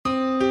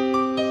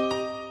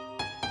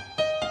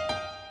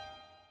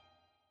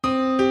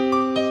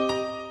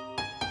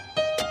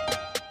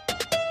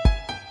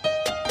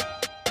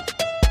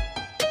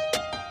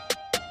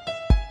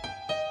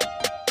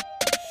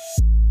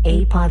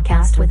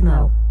podcast with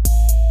Mo.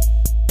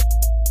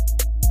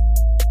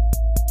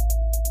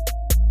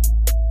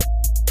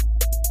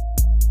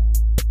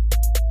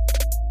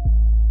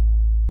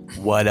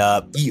 What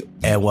up?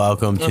 And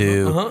welcome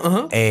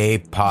to a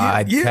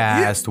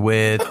podcast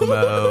with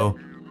Mo.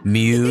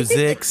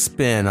 Music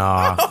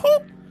SpinOff.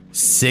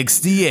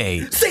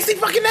 68. 60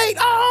 fucking 8.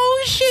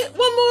 Oh shit.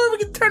 One more, we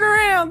can turn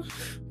around.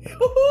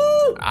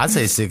 I'd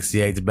say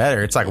 68 is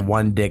better. It's like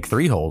one dick,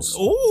 three holes.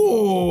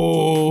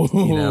 Ooh.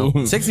 You know,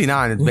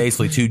 69 is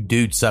basically two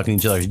dudes sucking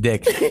each other's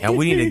dick, and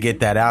we need to get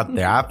that out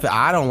there.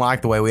 I don't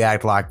like the way we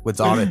act like what's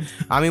on it.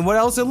 I mean, what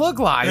else it look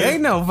like?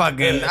 Ain't no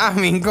fucking. I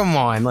mean, come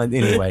on.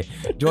 Anyway,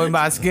 joined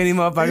by a skinny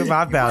motherfucker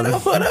 5000.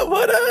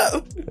 What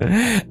up?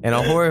 And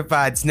a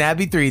horrified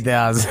snappy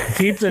 3000.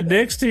 Keep the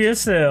dicks to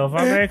yourself.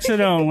 I'm exit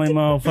only,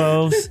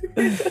 mofos.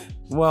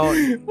 Well,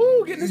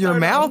 your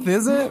mouth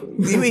isn't.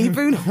 You eat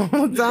food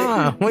all the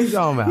time. What are you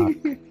talking about?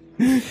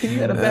 You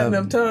got a bad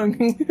enough tongue.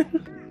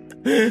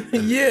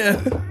 Yeah.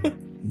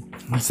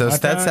 So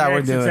that's how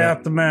we're doing out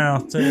it. the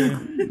mouth too.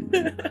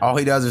 All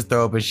he does is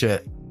throw up his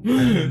shit.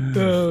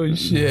 Oh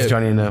shit.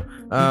 Johnny to know.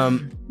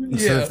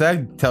 So if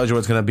that tells you what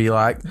it's gonna be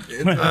like,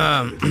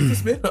 man,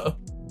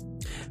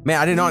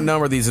 I did not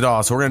number these at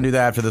all. So we're gonna do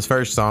that after this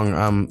first song.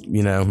 I'm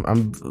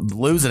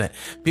losing it.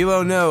 People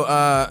don't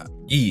know.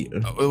 We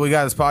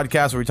got this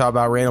podcast where we talk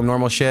about random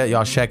normal shit.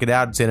 Y'all check it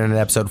out. It's in at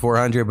episode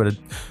 400, but it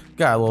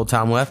got a little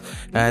time left.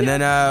 And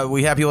then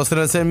we have people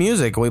send us in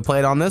music. We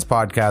played on this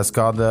podcast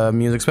called the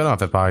Music SpinOff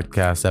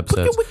podcast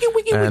episodes.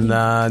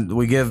 And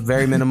we give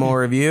very minimal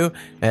review,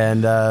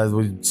 and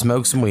we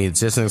smoke some weed. It's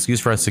just an excuse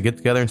for us to get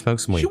together and smoke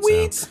some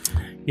weed. So.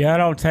 Yeah, I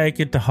don't take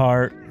it to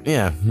heart.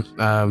 Yeah.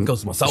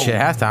 Goes to my soul. Shit,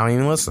 half time I don't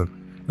even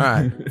listen. All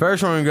right.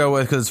 First one we're going to go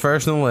with, because it's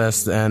first on the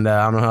list, and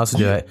I don't know how else to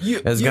do it,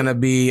 is going to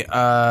be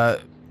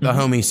the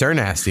homie Sir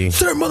Nasty.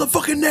 Sir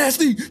motherfucking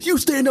Nasty. You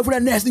stand up for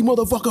that nasty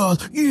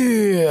motherfucker.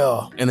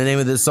 Yeah. And the name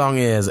of this song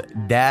is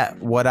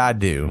Dat What I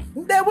Do.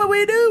 That what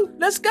we do.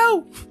 Let's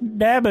go.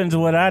 Dabbing's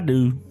what I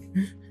do.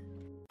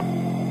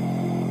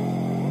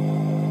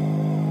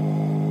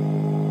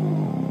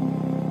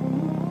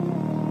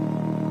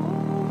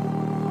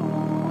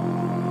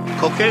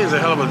 Cocaine's a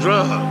hell of a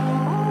drug.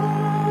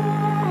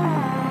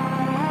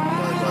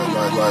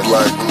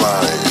 Like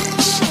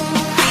lions.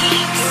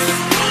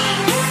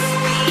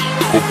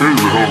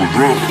 Cocaine's a hell of a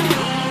drug.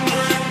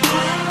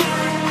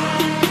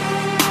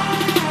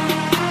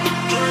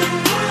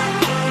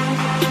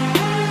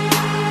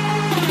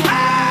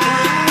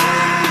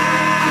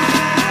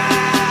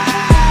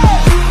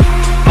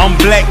 I'm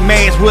Black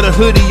Mask with a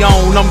hoodie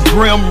on, I'm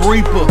Grim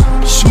Reaper.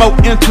 Smoke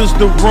enters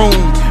the room,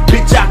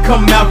 bitch I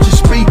come out your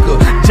speaker.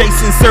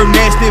 Jason Sir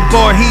Nasty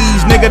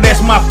Voorhees, nigga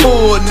that's my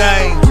full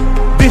name.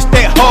 This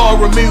that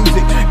horror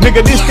music,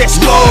 nigga this that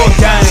skull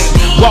game.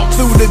 Walk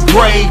through the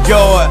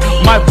graveyard,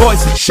 my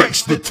voice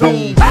shakes the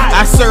tomb.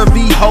 I serve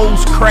these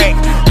hoes crack,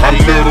 I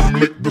let them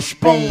lick the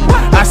spoon.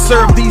 I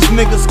serve these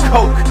niggas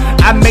coke,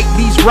 I make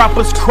these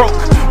rappers croak.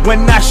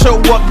 When I show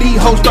up, these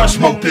hoes start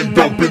smoking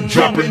dope and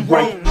jumping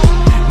rope.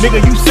 Nigga,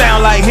 you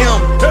sound like him,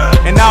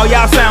 and all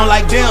y'all sound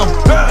like them,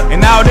 and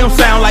all them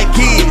sound like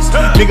kids.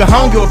 Nigga, I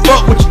don't give a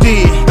fuck what you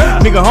did.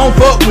 Nigga, I don't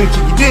fuck with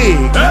you, you dig?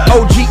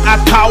 OG, I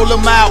call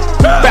them out.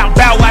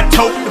 Bow, I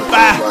tote the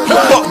fire.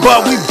 Fuck,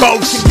 but we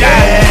both should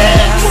die.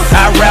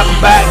 I rap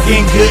about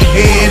getting good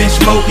head and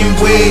smoking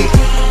weed.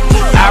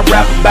 I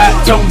rap about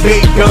toting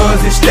big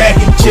guns and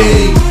stacking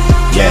cheese.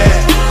 Yeah,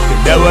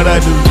 that's what I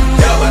do.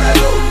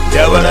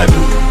 That's what I do.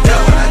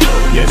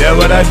 Yeah, that's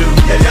what I do.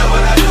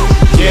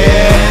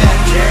 Yeah.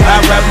 I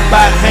rap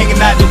about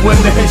hanging out the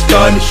window and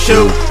starting to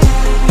shoot.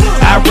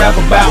 I rap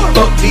about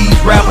fuck these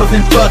rappers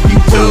and fuck you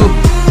too.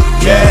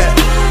 Yeah,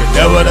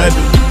 that's what I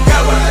do.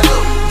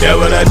 That's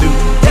what I do.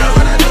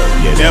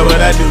 Yeah, that's what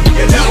I do.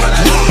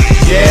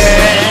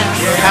 Yeah,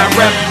 I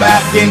rap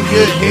about getting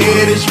good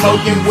head and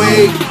smoking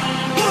weed.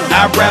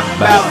 I rap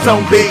about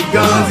toting big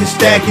guns and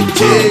stacking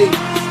cheese.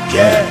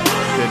 Yeah,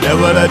 that's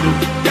what I do.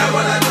 That's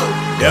what I do.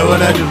 That's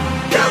what I do.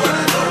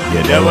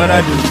 Yeah, that's what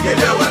I do.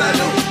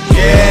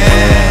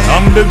 Yeah,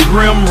 I'm the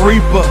Grim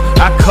Reaper,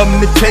 I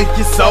come to take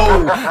your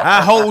soul.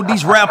 I hold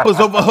these rappers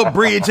over her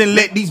bridge and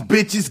let these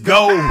bitches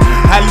go.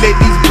 I let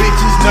these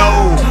bitches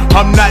know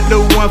I'm not the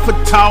one for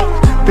talk.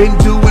 Been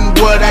doing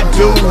what I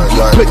do,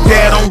 put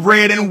that on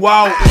red and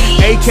walk.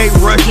 AK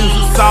Russians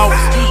assaults,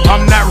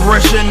 I'm not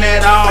rushing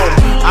at all.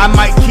 I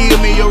might kill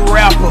me a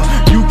rapper,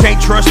 you can't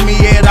trust me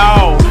at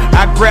all.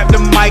 I grab the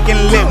mic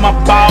and let my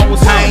balls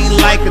hang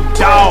like a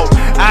dog.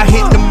 I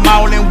hit the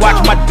mall and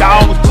watch my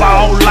dogs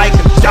ball like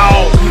a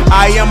dog.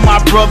 I am my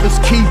brother's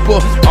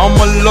keeper, I'm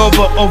a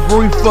lover of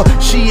reefer.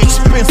 She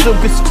expensive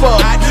as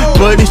fuck,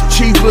 but it's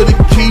cheaper to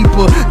keep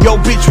her. Yo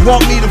bitch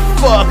want me to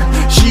fuck,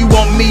 she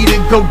want me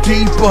to go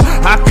deeper.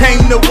 I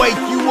came to wake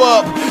you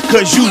up,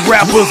 cause you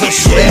rappers are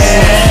sleeping.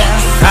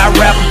 Yeah, I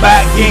rap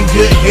about getting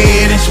good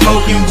head and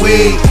smoking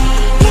weed.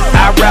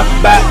 I rap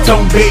about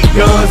toting big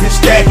guns and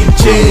stacking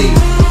cheese.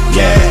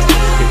 Yeah,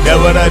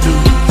 that's what I do.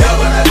 That's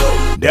what I do.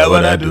 That's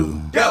what I do.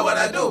 That's what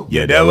I do.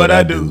 Yeah, that's what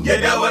I do. Yeah,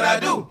 that's what I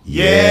do.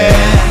 Yeah,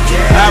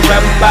 I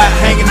rap about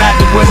hanging out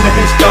the window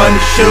and starting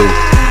to shoot.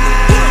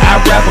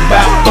 I rap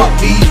about fuck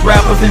these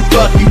rappers and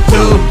fuck you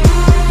too.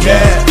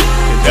 Yeah,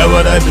 that's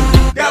what I do.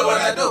 That's what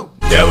I do.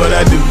 That's what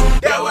I do.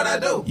 That's what I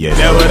do. Yeah,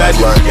 that's what I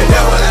do. Yeah,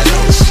 that's what I do.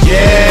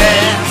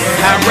 Yeah,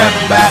 I rap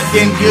about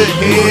getting good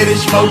head and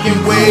smoking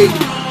weed.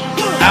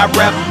 I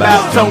rap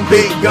about some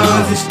big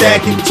guns and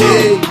stacking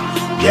cheese.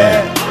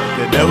 Yeah,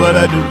 that's what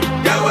I do.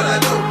 That's what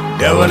I do.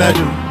 That's what I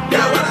do.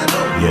 That's what I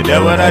do. Yeah, that's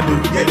what I do.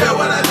 Yeah, that's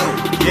what I do.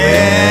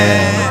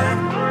 Yeah.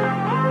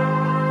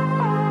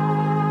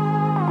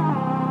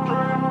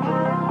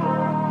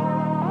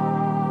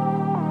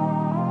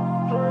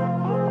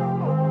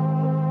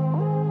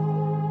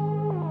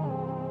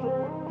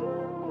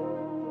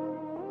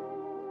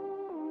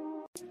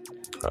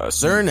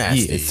 Sir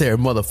Nasty. Yeah, Sir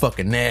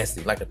motherfucking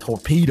Nasty, like a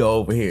torpedo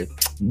over here.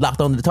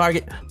 Locked onto the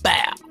target,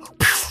 bow.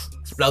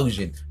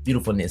 Explosion,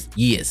 beautifulness,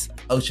 yes.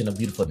 Ocean of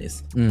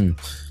beautifulness.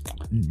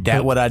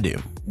 That what I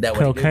do. That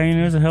what Cocaine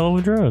is a hell of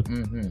a drug.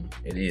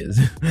 it is.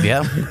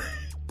 Yeah.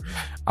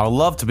 I would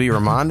love to be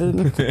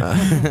reminded.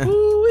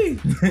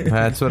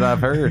 That's what I've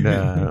heard.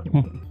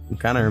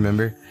 Kind of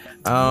remember.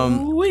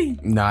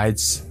 No,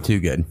 it's too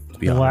good, to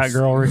be The white honest.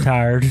 girl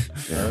retired.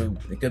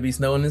 It could be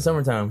snowing in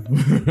summertime.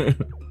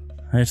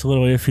 It's a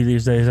little iffy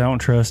these days. I don't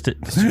trust it.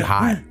 It's too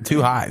hot.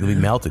 Too hot. It'll be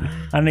melted.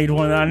 I need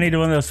one of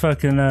those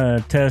fucking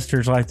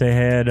testers like they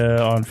had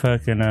on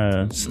fucking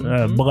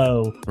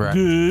Blow. Right.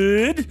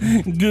 Good.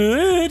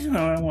 Oh,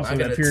 I want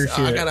some of that pure I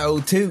shit. got an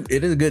old toot.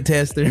 It is a good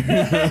tester.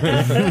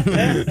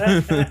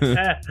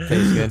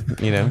 Tastes good,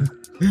 you know.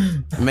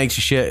 It makes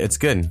you shit. It's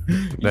good.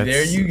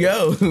 There you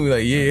go.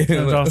 Like, yeah.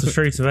 Comes off the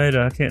streets of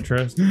Ada. I can't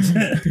trust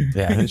it.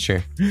 Yeah, that's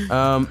sure.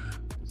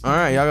 All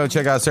right, y'all go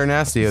check out Sir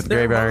Nasty with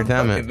Graveyard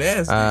Entertainment.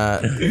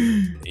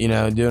 You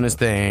know, doing his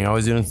thing,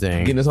 always doing his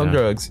thing. Getting us on you know.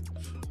 drugs.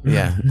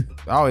 Yeah,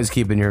 always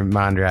keeping your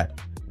mind right.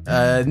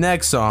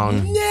 Next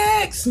song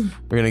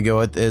we're gonna go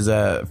with is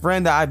a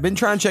friend that I've been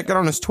trying to check out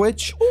on his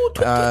Twitch.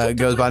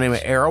 Goes by the name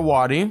of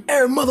Arawadi.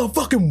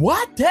 Motherfucking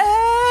what?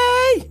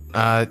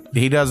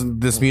 He does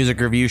this music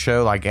review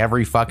show like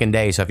every fucking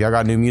day. So if y'all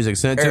got new music,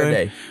 send it to Every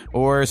him day.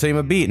 or send him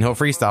a beat and he'll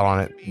freestyle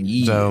on it.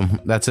 Yeah. So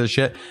that's his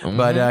shit.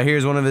 But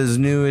here's one of his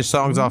newest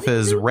songs off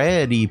his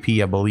Red EP,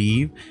 I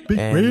believe.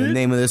 And the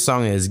name of this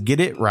song is Get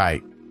It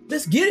Right.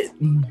 Let's get it.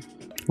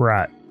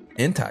 Right.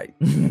 In tight.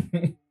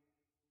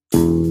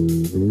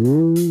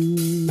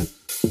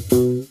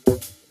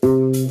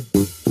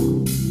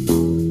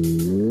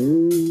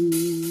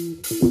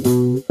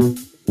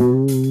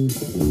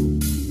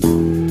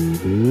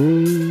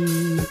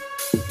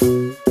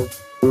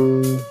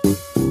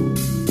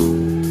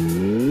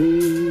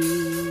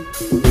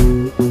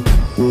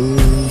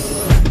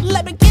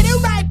 Let me get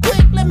it right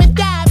quick, let me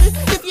dive it.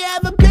 If you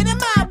ever been in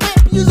my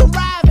whip, you's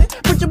arriving.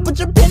 Put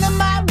your pin in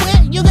my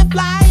whip, you get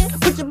flying.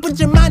 Put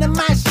your mind in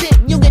my shit,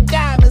 you get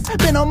diamonds.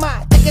 Been on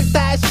my thick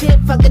side shit,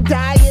 fuck a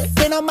diet.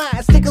 Been on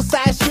my stickle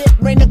side shit,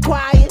 rain the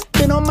quiet.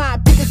 Been on my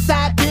pick a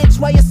side bitch,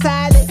 while you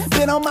silent.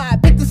 Been on my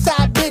pick the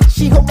side bitch,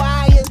 she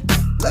Hawaiian.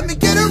 Let me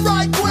get it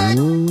right quick,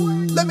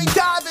 let me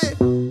dive it.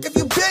 If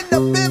you been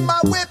up in my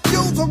whip,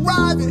 you's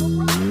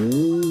arriving.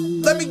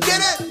 Let me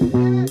get it.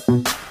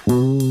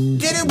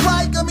 Get it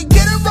right, let me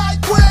get it right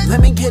quick.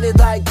 Let me get it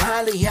like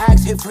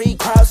Pontiacs, hit free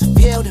cross the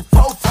field and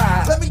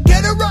 4-5. Let me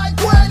get it right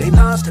quick. They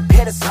launched a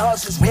pit of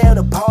sauces, real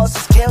the boss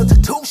is killed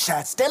to 2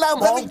 shots. Still I'm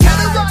on get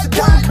it right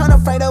quick. I'm kinda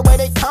afraid of where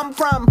they come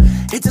from.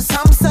 It's a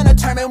something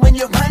determined when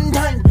you're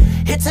undone.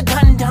 It's a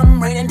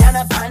Gundam, raining down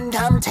a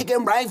pundum,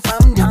 taking right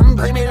from dumb,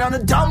 blame it on the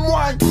dumb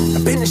one.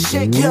 I've been the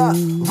shit, yeah,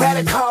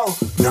 radical,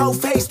 no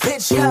face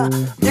bitch, yeah,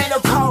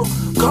 medical,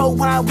 go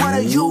wild, one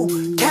of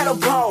you, kettle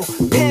go,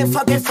 pin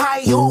fucking fire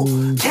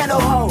you,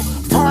 kettle hoe,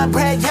 foreign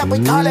bread, yeah, we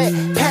call it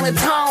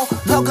panettone,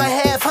 local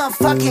head from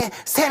fucking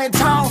San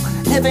Antonio,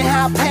 living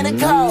how planet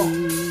go,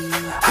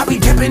 I be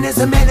dipping as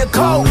a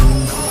medical.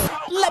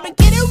 Let me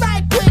get it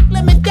right quick,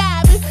 let me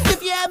dive it,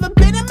 if you ever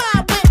been in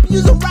my whip,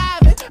 you's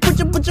arriving,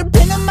 put your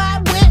pin in my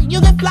whip,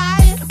 you get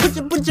flying,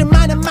 put your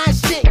mind in my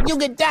shit, you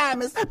get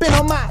diamonds, been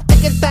on my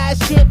thick side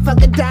shit,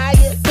 fuck a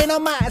diet, been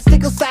on my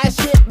stickle side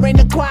shit, rain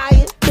the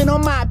quiet, been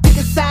on my pick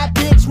a side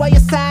bitch, while you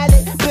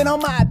silent, been on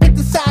my pick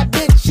the side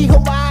bitch, she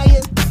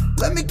Hawaiian.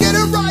 Let me get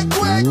it right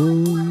quick,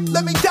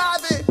 let me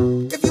dive it,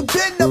 if you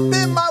been up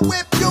in my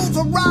whip, you's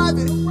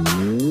arriving,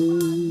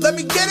 let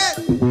me get it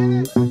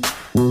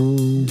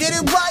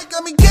right,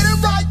 let me get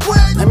it right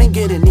quick. Let me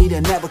get it, need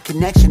a network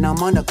connection, I'm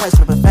on the quest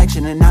for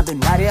perfection and I've been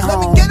right at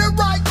home. Let me get it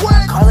right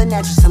quick. Call it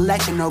natural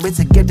selection or it's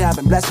a gift I've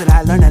been blessed with,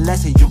 I learned a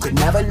lesson you could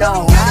never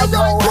know. I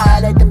go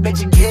high, let them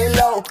bitches get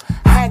low.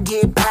 I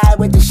get by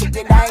with the shit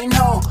that I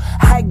know.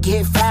 I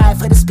get fired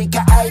for the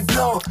speaker I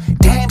blow.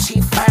 Damn, she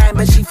fine,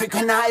 but she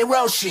freaking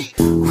Hiroshi.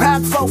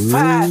 Rock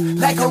 4-5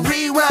 like a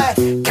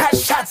rerun. Got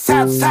shots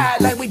outside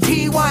like we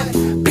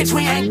D1. Bitch,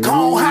 we ain't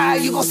gon' high,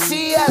 you gon'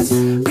 see us.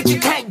 Bitch, you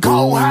can't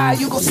go high,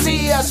 you gon'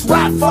 see us.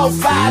 Rock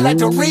 4-5 like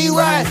the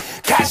rerun.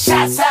 Got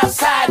shots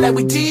outside like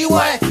we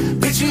D1.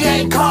 Bitch, you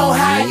ain't go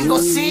high, you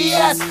gon' see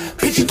us.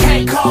 Bitch, you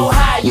can't go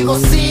high, you gon'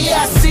 see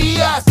us,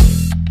 see us.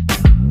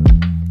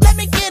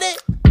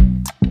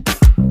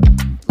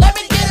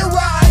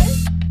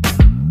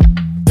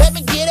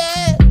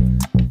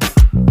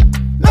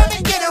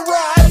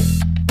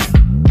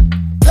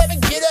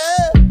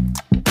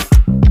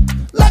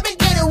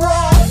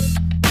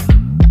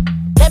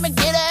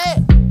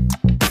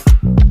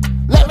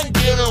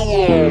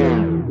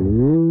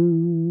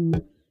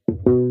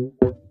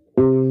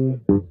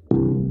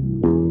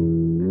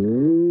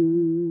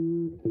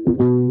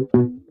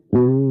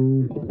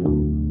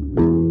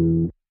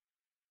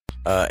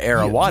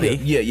 Arawati.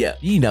 Yeah.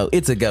 You know,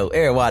 it's a go.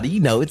 Arawati, you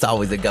know, it's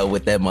always a go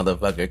with that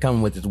motherfucker.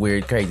 Coming with this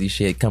weird, crazy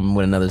shit, coming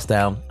with another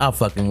style. I'm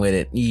fucking with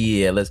it.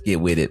 Yeah, let's get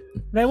with it.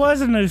 There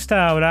was a new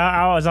style, but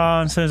I was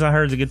on as soon as I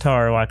heard the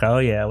guitar. Like, oh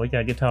yeah, we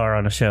got guitar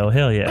on the show.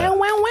 Hell yeah.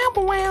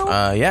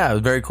 Yeah, it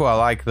was very cool. I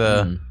like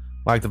the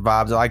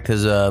vibes. I liked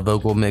his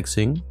vocal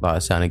mixing. Thought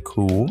it sounded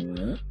cool.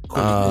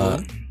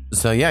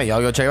 So yeah,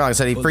 y'all go check him out. Like I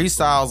said, he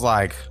freestyles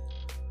like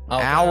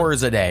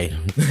hours a day.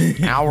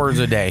 Hours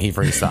a day he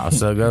freestyles.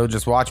 So go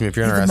just watch him if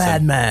you're He's interested.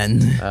 a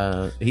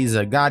madman. He's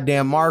a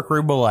goddamn Mark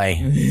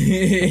Rubelet.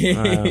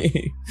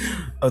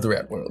 Of the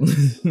rap world.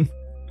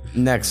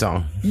 Next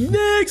song.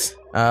 Next.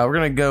 We're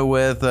gonna go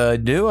with a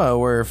duo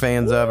we're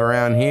fans of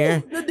around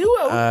here. The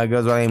duo.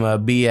 Goes by the name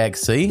of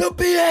BXC. The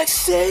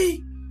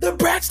BXC. The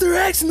Braxter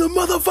X and the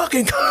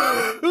motherfucking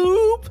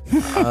coop.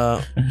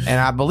 And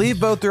I believe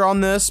both are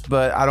on this,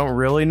 but I don't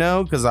really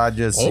know because I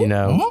just,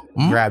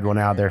 grabbed one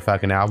out of their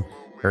fucking album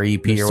or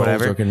EP or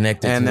whatever. Are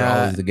connected and to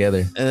all these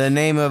together. And the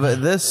name of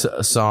this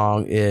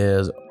song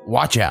is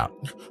Watch Out.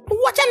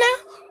 Watch out now.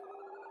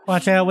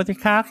 Watch out with your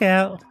cock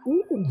out.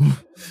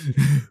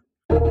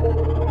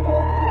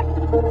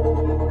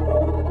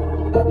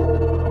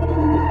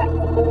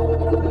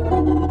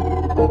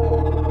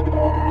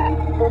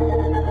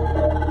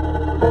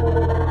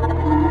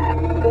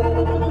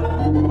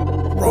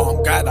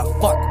 Wrong guy to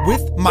fuck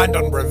with, mind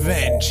on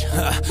revenge.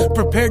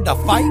 Prepared to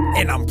fight,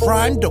 and I'm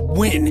primed to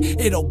win.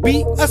 It'll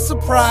be a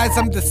surprise,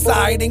 I'm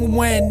deciding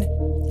when.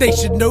 They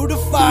should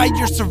notify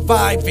your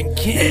surviving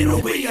kin.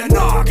 It'll be a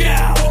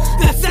knockout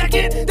the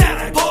second that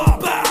I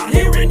pop out.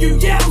 Hearing you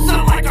yell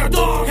sound like a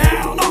dog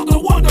hound. Not the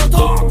one to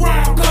talk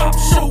round.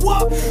 Cops show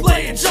up,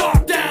 laying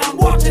chalk down.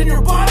 Watching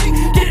your body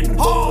getting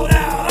hauled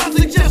out. I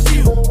suggest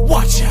you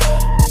watch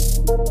out.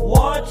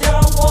 Watch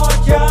out,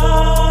 watch out.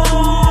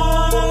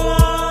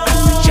 I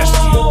suggest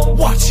you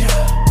watch out.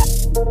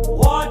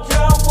 Watch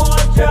out,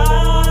 watch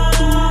out.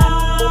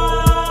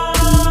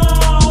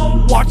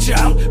 Watch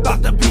out,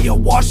 about to be a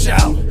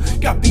washout.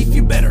 Got beef,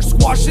 you better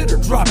squash it or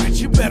drop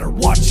it. You better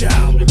watch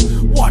out.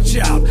 Watch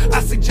out,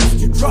 I suggest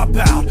you drop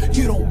out.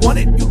 You don't want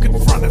it, you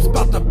confront. It's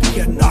about to be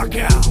a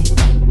knockout.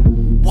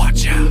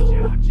 Watch out.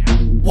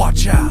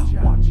 Watch out.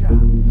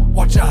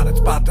 Watch out, it's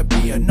about to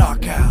be a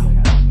knockout.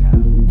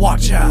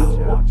 Watch out.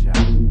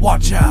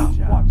 Watch out.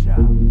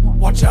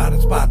 Watch out,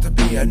 it's about to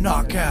be a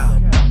knockout.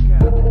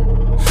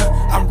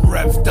 I'm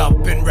revved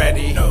up and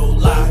ready, no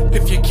lie.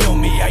 If you kill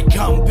me, I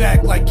come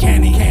back like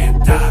Kenny.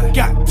 Can't die.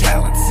 Got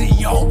talent, see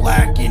y'all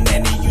lacking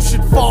any. You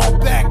should fall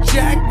back,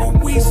 Jack, when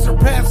we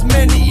surpass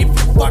many. If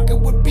you're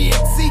fucking with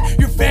BXC,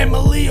 your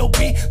family'll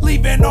be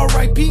leaving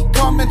RIP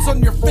comments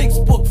on your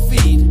Facebook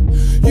feed.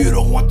 You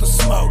don't want the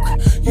smoke,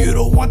 you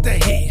don't want the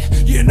heat.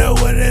 You know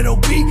what it'll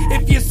be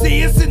if you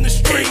see us in the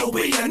street. It'll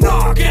be a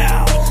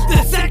knockout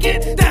the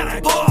second that I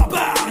pop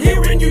out.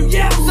 Hearing you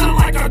yell sound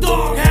like a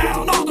dog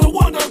hound. Not the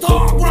one to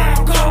talk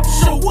round.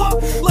 Cops show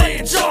up,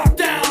 laying chalk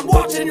down.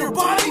 Watching your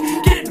body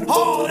getting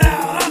hauled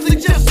out. I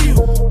suggest you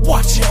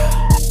watch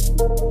out.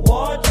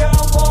 Watch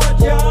out,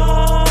 watch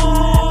out.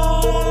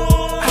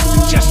 I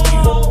suggest you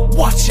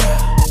watch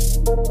out.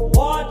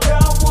 Watch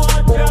out,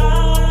 watch out.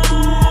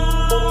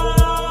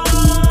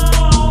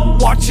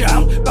 Watch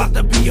out, about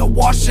to be a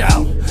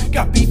washout.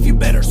 Got beef, you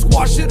better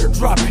squash it or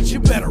drop it. You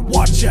better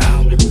watch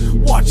out.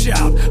 Watch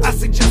out, I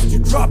suggest you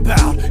drop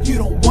out. You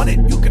don't want it,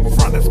 you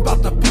confront. It's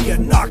about to be a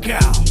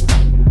knockout.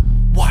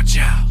 Watch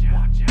out.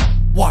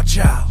 Watch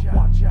out.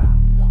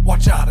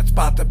 Watch out, it's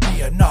about to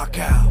be a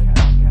knockout.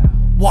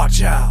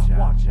 Watch out.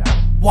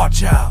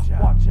 Watch out.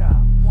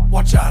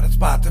 Watch out, it's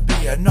about to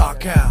be a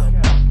knockout.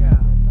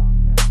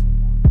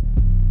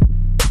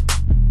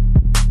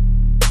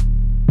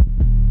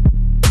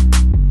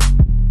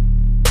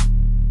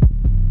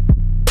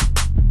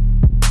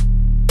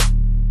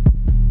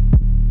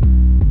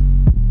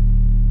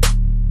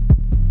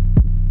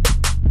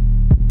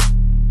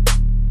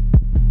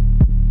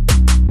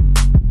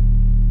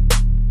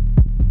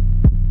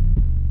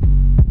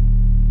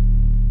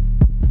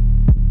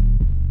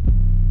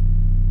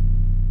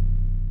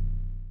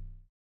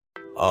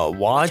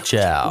 Watch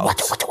out.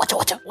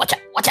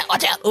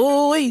 Watch out.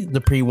 Ooh,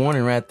 the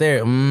pre-warning right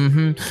there.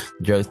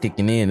 Drugs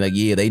kicking in. Like,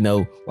 yeah, they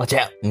know. Watch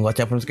out. And watch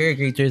out from scary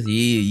creatures.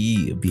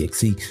 Yeah.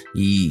 BXC.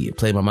 Yeah.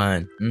 Play my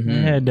mind.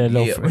 Had that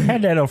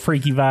little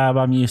freaky vibe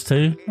I'm used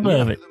to.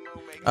 Love it.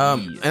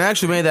 And I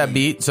actually made that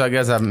beat, so I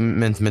guess I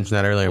meant to mention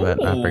that earlier,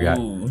 but I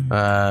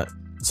forgot.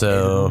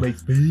 So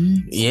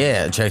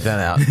yeah, check that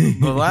out.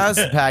 The last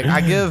pack,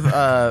 I give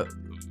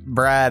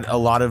Brad a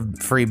lot of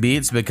free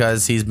beats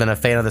because he's been a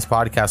fan of this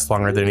podcast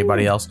longer than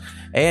anybody else,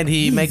 and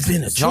he makes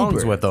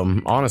songs with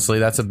them. Honestly,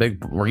 that's a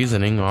big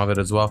reasoning of it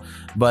as well.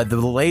 But the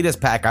latest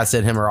pack I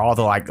sent him are all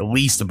the like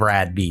least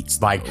Brad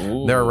beats. Like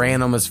they're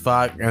random as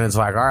fuck, and it's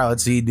like, all right,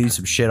 let's see do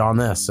some shit on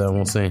this. So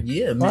we'll see.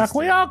 Yeah, like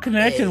we all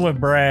connected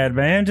with Brad,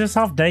 man, just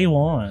off day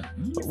one.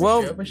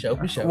 Well, for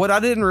sure. What I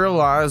didn't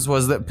realize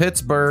was that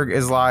Pittsburgh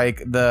is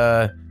like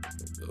the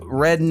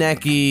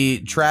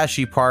rednecky,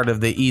 trashy part of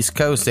the East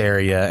Coast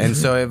area, and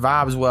so it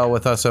vibes well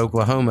with us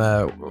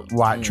Oklahoma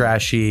white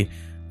trashy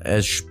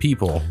as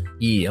people.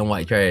 Yeah, I'm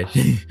white trash.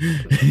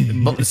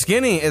 But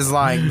Skinny is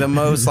like the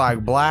most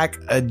like black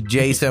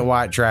adjacent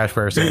white trash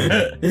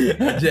person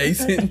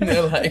Jason,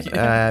 like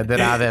that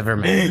I've ever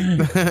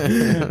met.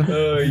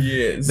 oh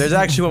yes. There's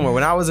actually one more.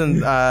 When I was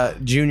in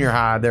junior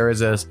high, there was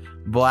this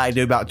black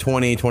dude about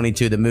 20,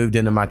 22 that moved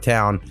into my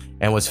town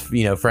and was,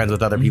 friends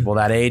with other people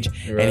that age.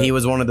 Right. And he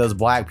was one of those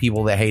black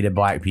people that hated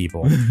black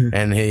people.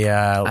 And he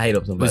I hate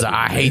them so was bad.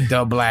 like, I hate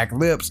the black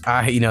lips.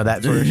 I hate,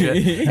 that sort of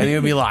shit. And he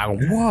would be like,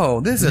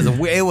 whoa, this is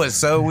it was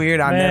so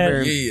weird. I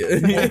Man,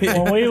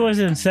 never. When we was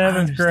in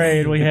 7th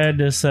grade, we had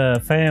this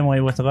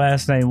family with the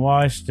last name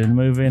Washington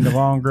move into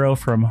Long Grove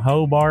from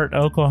Hobart,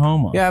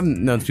 Oklahoma. Yeah, I've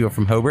known people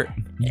from Hobart.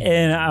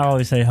 And I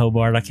always say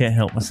Hobart. I can't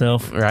help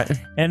myself. Right.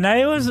 And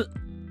they was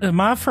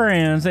my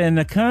friends and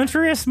the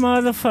countryest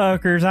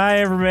motherfuckers I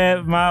ever met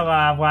in my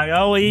life.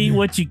 Like, eat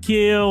what you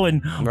kill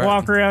and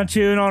walk around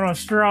chewing on a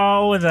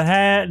straw with a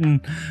hat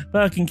and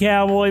fucking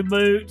cowboy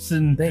boots.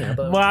 And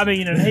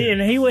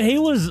he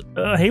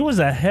was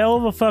a hell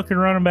of a fucking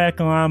running back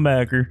and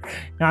linebacker.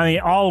 I mean,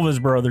 all of his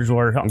brothers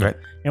were. Right.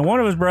 And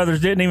one of his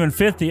brothers didn't even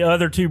fit the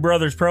other two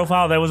brothers'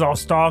 profile. They was all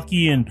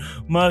stocky and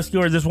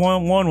muscular. This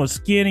one was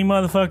skinny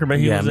motherfucker, but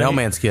he was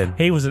mailman's kid.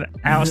 He was an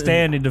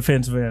outstanding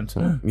defensive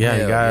end. Yeah,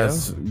 you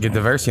guys get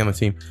diversity on the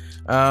team.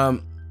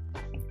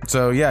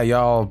 So yeah,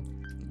 y'all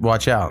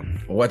watch out.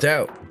 Watch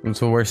out. That's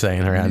what we're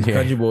saying around here.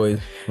 Country boys.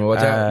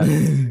 Watch out.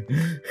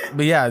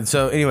 But yeah,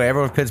 so anyway,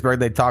 everyone from Pittsburgh,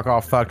 they talk all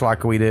fucked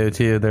like we do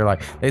too. They're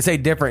like, they say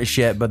different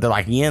shit, but they're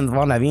like,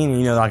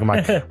 like I'm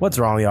like, what's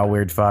wrong with y'all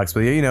weird fucks?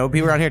 But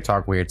people around here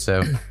talk weird,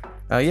 so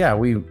we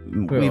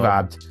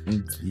vibed.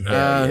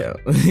 Yeah.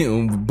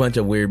 Bunch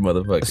of weird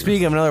motherfuckers.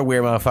 Speaking of another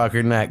weird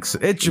motherfucker, next,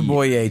 it's your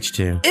boy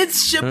H2.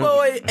 It's your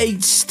boy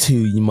H2,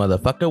 you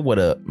motherfucker. What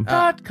up?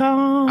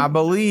 .com. I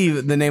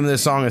believe the name of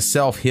this song is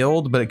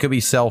Self-Healed, but it could be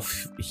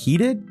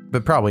Self-Heated,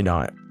 but probably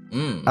not.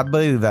 I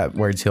believe that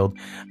word's healed.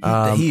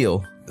 The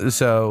heel.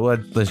 So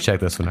let's check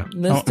this one out.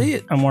 Let's see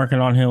it. I'm working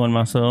on healing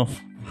myself.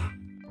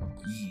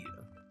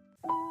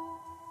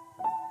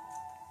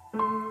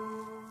 Hear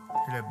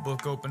that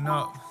book open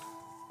up.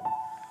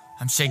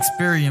 I'm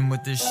Shakespearean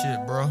with this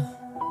shit, bro.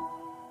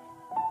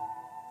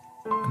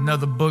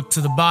 Another book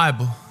to the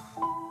Bible.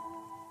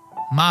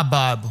 My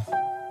Bible.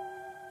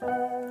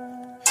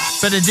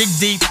 Better dig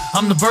deep,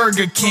 I'm the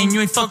Burger King.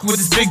 You ain't fucking with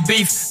this big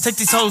beef. Take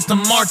these hoes to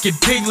market,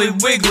 piggly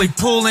wiggly,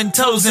 pulling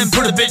toes and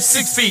put a bitch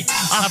 6 feet.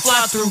 I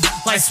fly through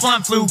like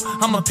swine flu.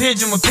 I'm a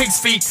pigeon with pig's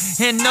feet.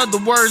 In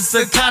other words,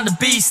 the kind of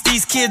beast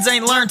these kids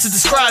ain't learned to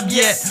describe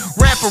yet.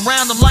 Wrap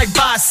around them like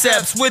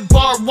biceps with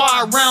barbed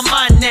wire around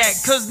my neck.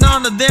 Cause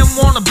none of them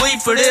wanna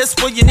bleed for this.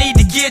 Well, you need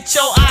to get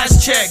your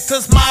eyes checked.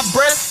 Cause my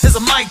breath is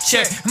a mic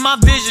check. And my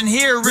vision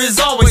here is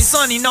always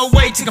sunny. No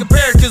way to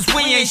compare, cause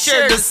we ain't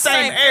shared the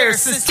same air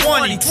since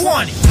 2020.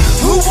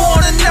 Who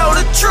wanna know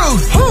the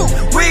truth? Who?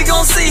 We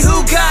gon' see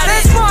who got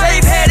it.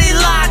 They've had it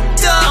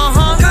locked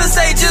up, cause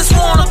they just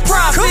wanna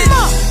profit.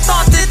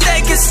 Thought that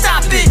they could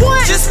stop it,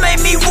 just made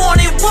me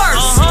want it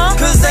worse.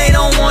 Cause they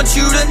don't want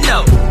you to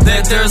know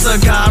that there's a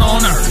God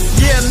on earth.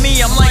 Yeah, me,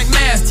 I'm like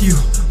Matthew,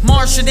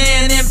 Martian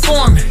and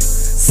informant.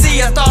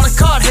 See, I thought I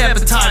caught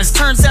hepatitis.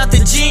 Turns out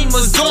the gene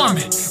was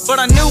dormant. But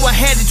I knew I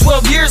had it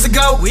 12 years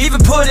ago. We even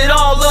put it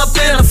all up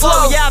in a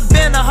flow. Yeah, I've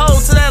been a hoe,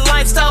 so that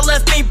lifestyle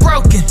left me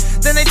broken.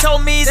 Then they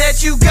told me that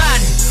you got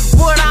it.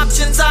 What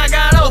options I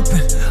got open?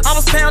 I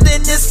was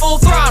pounding this full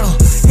throttle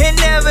and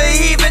never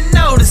even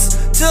noticed.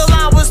 Till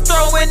I was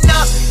throwing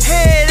up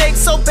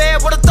headaches so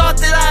bad, would've thought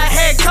that I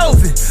had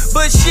COVID.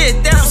 But shit,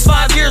 that was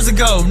 5 years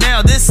ago.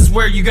 Now this is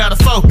where you gotta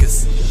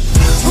focus.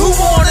 Who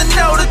wanna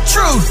know the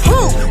truth?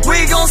 Who?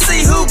 We gon'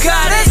 see who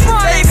got it.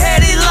 They've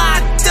had it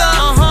locked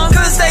up,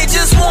 cause they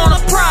just wanna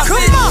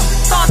profit.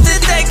 Thought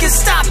that they could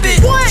stop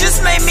it,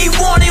 just made me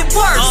want it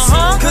worse.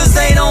 Cause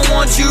they don't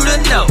want you to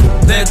know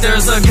that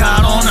there's a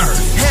God on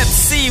earth. Hep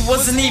C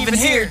wasn't even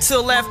here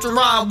till after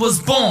I was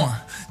born.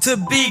 To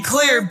be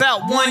clear,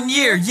 about 1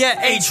 year,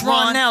 yeah, H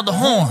run out the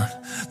horn.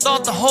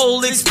 Thought the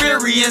whole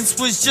experience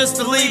was just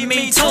to leave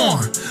me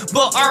torn.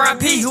 But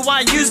R.I.P. who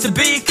I used to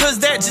be, cause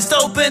that just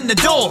opened the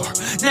door.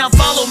 Now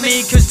follow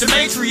me, cause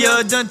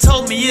Demetria done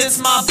told me it's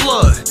my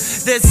blood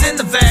that's in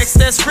the vax,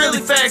 that's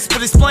really facts,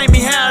 but explain me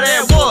how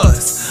that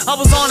was. I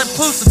was on it,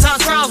 proof the top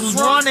trials was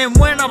running.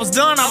 When I was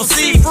done, I was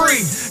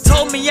C-free.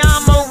 Told me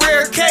I'm a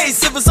rare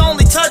case, it was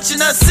only touching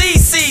a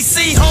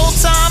CCC. Whole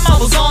time I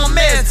was on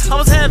meds, I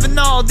was having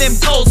all them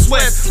cold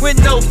sweats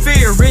with no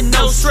fear and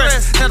no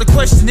stress. Now the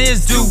question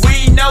is, do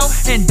we know?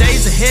 And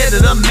days ahead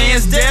of the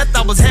man's death,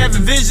 I was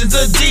having visions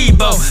of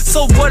Debo.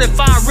 So what if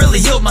I really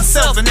healed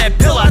myself and that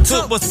pill I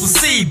took was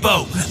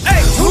placebo?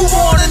 Hey, who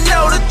wanna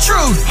know the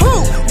truth?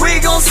 Who?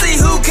 We gon' see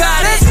who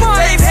got it.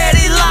 They've had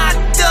it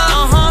locked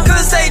up,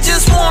 cause they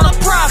just wanna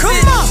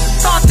profit.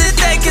 Thought that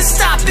they could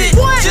stop it,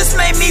 just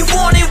made me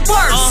want it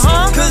worse.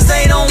 Cause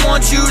they don't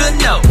want you to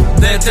know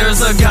that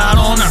there's a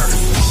God on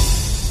earth.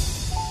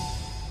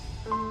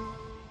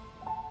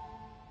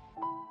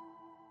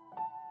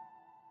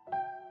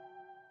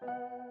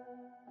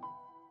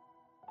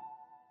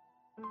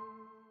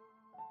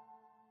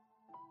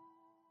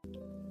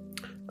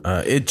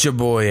 It's your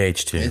boy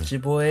H2. It's your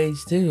boy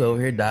H2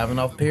 over here diving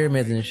off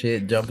pyramids and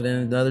shit, jumping in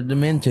another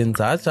dimension.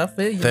 I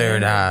feel you.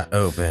 Third eye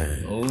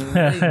open.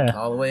 Ooh,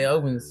 all the way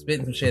open,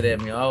 spitting some shit at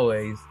me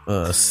always.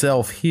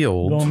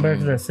 Self-healed. Going back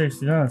to that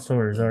 69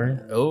 stories, are you?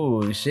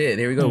 Oh shit!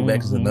 Here we go.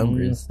 Back to the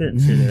numbers. Spitting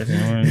shit at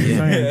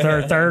me.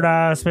 Third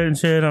eye spitting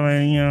shit. I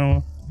mean, you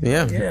know.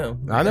 Yeah.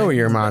 I know where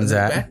your mind's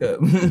at. Back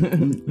up.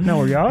 No,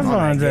 where y'all's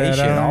mind's at.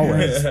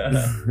 Always.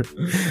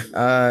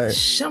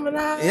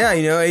 Shamana. Yeah,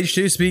 you know,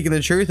 H2 speaking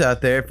the truth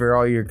out there for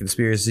all your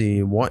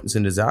conspiracy wants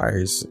and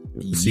desires.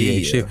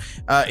 See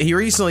H2. He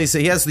recently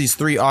said he has these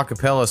 3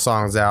 acapella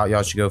songs out.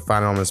 Y'all should go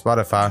find them on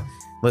Spotify.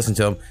 Listen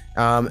to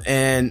them.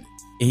 And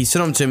he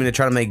sent them to me to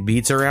try to make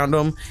beats around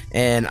them.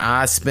 And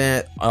I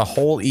spent a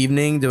whole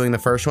evening doing the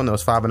first one that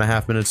was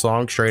 5.5 minutes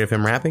long, straight of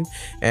him rapping.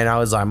 And I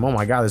was like, oh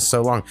my God, this is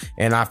so long.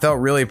 And I felt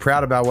really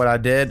proud about what I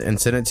did and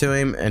sent it to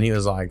him. And he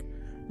was like,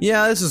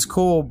 yeah, this is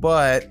cool,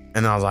 but...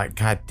 And I was like,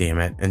 God damn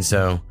it. And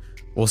so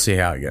we'll see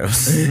how it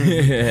goes.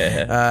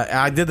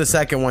 I did the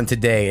second one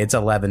today. It's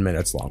 11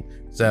 minutes long.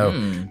 So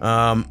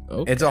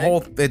okay.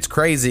 It's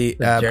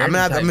crazy. I'm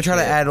gonna try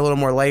to add a little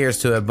more layers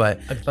to it, but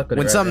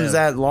when something's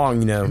that long,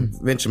 you know,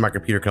 eventually my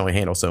computer can only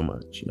handle so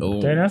much.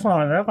 Damn,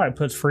 that like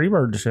puts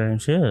Freebird to shame.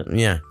 Shit.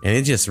 Yeah, and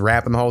it's just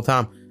rapping the whole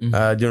time,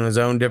 doing his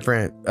own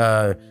different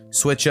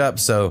switch up.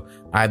 So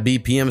I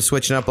BPM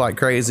switching up like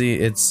crazy.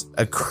 It's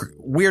a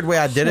weird way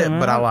I did it,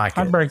 but I like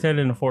it. I'd break that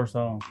into 4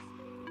 songs.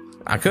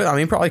 I could. I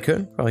mean, probably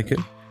could.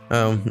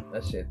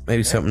 That shit.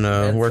 Maybe something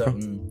to work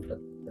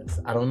on.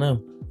 I don't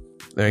know.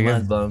 There you go.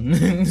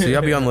 So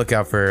y'all be on the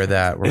lookout for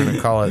that. We're gonna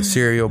call it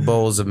Cereal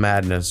Bowls of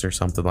Madness or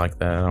something like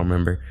that. I don't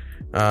remember.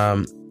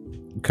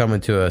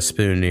 Coming to a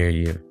spoon near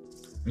you.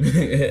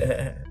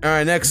 All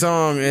right, next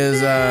song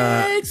is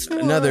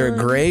another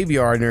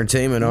Graveyard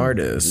Entertainment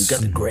artist. We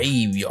got the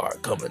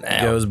Graveyard coming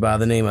out. Goes by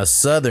the name of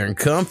Southern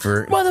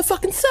Comfort.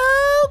 Motherfucking so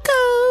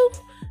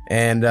cool.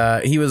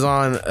 And he was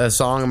on a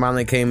song of mine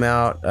that came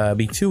out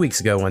be 2 weeks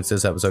ago once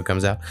this episode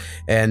comes out.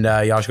 And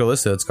y'all should go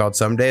listen to it. It's called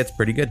Someday. It's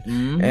pretty good.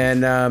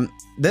 And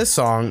this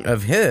song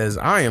of his,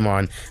 I am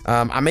on.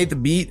 I made the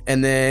beat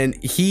and then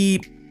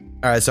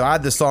so I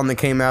had this song that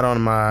came out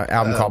on my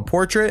album called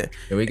Portrait.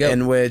 Here we go.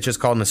 And which is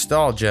called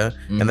Nostalgia.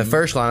 And the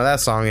first line of that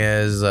song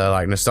is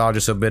like,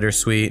 nostalgia so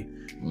bittersweet.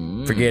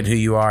 Forget who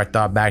you are.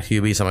 Thought back to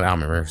you. Be something. I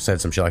don't remember.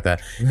 Said some shit like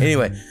that.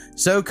 Anyway,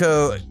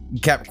 Soko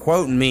kept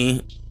quoting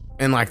me.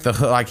 And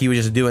like he was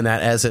just doing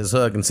that as his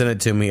hook and sent it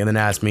to me and then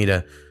asked me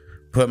to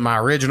put my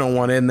original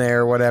one in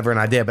there or whatever, and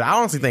I did. But I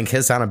honestly think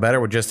his sounded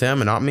better with just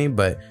him and not me.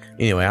 But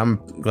anyway,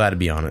 I'm glad to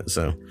be on it.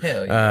 So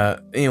hell yeah.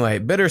 Anyway,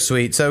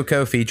 Bittersweet,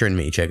 Soko featuring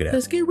me. Check it out.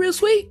 Let's get real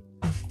sweet.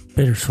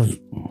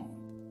 Bittersweet.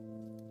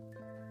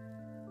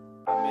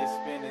 I miss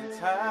spending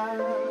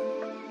time.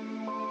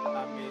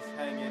 I miss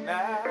hanging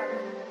out.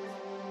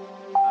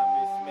 I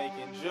miss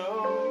making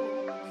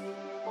jokes.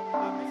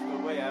 I miss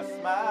the way I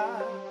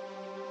smile.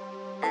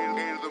 And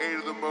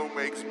the Mo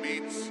makes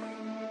beats.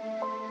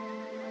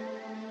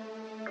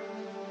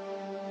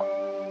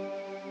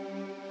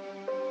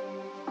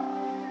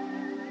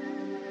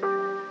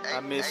 I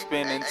miss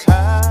spending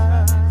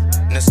time.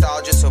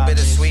 Nostalgia so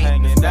bittersweet.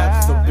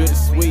 Nostalgia so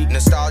bittersweet.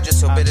 Nostalgia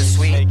so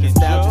bittersweet.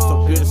 Nostalgia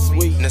so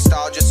bittersweet.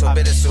 Nostalgia so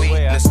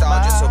bittersweet.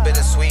 Nostalgia so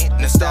bittersweet.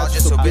 Nostalgia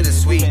so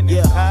bittersweet.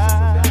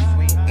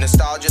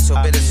 Nostalgia so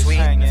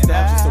bittersweet.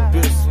 Nostalgia so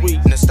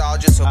bittersweet.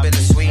 Nostalgia so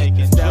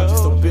bittersweet. Nostalgia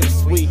so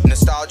bittersweet.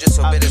 Nostalgia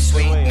so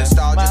bittersweet.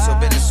 Nostalgia so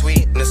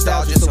bittersweet.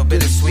 Nostalgia so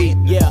bittersweet.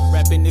 Yeah,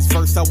 rapping this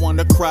verse, I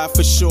wanna cry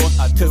for sure.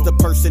 Cause the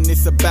person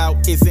it's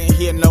about isn't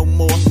here no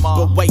more.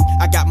 But wait,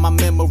 I got my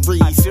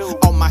memories.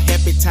 All my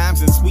happy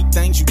times and sweet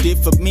things you did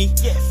for me.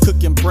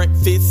 Cooking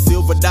breakfast,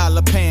 $silver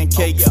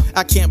pancakes.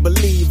 I can't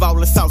believe all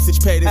the sausage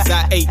patties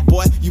I ate.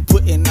 Boy, you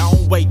putting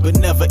on weight, but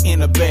never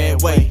in a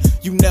bad way.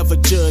 You never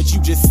judge,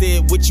 you just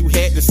said what you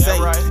had to say.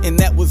 And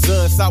that was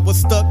us, I was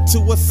stuck to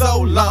it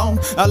so long.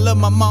 I love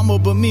my mama,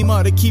 but me,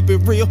 to keep it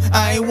real,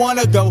 I ain't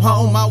wanna go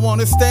home, I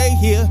wanna stay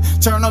here.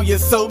 Turn on your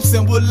soaps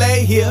and we'll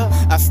lay here.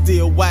 I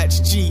still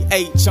watch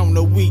GH on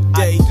the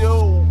weekday.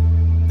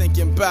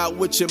 Thinking about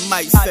what you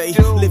might say.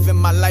 Living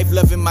my life,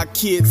 loving my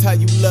kids, how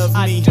you love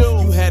me.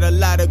 You had a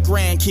lot of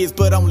grandkids,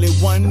 but only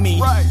one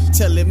me.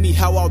 Telling me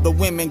how all the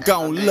women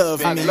gon' love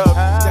me.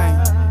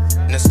 Dang.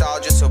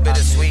 Nostalgia so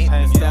bittersweet.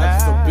 Nostalgia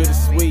so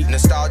bittersweet.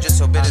 Nostalgia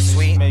so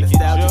bittersweet.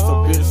 Nostalgia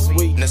so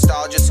bittersweet.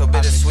 Nostalgia so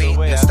bittersweet.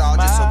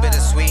 Nostalgia so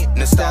bittersweet.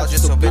 Nostalgia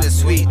so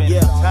bittersweet.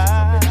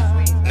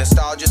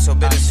 Nostalgia so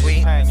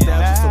bittersweet.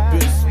 Nostalgia so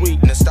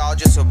bittersweet.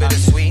 Nostalgia so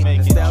bittersweet.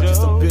 Nostalgia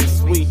so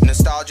bittersweet.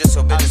 Nostalgia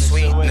so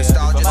bittersweet.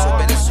 Nostalgia so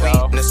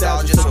bittersweet.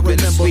 Nostalgia so so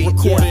bittersweet.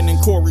 Recording in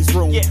Corey's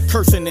room,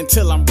 cursing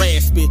until I'm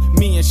raspy.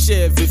 Me and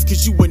Chevis,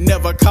 cause you would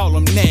never call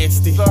him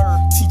nasty.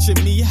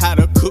 Teaching me how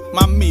to cook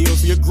my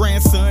meals. Your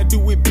grandson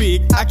do it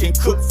big, I can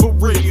cook for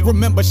real.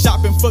 Remember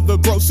shopping for the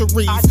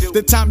groceries.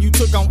 The time you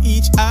took on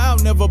each aisle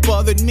never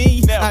bothered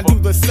me. I do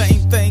the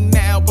same thing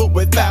now, but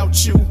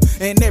without you.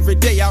 And every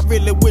day I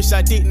really wish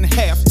I didn't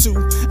have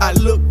to. I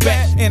look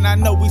back and I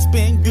know we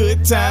spent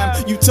good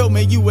time. You told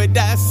me you would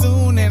die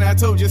soon, and I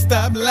told you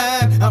stop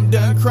lying. I'm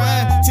done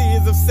crying.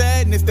 Tears of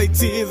sadness, they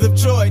tears of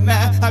joy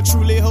now. I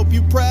truly hope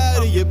you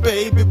proud of your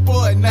baby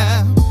boy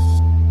now.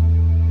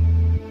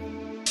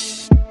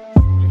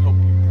 We hope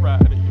you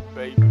proud of your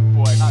baby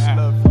boy. I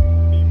love you,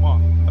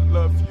 Mima. I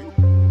love you.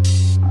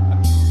 I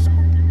hope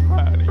you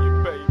proud of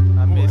your baby.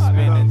 I miss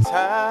spending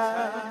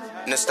time.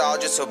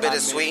 Nostalgia so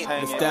bittersweet.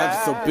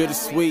 Nostalgia so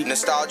bittersweet.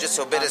 Nostalgia so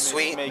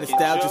bittersweet.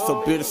 Nostalgia so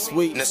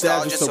bittersweet.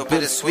 Nostalgia so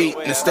bittersweet.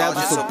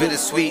 Nostalgia so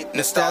bittersweet.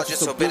 Nostalgia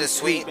so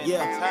bittersweet.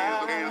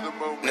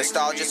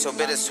 Nostalgia so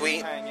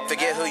bittersweet.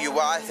 Forget who you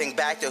are, think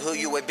back to who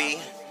you would be.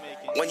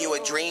 When you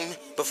would dream,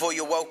 before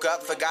you woke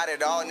up, forgot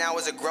it all. Now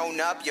as a grown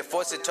up, you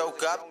force it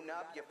toke up.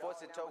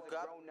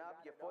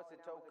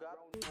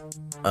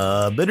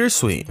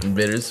 Bittersweet.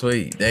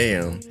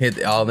 Damn.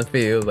 Hit all in the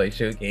field. Like,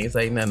 sure, can't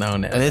say nothing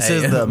on that. And this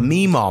is the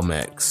Meemaw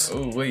mix.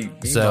 Oh, wait.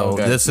 So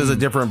this is a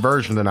different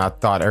version than I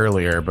thought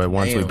earlier, but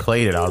once we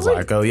played it, I was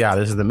like, oh yeah,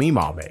 this is the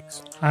Meemaw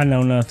mix. I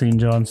know nothing,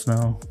 Jon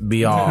Snow.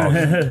 Be all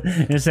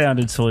It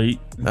sounded sweet.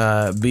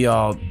 be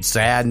all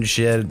sad and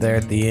shit there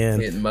at the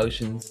end. Hitting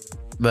motions.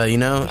 But you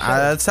know,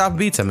 that's how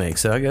beats I make,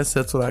 so I guess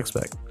that's what I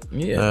expect.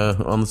 Yeah.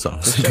 On the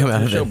songs.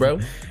 Show, bro.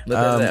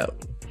 Let that out.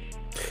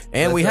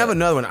 And we have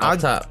another one.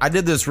 I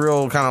did this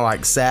real kind of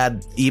like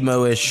sad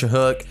emo-ish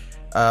hook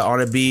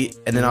on a beat,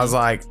 and then I was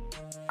like,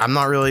 I'm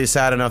not really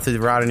sad enough to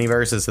write any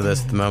verses to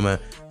this at the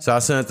moment. So I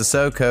sent it to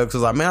Soko because I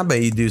was like, man, I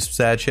bet you do some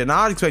sad shit. And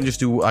I expect just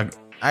do like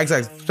I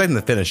expect him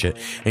to finish it.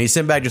 And he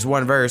sent back just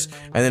one verse,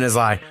 and then it's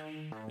like,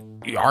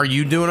 are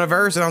you doing a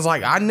verse? And I was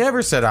like, I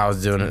never said I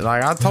was doing it.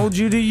 Like, I told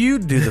you you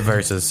do the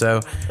verses. So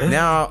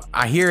now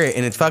I hear it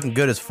and it's fucking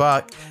good as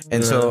fuck.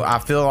 And so I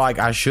feel like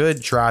I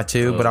should try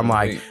to, but I'm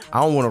like,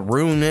 I don't want to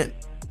ruin it.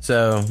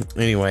 So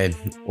anyway,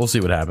 we'll see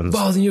what happens.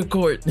 Balls in your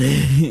court.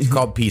 It's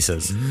called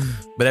Pieces.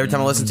 But every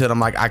time I listen to it, I'm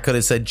like, I could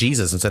have said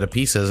Jesus instead of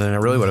Pieces, and it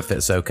really would have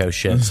fit Soko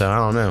shit. So I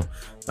don't know.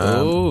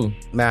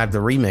 I have to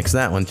remix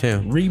that one too.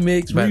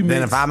 Remix.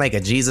 Then if I make a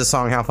Jesus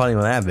song, how funny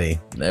would that be?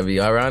 That'd be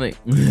ironic.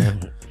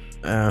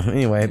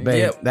 Anyway,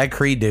 babe, that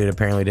Creed dude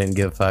apparently didn't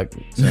give a fuck.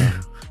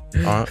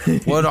 So,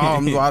 what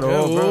arms wide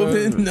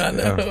open? I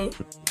know.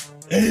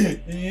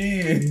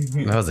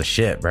 That was a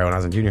shit, bro. When I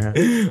was in junior high.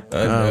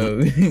 I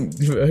know.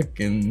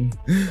 Fucking.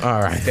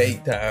 All right.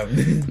 Fake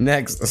time.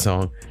 Next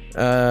song.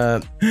 Gonna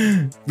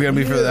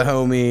be for the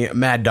homie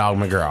Mad Dog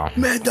McGraw.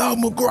 Mad Dog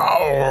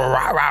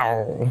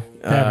McGraw.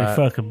 Happy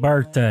fucking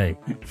birthday.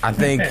 I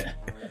think.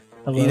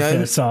 I love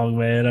that song,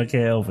 man. I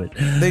can't help it.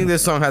 I think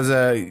this song has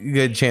a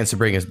good chance to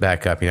bring us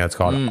back up. You know, it's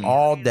called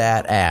All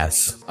That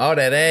Ass. All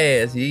that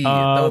ass. Yeah.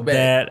 All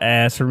that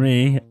ass for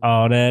me.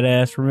 All that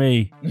ass for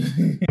me.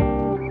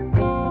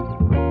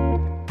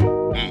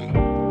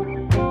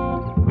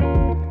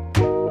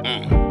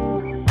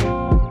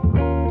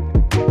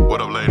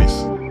 What up,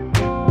 ladies?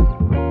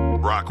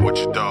 Rock with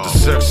your dog. The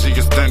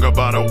sexiest thing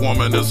about a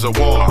woman is a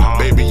walk.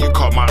 Baby, you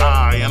caught my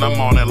eye and I'm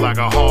on it like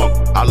a hawk.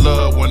 I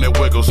love when it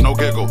wiggles, no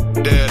giggle,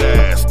 dead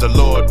ass. The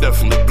Lord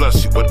definitely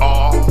bless you with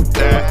all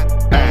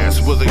that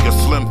ass. Whether you're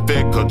slim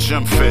thick or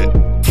gym fit,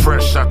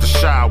 fresh out the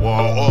shower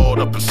or oiled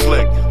up and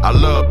slick. I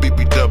love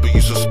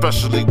BBWs,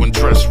 especially when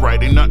dressed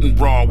right. Ain't nothing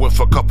wrong with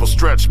a couple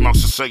stretch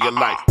marks to say you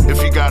like.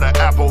 If you got an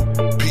apple,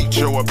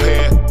 peach or a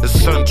pear, it's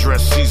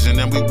sundress season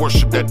and we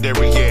worship that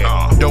derriere.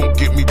 Don't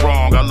get me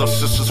wrong, I love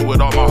sisters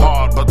with all my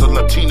heart, but the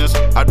Latinas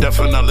are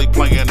definitely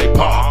playing their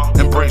part.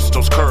 Embrace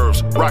those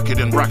curves, rock it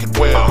and rock it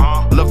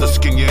well. Love the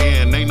skin you're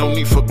in, ain't no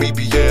need for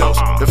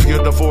BBLs. If you're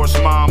a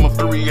divorced mom of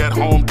 3 at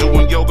home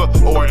doing yoga,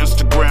 or an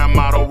Instagram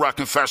model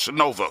rocking Fashion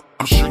Nova,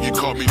 I'm sure you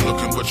caught me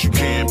looking, but you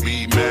can't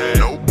be mad.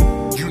 Nope.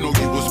 You know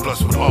you was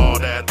blessed with all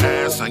that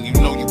ass, and you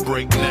know you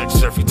break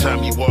necks every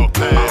time you walk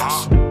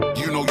past.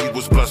 You know you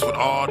was blessed with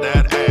all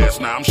that ass.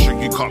 Now I'm sure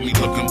you caught me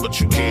looking, but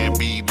you can't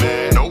be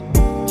mad. Nope.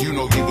 You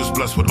know you was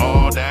blessed with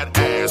all that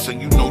ass,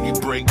 and you know you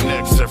break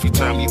necks every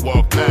time you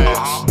walk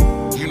past.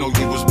 You know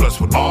you was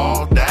blessed with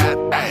all that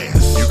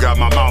ass. You got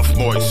my mouth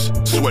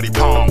moist, sweaty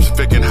palms,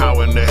 thinking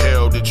how in the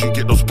hell did you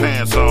get those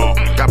pants on?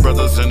 Got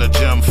brothers in the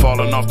gym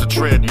falling off the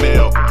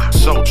treadmill.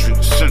 Sultry,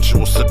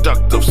 sensual,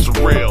 seductive,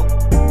 surreal.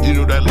 You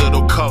know that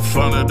little cuff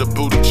under the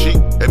booty cheek?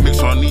 It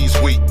makes my knees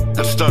weak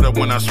and stutter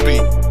when I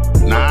speak.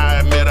 Now I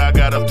admit I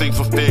got a thing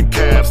for thick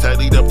calves that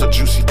lead up to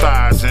juicy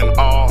thighs and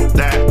all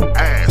that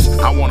ass.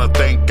 I wanna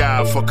thank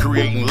God for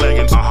creating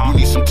leggings. You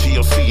need some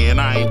TLC and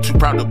I ain't too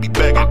proud to be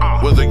begging.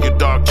 Whether you're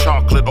dark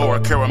chocolate or a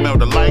caramel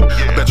delight,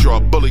 I bet you're a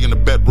bully in the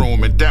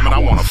bedroom and damn it, I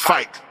wanna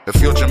fight.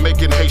 If you're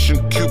Jamaican,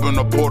 Haitian, Cuban,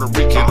 or Puerto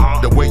Rican,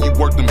 the way you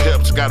work them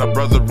hips got a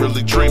brother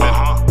really dreaming.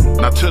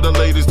 Now to the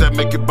ladies that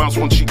make it bounce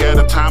when she got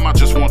a time, I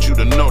just want you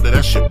to know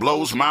that shit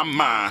blows my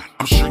mind.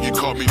 I'm sure you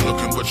caught me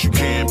looking, but you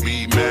can't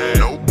be mad.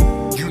 Nope.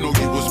 You know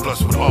you was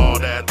blessed with all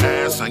that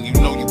ass, and you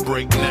know you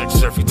break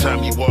necks every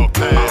time you walk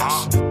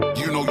past.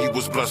 You know you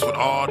was blessed with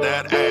all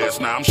that ass.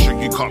 Now I'm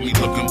sure you caught me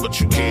looking, but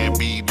you can't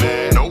be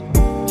mad. Nope.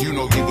 You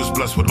know you was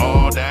blessed with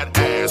all that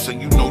ass,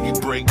 and you know you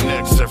break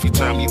necks every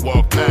time you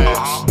walk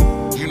past.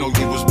 You know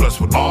you was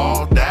blessed with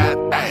all that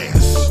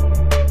ass.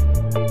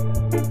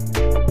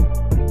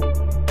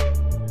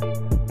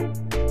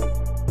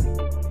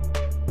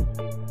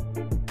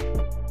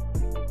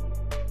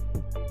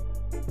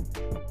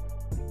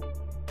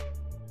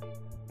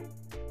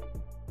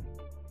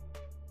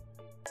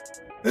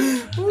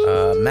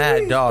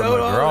 Mad Dog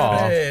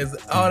McGraw.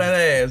 All that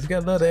ass.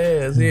 Got love the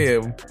ass.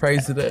 Yeah.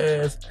 Praise to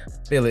the ass.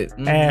 Feel it.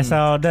 Ass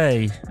all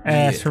day.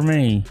 Ass for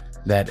me.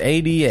 That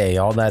ADA,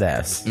 all that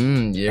ass.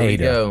 There we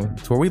go.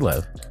 That's where we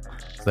live.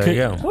 So there you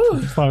go. Woo.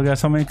 That's why we got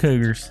so many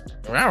cougars.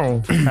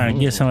 Trying to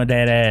get some of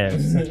that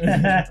ass.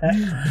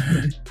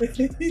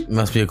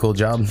 Must be a cool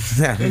job.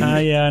 Yeah,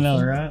 I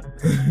know, right?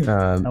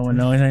 I wouldn't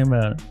know anything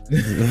about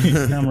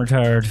it. I'm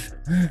retired.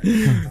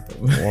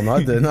 Well,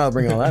 not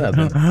bringing all that up.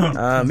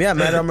 Yeah,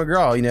 Mad Dog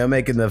McGraw, you know,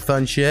 making the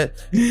fun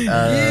shit.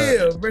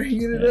 Yeah,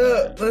 bringing it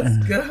up. Let's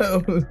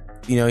go.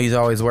 You know, he's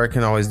always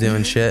working, always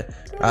doing shit.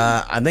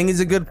 I think he's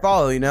a good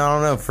follow. You know, I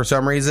don't know. For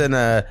some reason,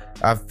 I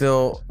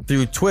feel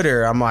through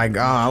Twitter, I'm like,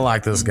 oh, I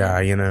like this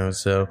guy, you know.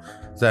 So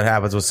that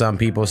happens with some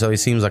people. So he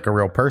seems like a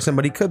real person,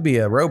 but he could be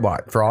a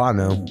robot for all I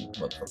know.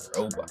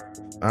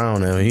 I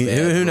don't know.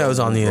 Who knows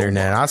on the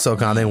internet? I still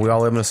kind of think we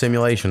all live in a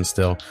simulation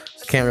still.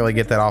 Can't really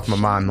get that off my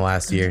mind the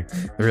last year.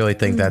 I really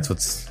think that's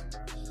what's...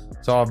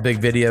 It's all a big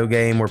video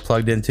game we're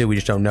plugged into. We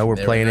just don't know we're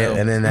playing it.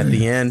 And then at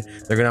the end,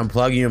 they're going to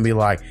unplug you and be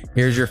like,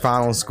 here's your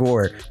final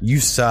score. You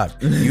suck.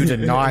 You did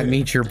not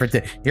meet your...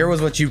 Here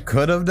was what you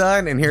could have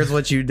done, and here's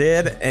what you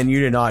did, and you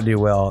did not do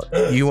well.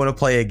 You want to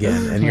play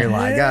again. And you're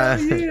like, yeah,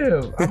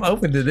 I'm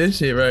open to this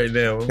shit right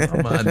now.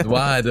 My mind's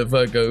wide the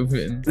fuck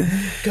open.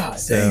 God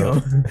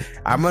damn.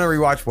 I'm going to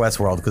rewatch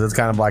Westworld because it's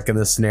kind of like in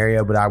this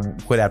scenario, but I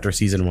quit after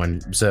season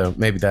 1. So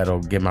maybe that'll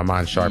get my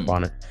mind sharp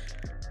on it.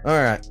 All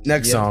right.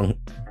 Next song.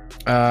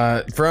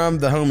 From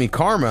the homie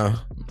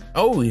Karma.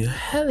 Oh,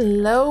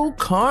 hello,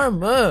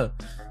 Karma.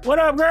 What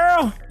up,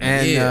 girl?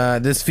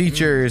 And this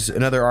features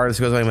another artist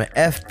who goes by the name of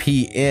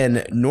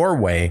FPN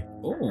Norway.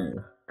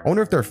 Ooh. I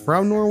wonder if they're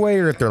from Norway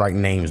or if they're like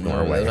names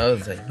Norway. I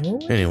was like,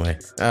 Norway? Anyway,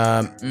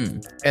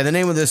 and the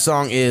name of this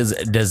song is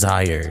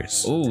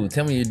Desires. Ooh,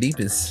 tell me your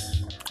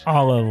deepest.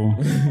 All of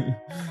them.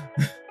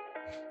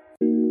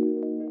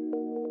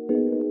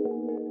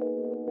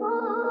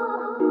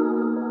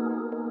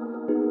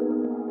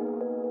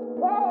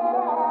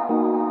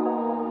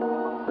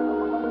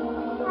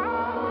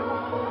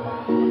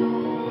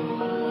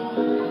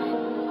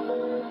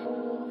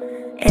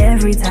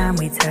 Every time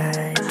we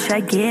touch,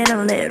 I get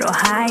a little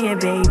higher,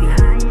 baby.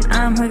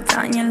 I'm hooked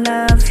on your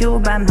love,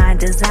 fueled by my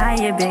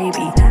desire, baby.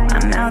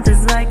 My mouth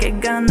is like a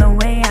gun, the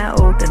way I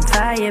open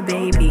fire,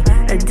 baby.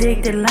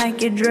 Addicted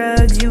like your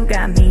drugs, you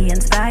got me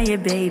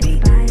inspired,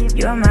 baby.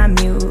 You're my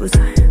muse,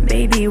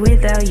 baby,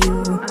 without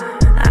you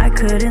I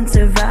couldn't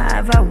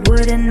survive, I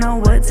wouldn't know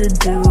what to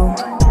do.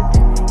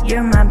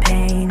 You're my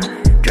pain,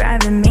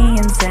 driving me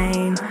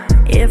insane.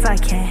 If I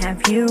can't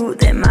have you,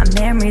 then my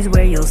memory's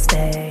where you'll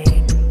stay.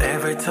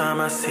 Every time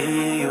I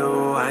see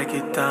you, I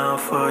get down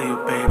for you,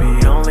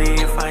 baby. Only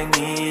if I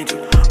need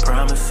you.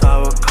 Promise I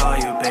will call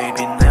you,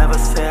 baby. Never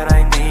said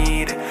I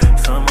needed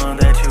someone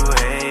that you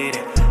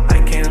hated.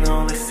 I can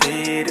only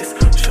see this,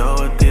 show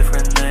a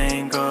different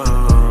angle.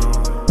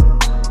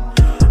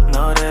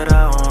 Know that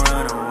I won't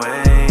run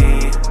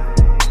away.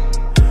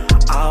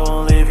 I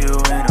won't leave you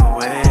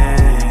anyway.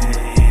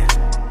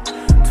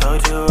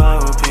 Told you I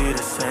would be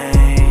the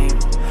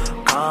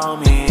same. Call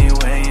me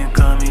when you're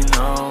coming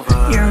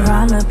over. You're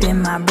all up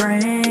in my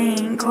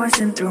brain,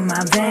 coursing through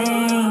my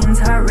veins.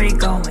 Heart rate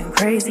going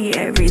crazy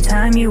every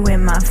time you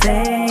in my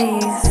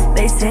face.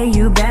 They say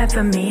you bad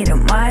for me,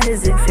 then why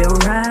does it feel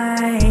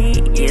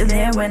right? You're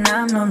there when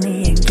I'm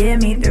lonely and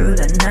get me through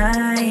the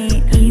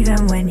night.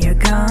 Even when you're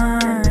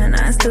gone,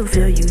 I still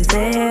feel you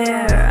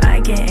there. I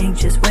get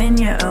anxious when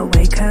you're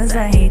away, cause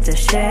I hate to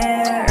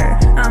share.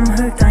 I'm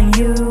hooked on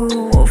you,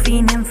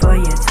 fiending for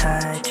your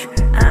touch.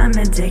 I'm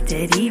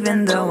addicted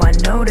even though I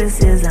know this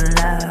isn't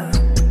love.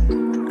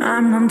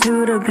 I'm numb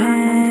to the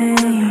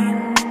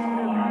pain,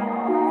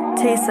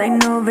 tastes like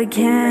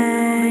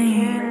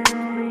Novocaine.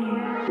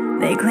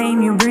 They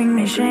claim you bring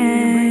me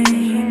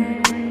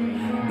shame,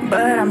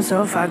 but I'm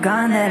so far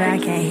gone that I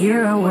can't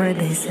hear a word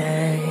they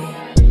say.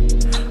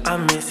 I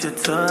miss miss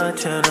your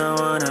touch and I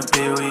wanna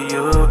be with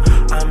you.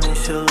 I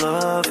miss your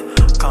love.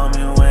 Call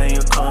me when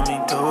you call me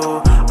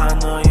through. I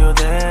know you're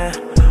there.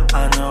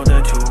 I know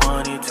that you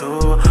want it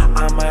too.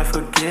 I might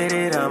forget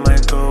it. I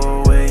might go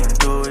away and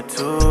do it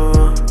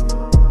too.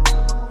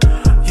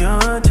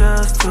 You're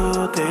just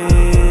too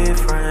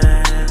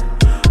different.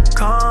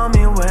 Call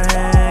me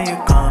when you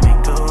call me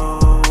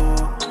through.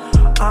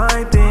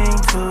 I've been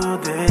too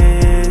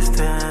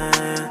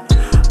distant.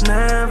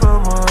 Never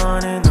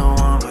wanted no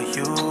one but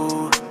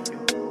you.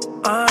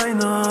 I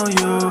know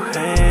you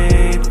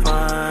hate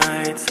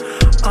fights.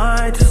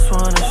 I just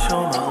wanna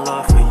show my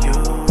love for you.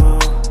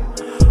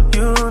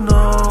 You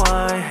know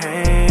I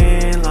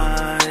hate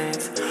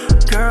lights.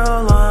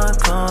 Girl, I'm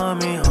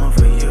coming home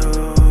for you.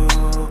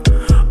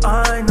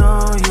 I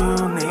know you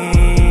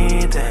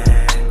need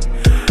that.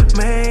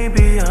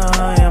 Maybe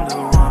I am the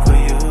one for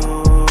you.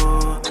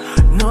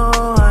 No,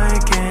 I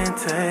can't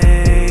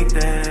take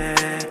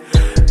that.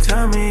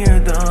 Tell me you're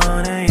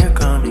done and you're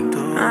coming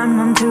through. I'm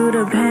numb to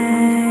the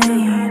pain.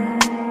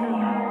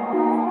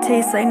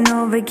 Tastes like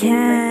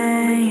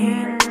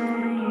Novocaine.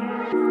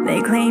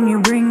 They claim you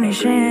bring me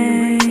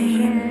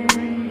shame,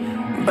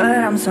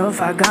 but I'm so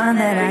far gone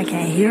that I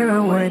can't hear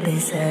a word they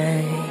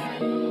say.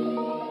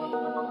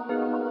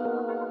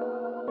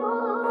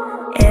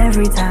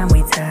 Every time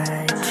we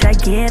touch, I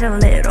get a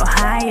little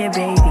higher,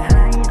 baby.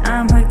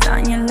 I'm hooked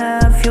on your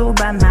love, fueled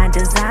by my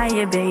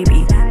desire,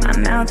 baby. My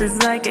mouth is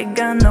like a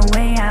gun, the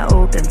way I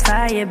open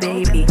fire,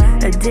 baby.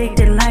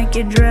 Addicted like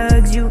your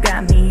drugs, you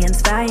got me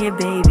inspired,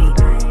 baby.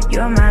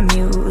 You're my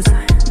muse,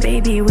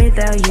 baby,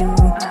 without you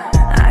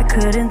I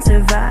couldn't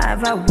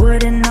survive, I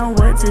wouldn't know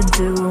what to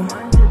do.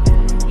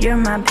 You're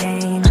my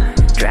pain,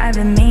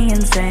 driving me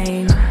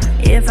insane.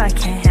 If I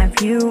can't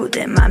have you,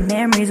 then my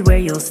memory's where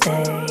you'll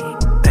stay.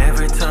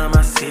 Every time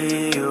I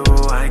see you,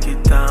 I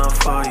get down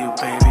for you,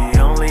 baby.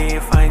 Only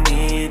if I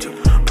need you.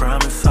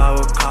 Promise I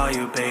will call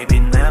you, baby.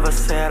 Never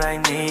said I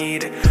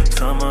needed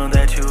someone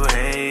that you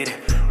hated.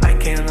 I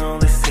can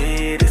only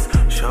see this,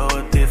 show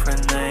a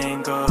different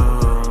angle.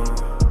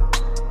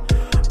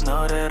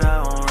 Know that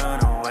I won't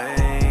run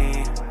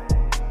away.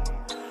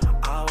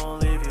 I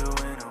won't leave you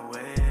in a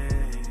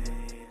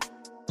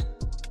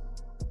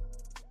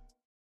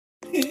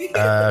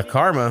way.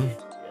 Karma.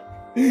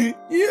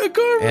 Yeah,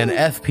 Karma. And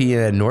FP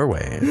in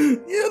Norway.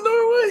 Yeah,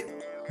 Norway.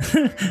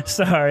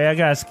 Sorry, I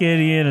got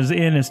Skitty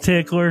in his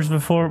ticklers right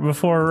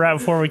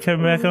before we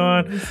come back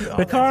on.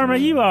 The Karma,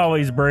 you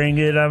always bring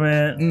it.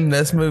 I mean,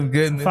 that smooth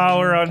goodness.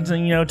 Follow her on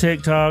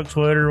TikTok,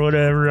 Twitter,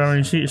 whatever. I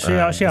mean, she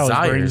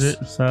always brings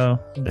it. So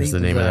that's the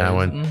name of that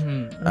one.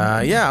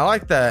 Mm-hmm. Yeah, I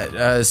like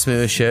that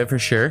smooth shit for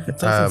sure.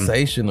 It's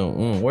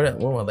sensational. Where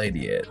my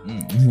lady at?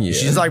 Yeah.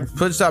 She's like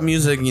puts out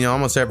music,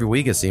 almost every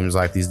week. It seems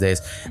like these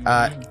days.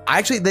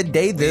 Actually, the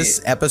day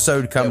this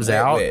episode comes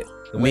out.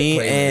 Me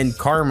and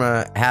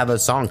Karma have a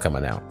song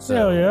coming out. So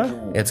hell yeah.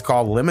 It's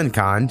called Lemon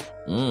Kind.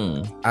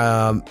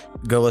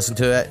 Go listen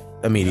to it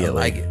immediately. I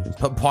like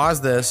it. Pause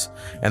this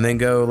and then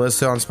go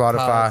listen on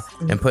Spotify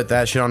and put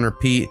that shit on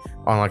repeat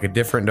on like a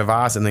different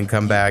device and then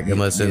come back and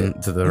listen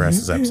to the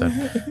rest of this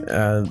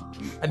episode.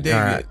 I dig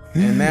it.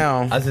 And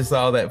now I just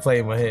saw that play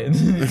in my head.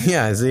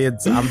 Yeah, see,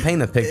 I'm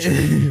painting a picture.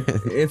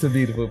 It's a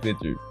beautiful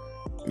picture.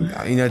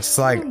 It's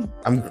like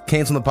I'm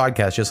canceling the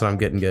podcast just when I'm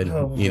getting good.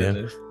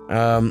 Goodness.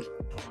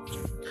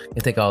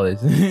 You take all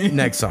this.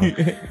 Next song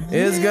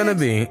is gonna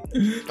be.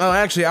 Oh,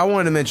 actually, I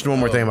wanted to mention one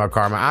more thing about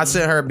Karma. I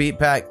sent her a beat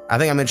pack. I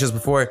think I mentioned this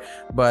before,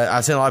 but I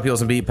sent a lot of people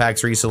some beat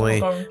packs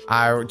recently.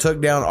 I took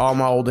down all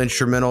my old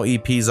instrumental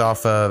EPs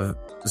off of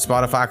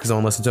Spotify because I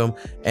don't listen to them,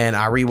 and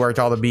I reworked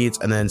all the beats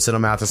and then sent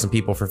them out to some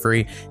people for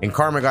free. And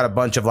Karma got a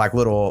bunch of like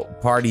little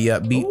party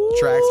beat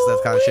tracks.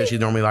 That's kind of shit she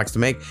normally likes to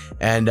make,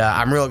 and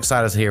I'm real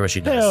excited to hear what she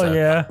does. Hell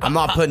yeah! I'm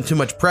not putting too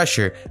much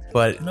pressure,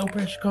 but no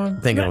pressure, Karma.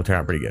 I think it'll turn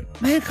out pretty good.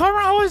 Man,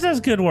 Karma always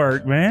does good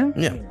work, man.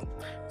 Yeah.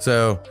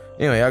 So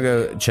anyway, I'll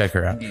go check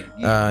her out.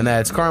 And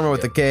that's Karma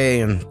with a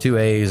K and 2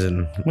 A's,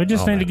 and we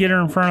just need to get her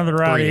in front of the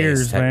right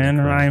ears, man.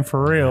 I mean,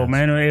 for real,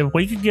 man. If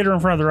we could get her in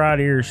front of the right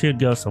ears, she'd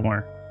go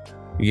somewhere.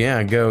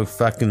 Yeah, go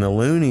fucking the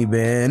loony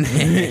bin.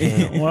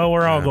 Well,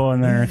 we're all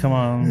going there. Come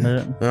on.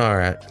 All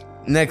right.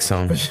 Next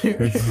song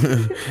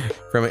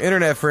from an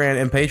internet friend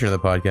and patron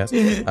of the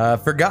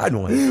podcast,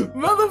 Forgotten One.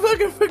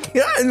 Motherfucking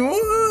Forgotten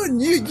One.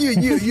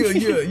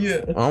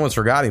 Yeah. I almost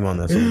forgot him on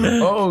this one.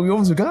 Oh, you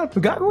almost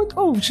Forgotten One?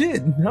 Oh,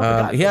 shit.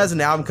 He has an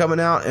album coming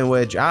out in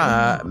which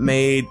I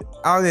made,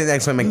 I don't think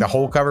actually make the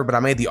whole cover, but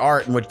I made the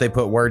art in which they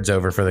put words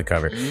over for the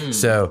cover.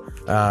 So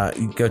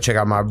go check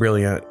out my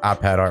brilliant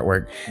iPad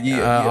artwork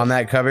on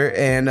that cover.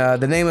 And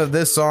the name of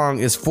this song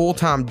is Full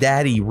Time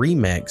Daddy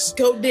Remix.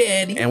 Go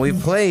Daddy. And we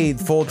played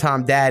Full Time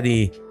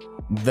Daddy,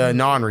 the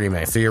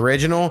non-remix, the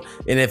original.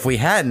 And if we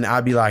hadn't,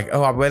 I'd be like,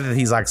 oh, I bet that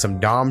he's like some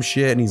Dom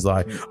shit and he's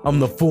like,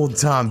 I'm the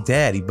full-time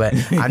daddy. But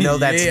I know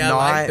that's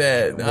not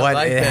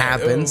what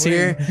happens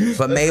here.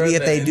 But maybe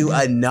if they do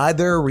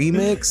another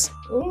remix,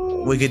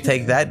 we could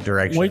take that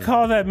direction. We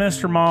call that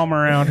Mr. Mom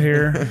around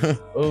here.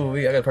 Oh,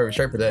 I got a perfect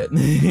shirt for that.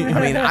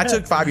 I mean, I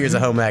took 5 years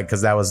of home ec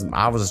because I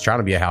was trying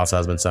to be a house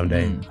husband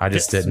someday. I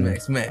just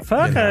didn't. Smack.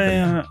 Fuck,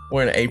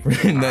 Wearing an apron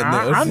and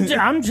nothing else.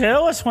 I'm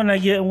jealous when they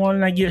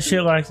get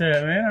shit like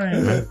that,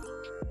 man.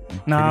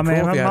 Nah,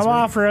 Pretty man, cool if you my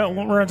ask me.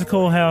 wife runs a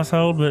cool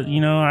household, but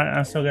you know,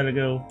 I still gotta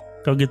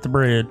go get the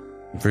bread.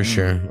 For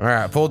sure. All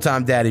right,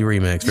 full-time daddy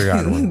remix.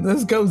 Forgotten one.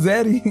 Let's go,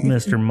 Zaddy.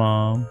 Mr.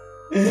 Mom.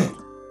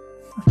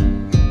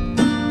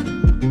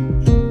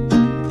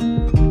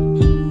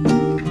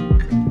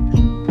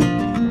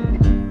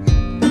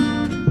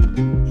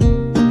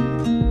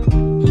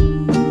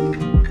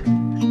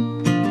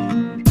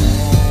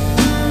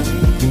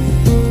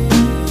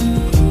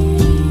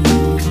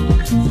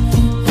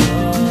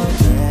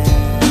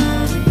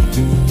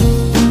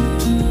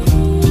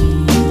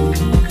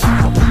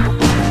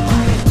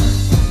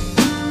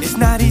 It's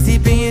not easy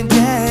being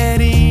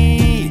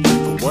daddy,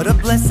 but what a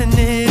blessing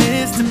it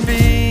is to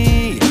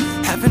be.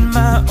 Having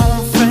my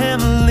own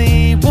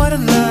family, what a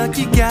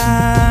lucky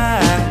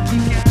guy.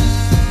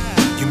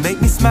 You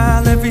make me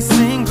smile every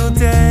single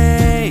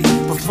day.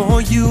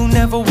 Before you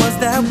never was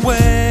that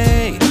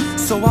way.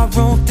 So I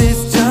wrote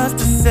this just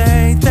to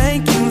say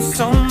thank you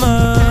so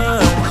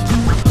much.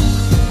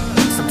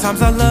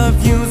 Sometimes I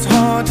love you's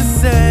hard to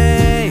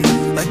say.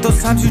 Like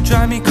those times you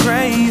drive me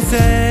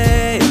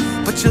crazy.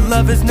 But your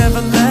love has never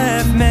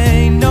left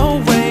me.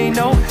 No way,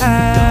 no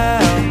how.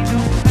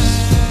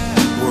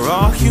 We're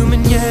all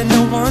human, yeah,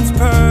 no one's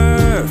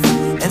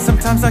perfect. And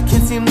sometimes I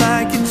can seem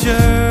like a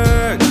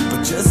jerk.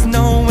 But just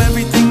know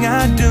everything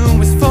I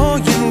do is for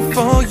you,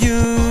 for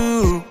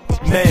you.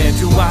 Man,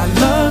 do I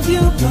love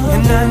you,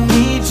 and I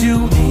need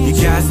you. You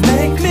guys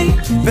make me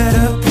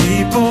better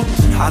people.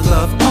 I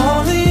love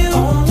all of you,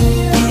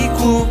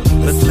 equal.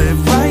 Let's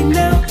live right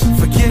now,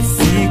 forget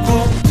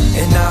sequel.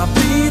 And I'll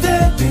be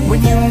there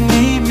when you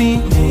need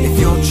me. If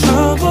you're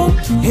trouble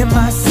in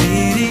my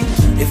city,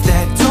 if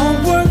that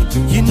don't work,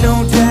 you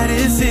know that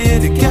is here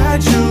to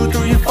guide you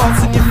through your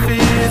faults and your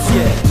fears,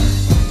 yeah.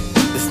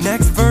 This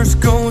next verse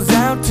goes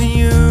out to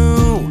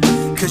you,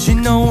 cause you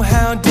know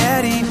how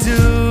daddy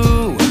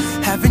do.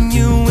 Having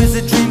you is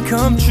a dream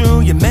come true.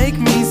 You make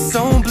me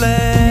so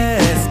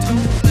blessed.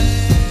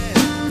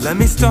 Let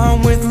me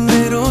start with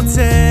little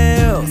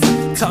tales.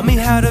 Taught me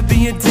how to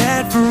be a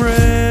dad for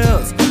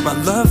reals. My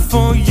love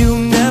for you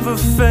never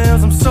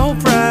fails. I'm so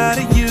proud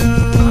of you.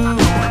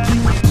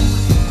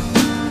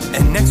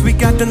 And next we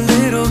got the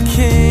little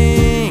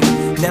king.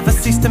 Never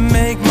cease to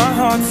make my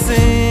heart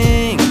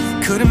sing.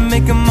 Couldn't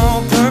make a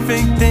more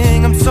perfect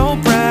thing. I'm so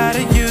proud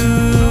of you.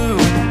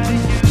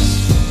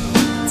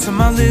 To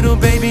my little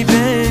baby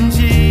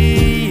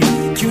Benji,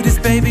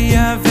 cutest baby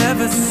I've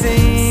ever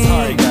seen.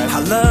 Sorry, guys. I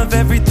love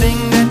everything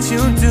that you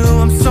do.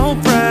 I'm so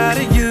proud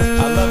of you.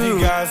 I love you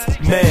guys.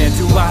 Man,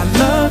 do I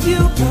love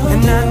you,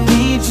 and I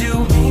need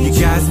you. You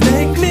guys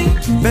make me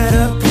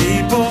better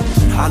people.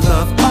 I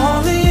love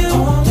all of you,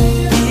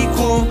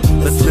 equal.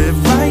 Let's live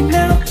right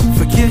now,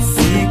 forget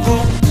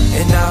sequel.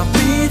 And I'll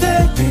be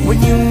there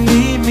when you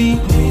need me.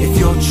 If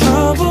you're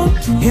trouble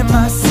in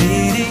my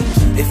city,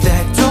 if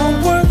that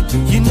don't work,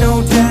 you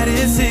know that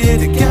is here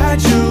to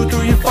guide you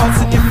through your faults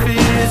and your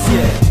fears,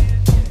 yeah.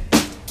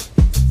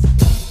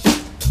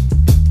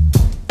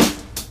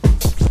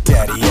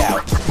 Daddy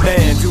out.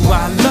 Man, do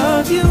I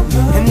love you,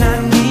 and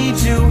I need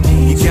you.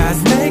 You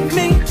guys make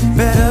me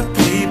better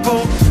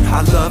people.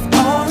 I love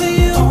all of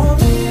you,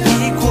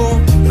 equal.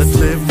 Let's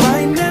live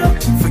right now,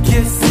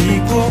 forget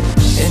sequel.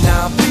 And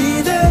I'll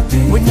be there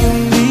when you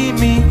need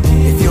me.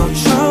 If you're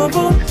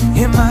trouble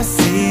in my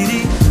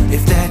city,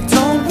 if that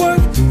don't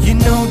work, you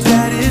know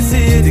that is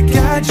here to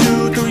guide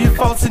you through your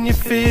faults and your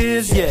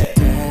fears, yeah.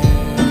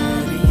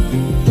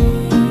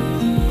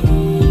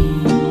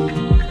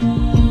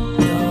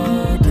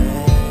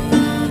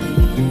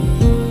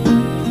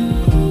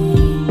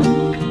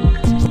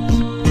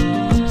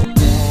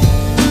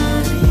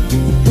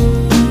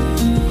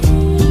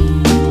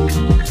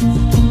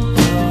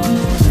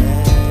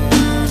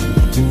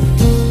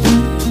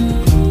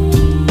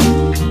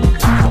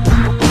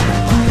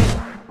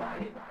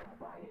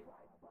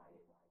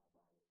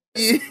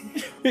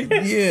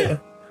 Yeah.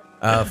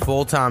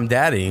 Full-time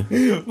daddy.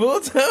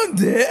 Full-time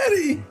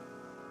daddy.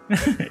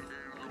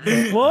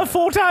 Well,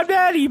 full-time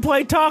daddy, you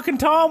play Talking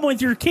Tom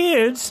with your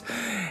kids,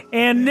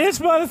 and this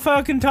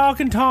motherfucking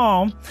Talking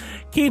Tom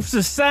keeps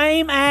the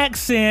same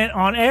accent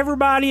on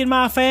everybody in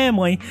my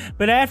family,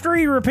 but after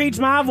he repeats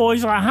my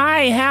voice, like,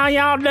 hey, how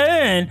y'all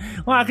doing?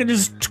 Like a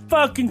just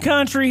fucking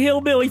country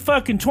hillbilly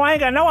fucking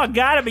twank. I know I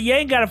got it, but you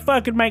ain't gotta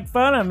fucking make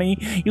fun of me,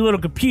 you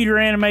little computer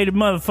animated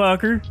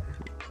motherfucker.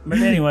 But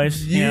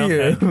anyways, Yeah.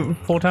 okay.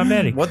 Full-time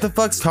daddy. What the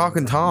fuck's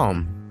Talking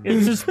Tom?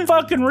 It's this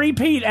fucking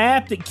repeat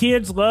app that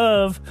kids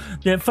love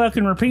that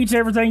fucking repeats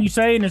everything you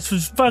say, and it's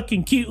this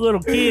fucking cute little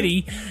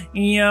kitty,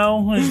 you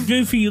know, this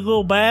goofy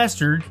little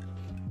bastard.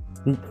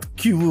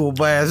 Cute little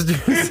bastard.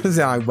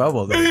 Sound like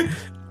Bubble though.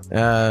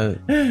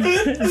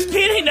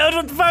 Skinny knows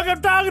what the fuck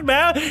I'm talking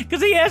about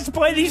because he has to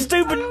play these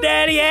stupid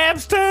daddy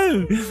apps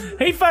too.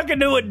 He fucking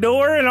knew what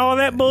Door and all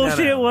that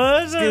bullshit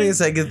was. Skinny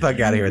said, "Get the fuck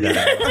out of here with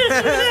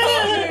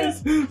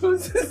that."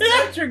 Who's this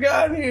actor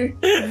got here?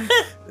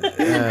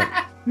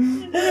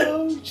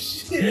 Oh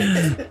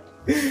shit.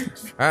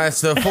 All right,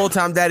 so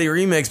Full-Time Daddy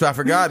remix by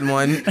Forgotten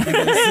One. You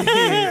can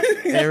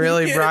see it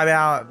really brought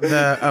out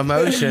the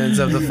emotions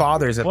of the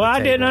fathers at Well, the I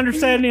table. didn't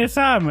understand the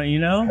assignment, you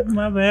know?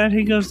 My bad.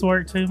 He goes to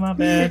work too, my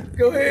bad.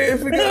 Go ahead,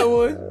 Forgot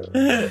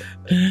One.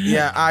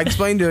 Yeah, I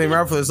explained to him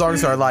right before the song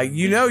started, like,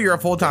 you know you're a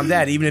full-time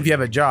dad even if you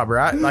have a job,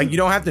 right? Like, you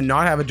don't have to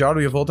not have a job to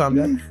be a full-time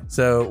dad.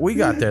 So we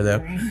got there,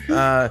 though.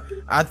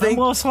 I think I'm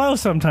a little slow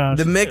sometimes.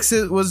 the mix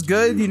was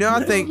good. You know,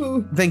 I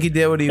think he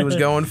did what he was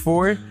going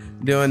for.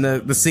 Doing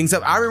the sing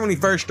stuff. I remember when he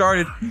first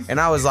started, and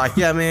I was like,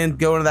 "Yeah, man,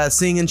 go into that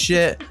singing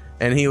shit."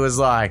 And he was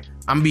like,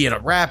 "I'm being a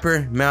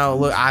rapper." Now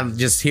look, I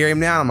just hear him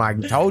now. I'm like,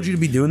 "I told you to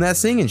be doing that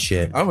singing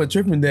shit." I'm a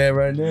tripping dad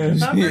right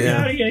now.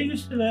 Yeah, you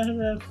should have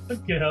that.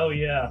 Okay, oh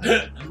yeah,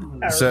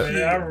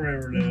 I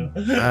remember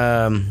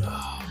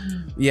now.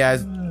 Yeah.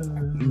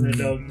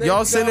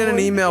 Y'all send in an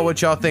email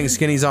what y'all think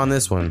Skinny's on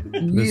this one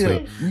this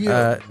week.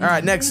 All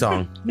right, next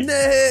song.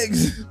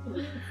 Next.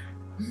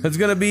 It's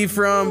gonna be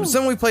from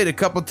someone we played a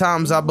couple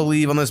times, I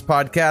believe, on this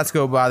podcast.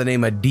 Go by the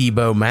name of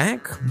Debo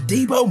Mac.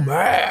 Debo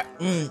Mac.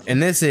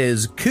 And this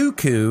is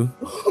Cuckoo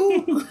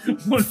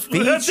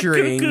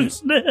featuring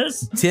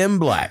Tim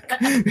Black.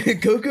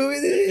 Cuckoo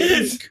it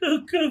is.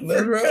 Cuckoo.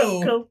 Let's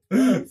roll.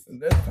 That's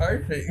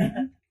perfect.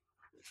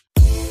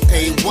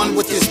 A1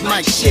 with this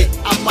mic shit,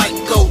 I might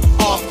go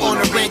off on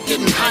a rant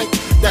getting hype.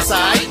 That's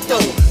alright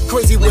though.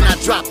 Crazy when I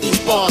drop these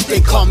bars,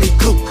 they call me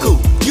cuckoo.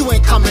 You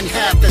ain't coming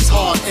half as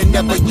hard and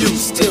never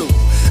used to.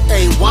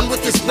 A1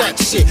 with this rap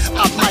shit,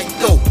 I might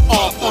go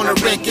off on a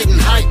rant getting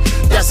hype.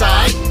 That's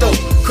alright though.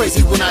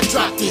 Crazy when I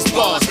drop these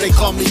bars, they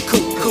call me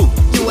cuckoo.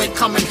 You ain't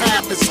coming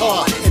half as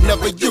hard and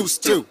never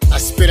used to. I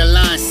spit a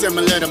line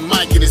similar to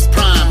Mike in his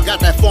prime. Got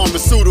that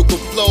pharmaceutical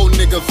flow,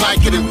 nigga,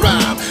 Vicodin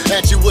rhyme.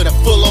 At you with a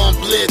full-on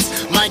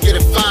blitz, might get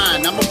a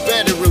fine. I'm a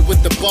veteran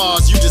with the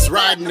bars, you just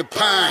riding the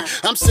pine.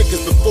 I'm sick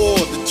as before,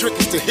 the trick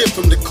is to hit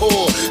from the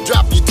core.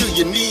 Drop you to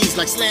your knees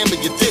like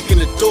slamming your dick in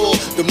the door.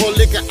 The more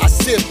liquor I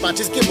sip, I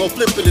just get more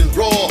flippin' and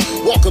raw.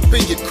 Walk up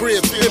in your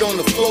crib, spit on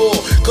the floor.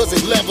 Cause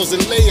there's levels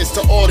and layers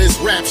to all this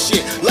rap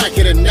shit. Like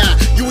it or not,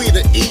 you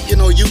either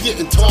eating or you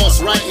getting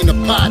tossed right in the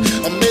pot.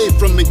 I'm made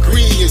from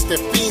ingredients that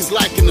fiends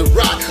like in the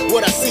rock.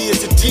 What I see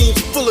is a team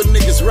full of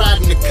niggas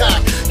riding the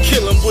cock.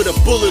 Kill 'em with a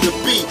bullet a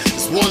beat,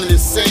 it's one and the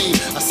same.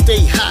 I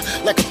stay hot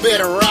like a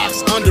bed of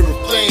rocks under a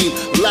flame.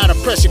 A lot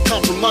of pressure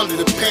come from under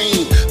the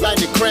pain.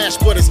 Lightning crash,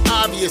 but it's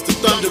obvious the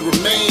thunder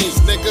remains,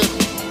 nigga.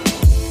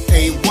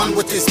 A1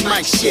 with this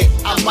mic shit,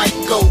 I might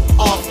go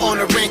off on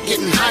a rant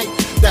getting hype.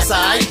 That's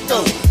alright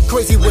though.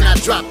 Crazy when I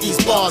drop these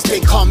bars, they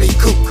call me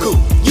cuckoo.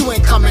 You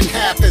ain't coming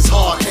half as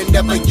hard and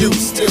never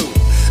used to.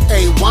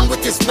 A1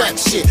 with this rap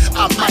shit,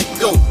 I might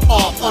go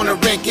off on a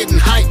rant getting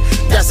hype.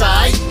 That's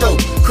alright though.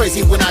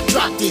 Crazy when I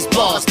drop these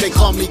bars, they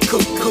call me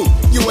cuckoo.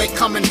 You ain't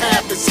coming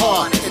half as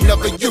hard and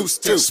never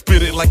used to.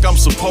 Spit it like I'm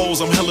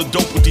supposed, I'm hella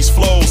dope with these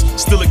flows.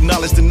 Still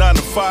acknowledge the 9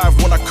 to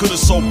 5 when I could've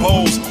sold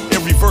bowls.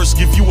 Every verse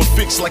give you a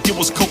fix like it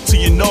was coke to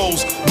your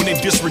nose. When they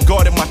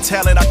disregarded my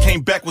talent, I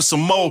came back with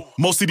some more.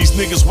 Most of these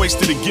niggas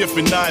wasted a gift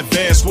and I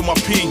advanced with my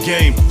pen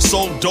game.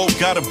 Sold dope,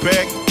 got a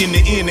bag, in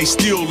the end they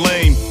still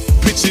lame.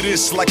 Picture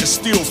this like a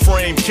steel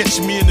frame. Catch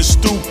me in the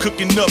stew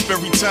cooking up.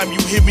 Every time you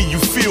hit me, you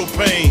feel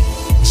pain.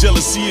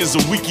 Jealousy is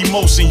a weak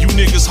emotion, you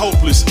niggas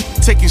hopeless.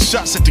 Taking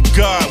shots at the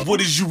God,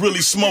 what is you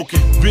really smoking?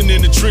 Been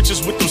in the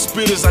trenches with them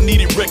spitters, I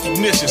needed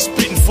recognition.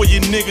 Spitting for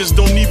your niggas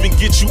don't even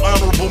get you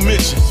honorable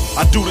mention.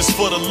 I do this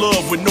for the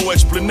love with no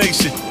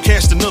explanation.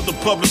 Cashed another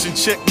publishing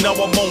check, now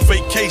I'm on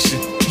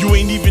vacation. You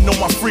ain't even know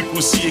my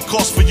frequency, it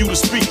costs for you to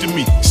speak to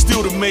me.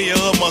 Still the mayor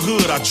of my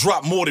hood, I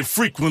drop more than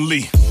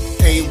frequently.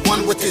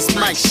 A1 with this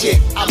mic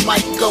shit, I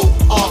might go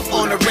off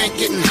on a rant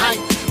getting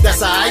hype.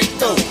 That's alright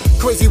though.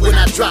 Crazy when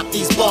I drop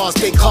these bars,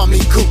 they call me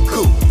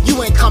cuckoo.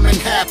 You ain't coming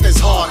half as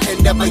hard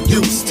and never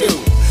used to.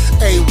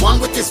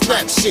 A1 with this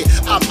rap shit,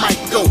 I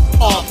might go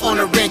off on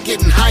a rant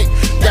getting hype.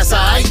 That's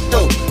alright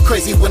though.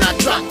 Crazy when I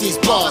drop these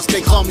bars,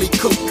 they call me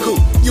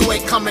cuckoo. You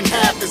ain't coming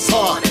half as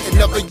hard and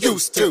never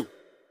used to.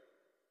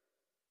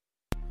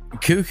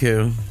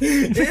 Cuckoo.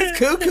 It's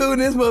cuckoo in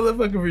this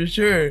motherfucker for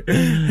sure.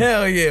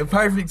 Hell yeah.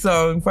 Perfect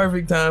song.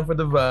 Perfect time for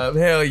the vibe.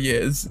 Hell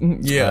yes.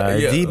 Yeah.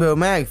 Debo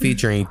Mac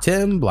featuring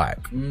Tim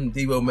Black.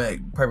 Debo Mac.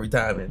 Perfect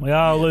timing. We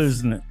all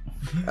losing it.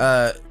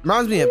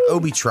 Reminds me of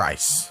Obi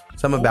Trice.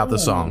 Something about the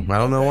song. I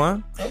don't know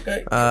why.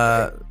 Okay.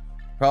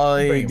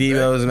 Probably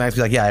Debo's and Max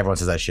be like, yeah, everyone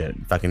says that shit.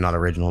 Fucking not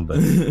original, but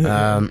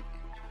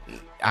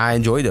I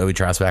enjoyed Obi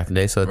Trice back in the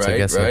day, so it's, I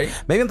guess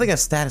maybe I'm thinking of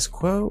Status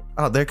Quo.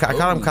 Oh,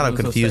 I'm kind of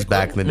confused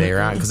back in the day,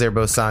 right? Because they were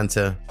both signed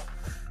to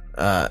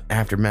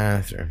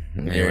Aftermath. Or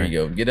anyway. There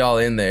you go. Get all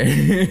in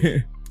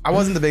there. I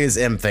wasn't the biggest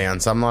M fan,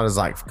 so I'm not as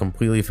like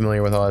completely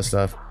familiar with all that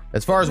stuff.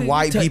 As far as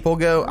white people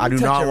go, I do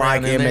not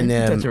like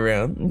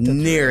Eminem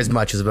near as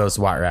much as most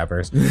white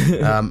rappers.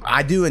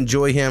 I do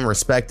enjoy him,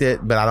 respect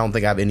it, but I don't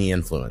think I have any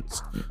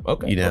influence.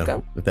 Okay, you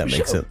know, if that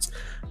makes sense.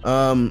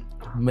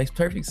 Makes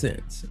perfect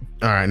sense.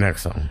 All right,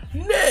 next song.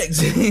 Next.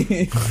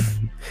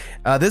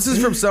 This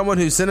is from someone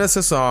who sent us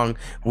a song.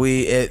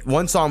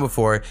 One song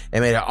before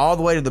and made it all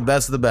the way to the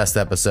best of the best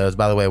episodes.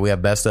 By the way, we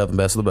have best of and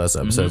best of the best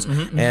episodes.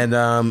 And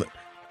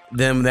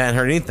then they hadn't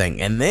heard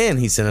anything. And then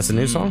he sent us a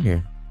new song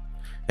here.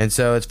 And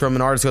so it's from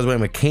an artist who goes by the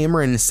name of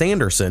Cameron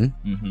Sanderson.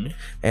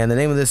 And the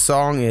name of this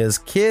song is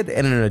Kid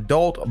in an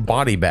Adult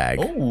Body Bag.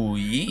 Oh,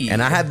 yeah.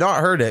 And I had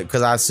not heard it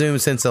because I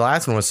assumed since the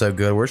last one was so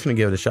good, we're just going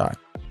to give it a shot.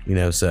 You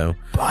know, so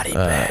Body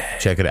Bag.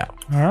 Check it out.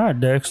 All right,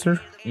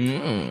 Dexter.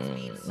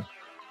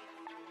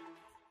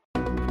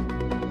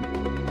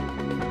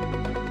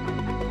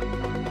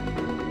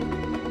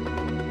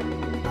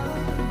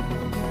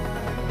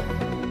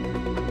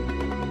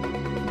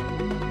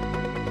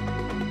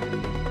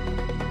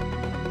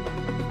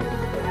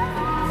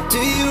 Do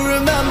you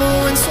remember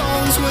when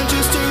songs were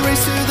just a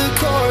race to the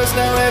chorus?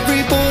 Now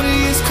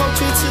everybody is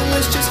cultured, so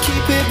let's just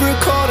keep it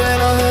recorded.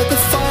 I heard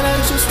the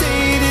financial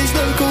state is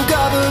local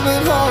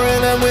government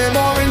whoring, and we're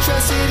more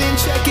interested in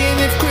checking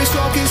if Chris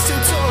Rock is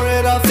still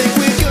touring. I think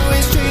we're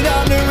going straight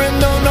under, and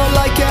no, not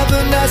like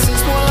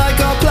Evanescence, more like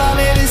our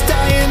planet is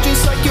dying,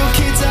 just like your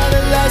kids'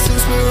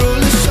 adolescence. We're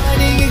all a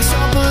shining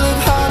example of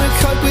how to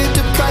cope with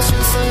depression,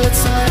 so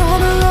let's sign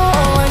on a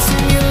long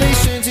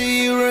simulation. Do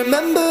you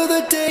remember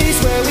the days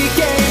where we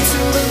came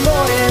till the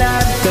morning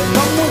and the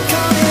mum would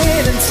come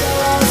in and tell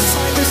us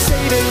time to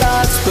save it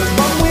lads? But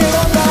mum, we're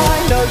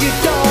online, no you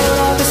don't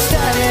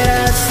understand it,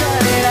 and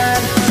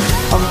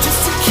I'm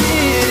just a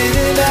kid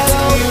in that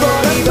old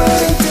body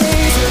bag.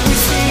 Days when we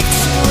speak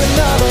to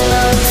another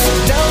land, so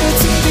down the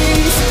TV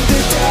so the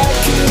dad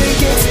couldn't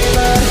get too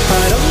mad.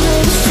 I don't know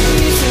the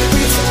streets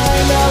every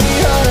time that we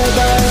heard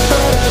about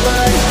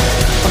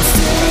I'm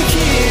still a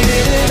kid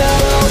in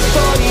that old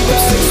body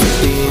bag.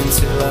 Being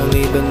too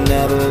lonely but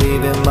never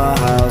leaving my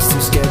house.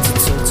 Too scared to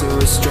talk to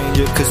a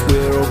stranger cause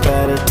we're all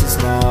predators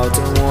now.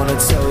 Don't wanna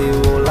tell you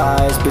all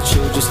lies but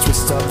you'll just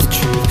twist up the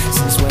truth.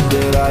 Since when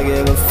did I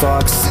give a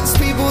fuck? Since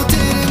people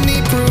didn't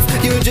need proof.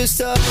 You're just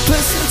a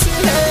person to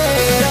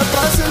hate, a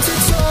person to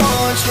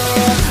torture,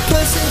 a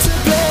person to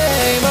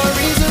blame, a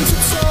reason to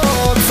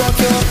talk. Fuck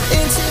your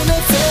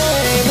internet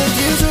fame, the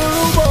views are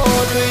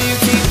reward but you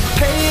keep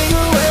paying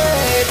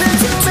away. Then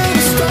to make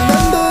me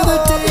remember the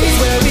days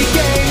where we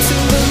came to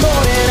the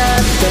morning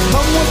and then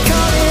mum would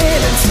come in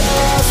and tell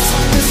us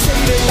time to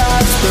save it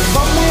lads. But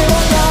mum, we're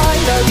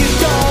online, no you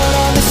don't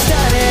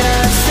understand it,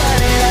 and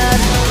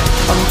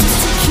I'm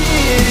just a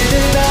kid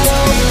in that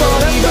old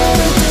body bag.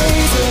 The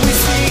days when we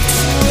speak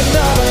to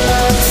another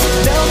land, sit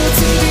down the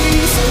TV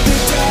so the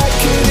dad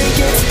couldn't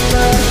get too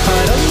mad. I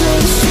don't know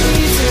the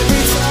streets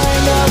every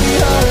time that we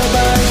heard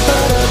about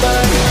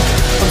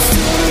I'm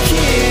still a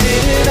kid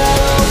in that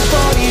old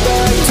body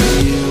bag. Do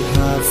you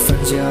have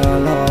friends you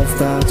love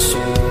that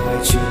show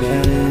that you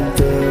get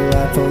into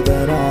life? Oh,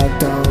 then I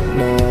don't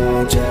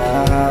know. Yeah,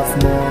 I have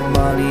more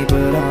money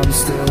but I'm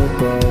still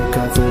broke.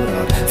 I thought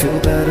I'd feel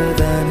better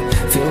then.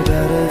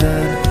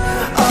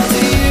 Oh, do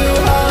you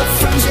have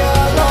friends you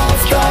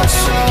love that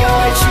show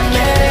that you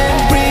get in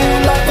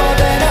real life? Oh,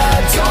 then I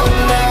don't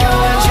know.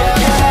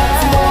 Yeah, I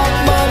have more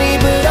money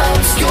but I'm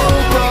still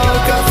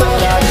broke. I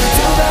thought I'd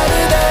feel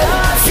better then.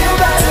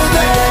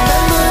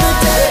 Remember the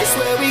days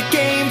where we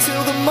came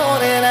till the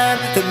morning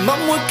and the mum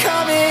would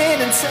come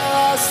in and tell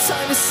us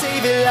time to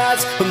save it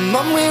lads. But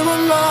mum, we're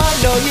online,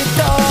 no you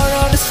don't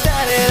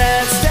understand it,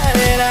 and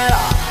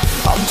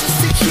I'm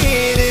just a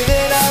kid in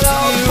that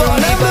old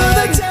body. Remember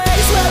the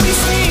days where we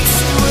speak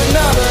to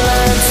another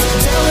land,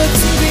 down the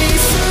TV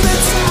so the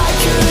tide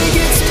couldn't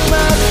get too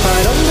mad.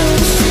 I don't know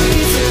the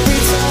streets every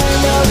time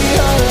that we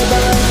heard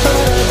about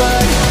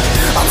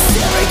I'm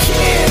still a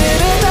kid in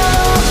that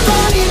old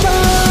body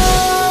bag.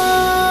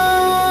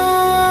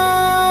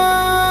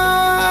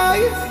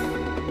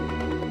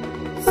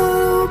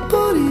 Old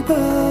body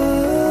bag.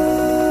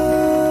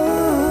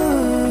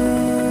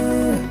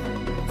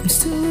 I'm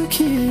still a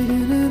kid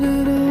in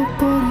that old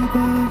body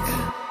bag.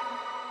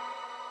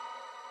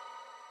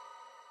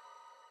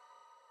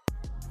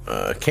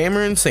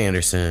 Cameron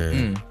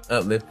Sanderson.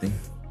 Uplifting.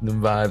 The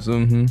vibes.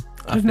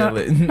 I It's feel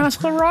it.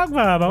 nice little rock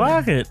vibe. I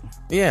like it.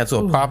 Yeah, it's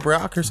a pop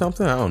rock or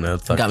something. I don't know.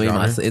 It's like Got me in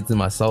genre. it's in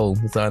my soul.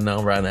 So I know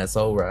I'm riding that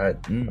soul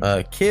ride.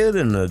 Kid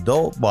in an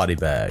Adult Body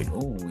Bag.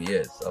 Oh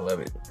yes, I love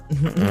it.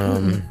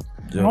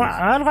 Well,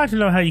 I'd like to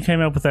know how you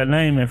came up with that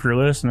name if you're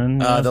listening.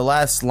 The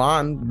last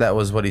line, that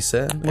was what he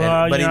said.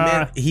 Well, But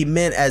yeah. he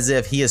meant as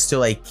if he is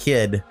still a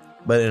kid,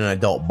 but in an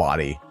adult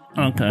body.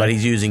 Okay. But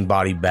he's using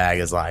body bag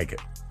as like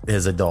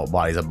his adult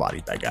body's a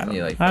body bag. I don't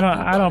know.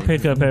 I don't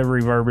pick up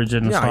every verbiage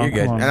in the No, song. you're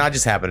good. Come on. And I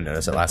just happened to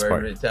notice that last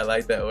part. Verbiage, I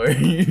like that word.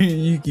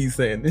 You keep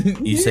saying it.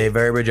 You say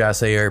verbiage, I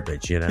say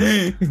herbage, you know.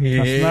 I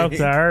smoke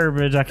the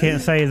herbage. I can't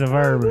say the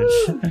verbiage.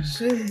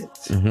 Shit.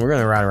 We're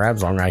going to write a rap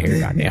song right here.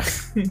 Goddamn.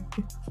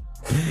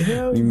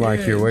 You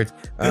mark your words.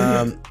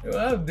 Well,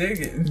 I'm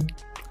digging.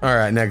 All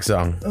right, next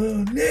song.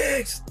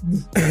 Next.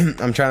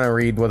 I'm trying to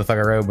read what the fuck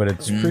I wrote, but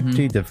it's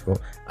pretty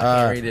difficult. I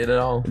can't read it at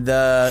all.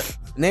 The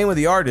name of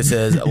the artist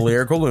is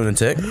Lyrical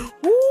Lunatic.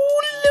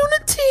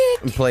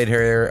 Played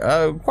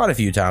her quite a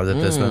few times at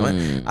this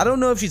moment. I don't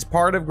know if she's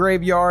part of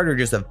Graveyard or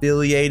just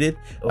affiliated,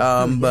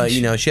 but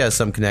you know she has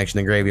some connection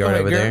to Graveyard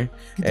over there.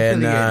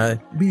 And I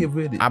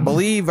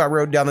believe I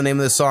wrote down the name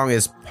of this song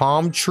is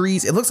Palm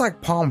Trees. It looks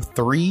like Palm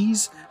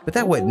Threes, but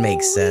that wouldn't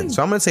make sense.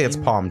 So I'm gonna say it's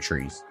Palm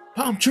Trees.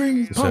 Palm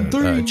trees, palm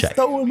trees, check.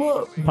 throw them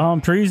up. Palm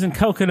trees and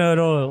coconut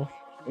oil.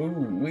 Ooh,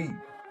 wee.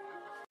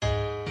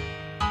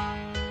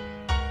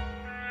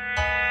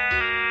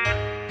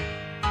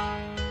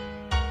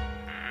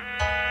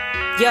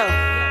 Yo,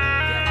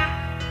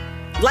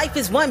 life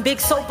is one big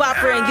soap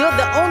opera and you're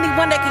the only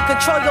one that can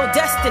control your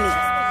destiny.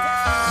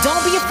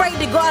 Don't be afraid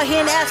to go out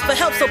here and ask for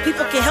help so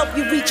people can help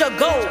you reach your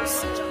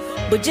goals.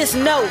 But just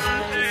know,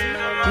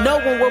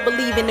 no one will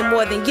believe in it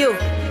more than you.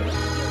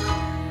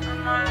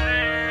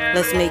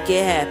 Let's make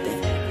it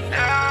happen.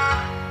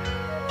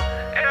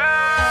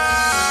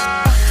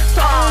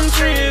 Palm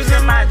trees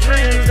in my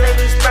dreams, they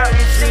be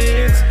sprouting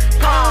seeds.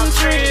 Palm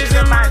trees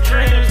in my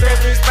dreams, they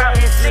be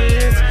sprouting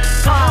seeds.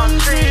 Palm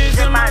trees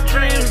in my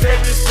dreams, they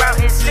be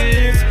sprouting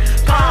seeds.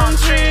 Palm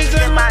trees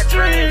in my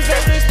dreams,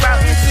 they be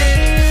sprouting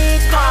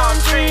seeds. Palm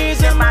trees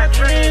in my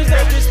dreams,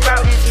 they be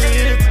sprouting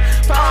seeds.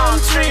 Palm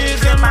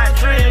trees in my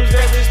dreams,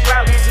 they be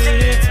sprouting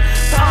seeds.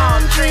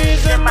 Palm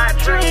trees in my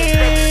dreams,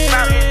 they be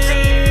sprouting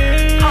seeds.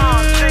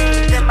 Palm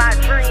trees in my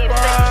dreams,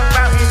 they be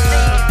sprouting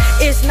seeds.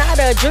 It's not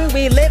a dream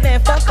we live in,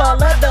 fuck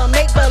all of the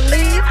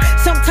make-believe.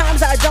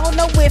 Sometimes I don't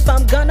know if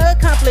I'm gonna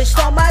accomplish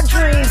all my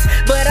dreams,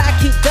 but I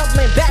keep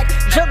doubling back,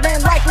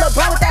 dribbling like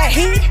LeBron with that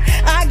heat.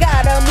 I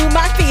gotta move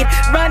my feet,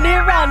 running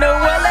around the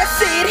world, let's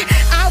see.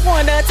 I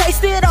wanna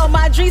taste it, all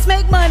my dreams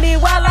make money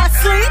while I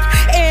sleep.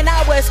 And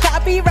I was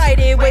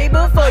copyrighted way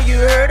before you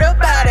heard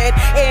about it.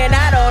 And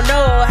I don't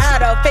know how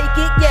to fake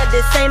it, yeah,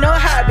 this ain't no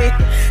hobby.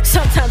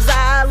 Sometimes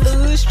I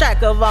lose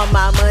track of all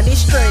my money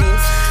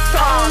streams.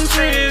 Palm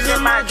trees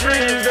in my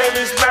dreams, they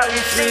be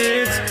sprouting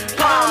seeds.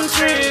 Palm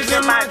trees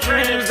in my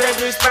dreams, they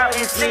be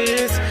sprouting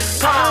seeds.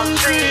 Palm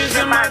trees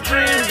in my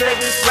dreams, they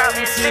be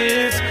sprouting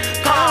seeds.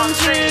 Palm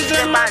trees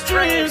in my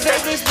dreams, they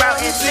be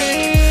sprouting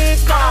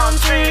seeds. Palm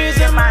trees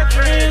in my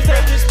dreams, they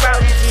be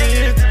sprouting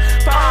seeds.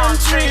 Palm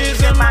trees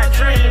in my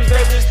dreams,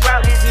 they be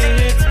sprouting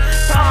seeds.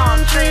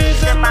 Palm trees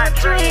in my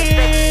dreams,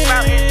 they be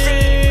sprouting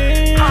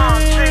seeds.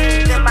 Palm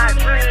trees in my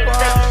dreams,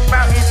 they be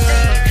sprouting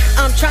seeds.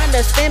 I'm trying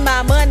to spend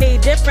my money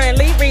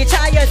differently, reach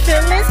higher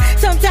ceilings.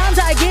 Sometimes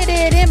I get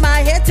it in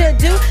my head to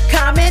do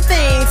common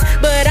things,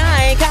 but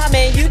I ain't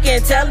common, you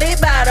can tell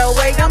it by the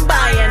way I'm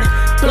buying.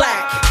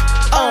 Black,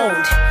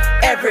 owned,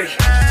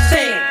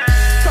 everything.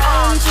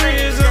 Palm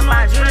trees in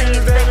my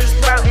dreams, they be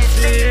sprouting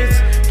seeds.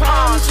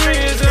 Palm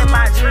trees in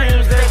my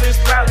dreams, they be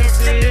sprouting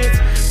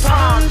seeds.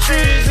 Palm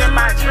trees in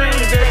my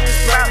dreams, they be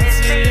sprouting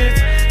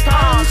seeds.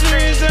 Palm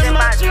trees in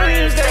my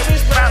dreams, they be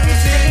sprouting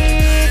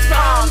seeds.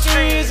 Palm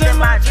trees in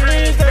my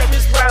dreams, they be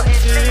sprouting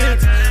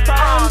seeds.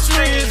 Palm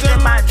trees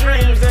in my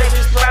dreams, they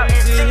be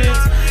sprouting seeds.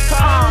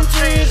 Palm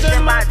trees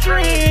in my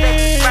dreams,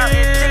 they be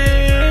sprouting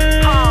seeds.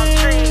 Palm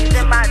trees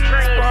in my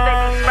dreams, they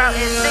be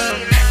sprouting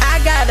seeds. I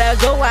gotta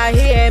go out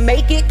here and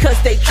make it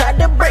cause they tried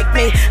to break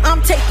me.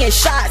 I'm taking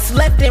shots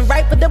left and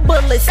right, but the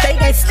bullets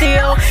staying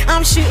still.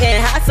 I'm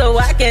shooting high so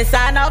I can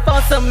sign off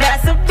on some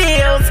massive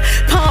deals.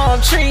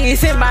 Palm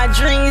trees in my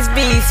dreams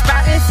be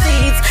sprouting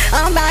seeds.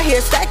 I'm out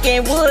here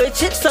stacking wood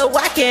chips so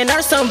I can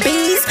earn some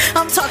bees.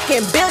 I'm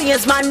talking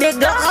billions, my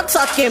nigga, I'm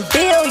talking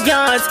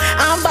billions.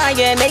 I'm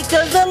buying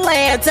acres of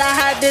land to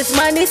hide this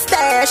money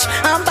stash.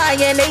 I'm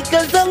buying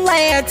acres of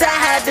land to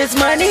hide this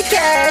money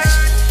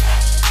cash.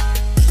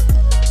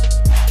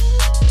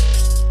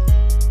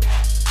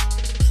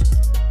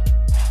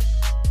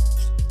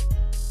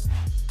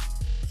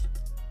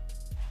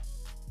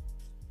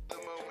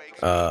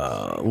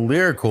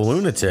 Lyrical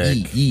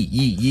Lunatic.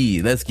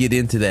 Yeah. Let's get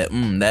into that.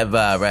 That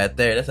vibe right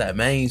there. That's that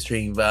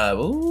mainstream vibe.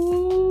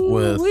 Ooh,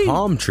 with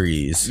palm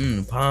trees.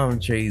 Palm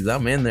trees.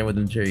 I'm in there with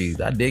them trees.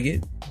 I dig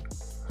it.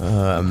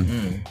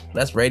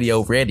 That's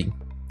radio ready.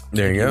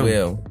 There you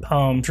go.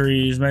 Palm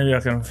trees. Maybe I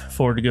can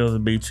afford to go to the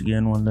beach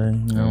again one day.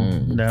 You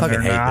know, down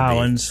there in the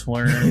islands.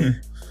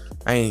 Where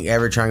I ain't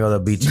ever trying to go to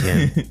the beach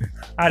again.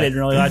 I didn't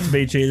really like the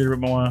beach either, but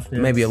my wife did.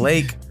 Maybe a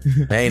lake.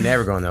 I ain't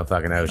never going to no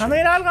fucking ocean. I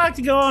mean, I'd like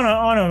to go on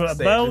a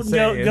boat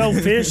and go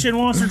fishing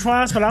once or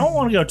twice, but I don't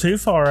want to go too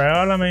far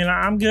out. I mean,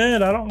 I'm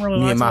good. I don't really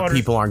Me like and my water.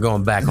 people aren't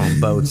going back on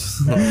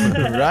boats.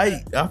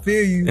 Right? I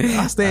feel you.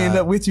 I stand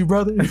up with you,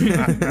 brother.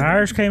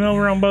 Irish came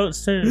over on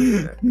boats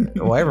too.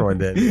 Well, everyone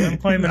did. I'm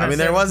claiming I mean,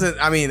 there wasn't.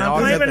 I mean,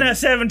 I'm claiming that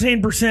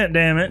 17%.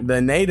 Damn it.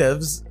 The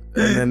natives.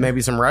 And then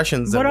maybe some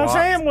Russians. What I'm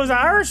saying was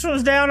Irish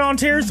was down on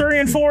tier 3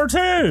 and 4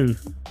 too.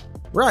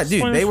 Right,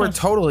 dude. They were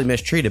totally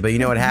mistreated. But you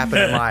know what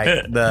happened?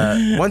 Like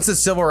once the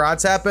civil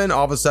rights happened,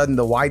 all of a sudden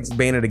the whites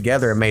banded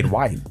together and made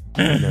white.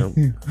 You know?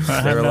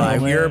 They were like,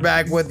 "You're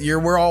back with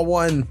we're all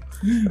one."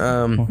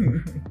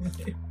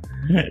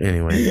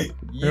 Anyway,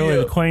 Really,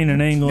 the Queen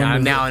in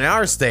England. Now in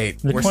our state,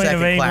 the we're Queen of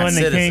second-class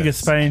England and King of citizens.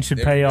 Spain should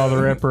pay all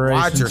the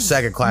reparations. Watch your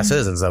second-class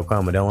citizens,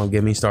 Oklahoma. Don't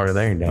get me started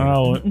there, Dan.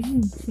 Oh,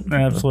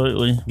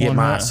 absolutely. Get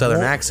my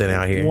southern accent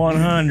out here.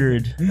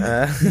 100.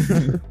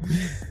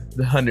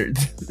 The 100.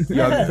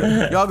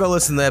 Y'all go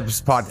listen to the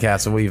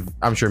podcast, and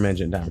I'm sure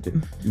mentioned time too.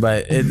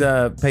 But it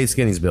pays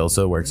Skinny's bill,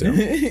 so it works out.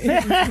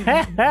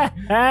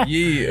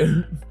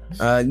 Yeah.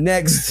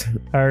 Next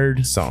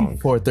song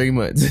for 3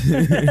 months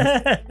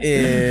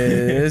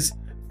is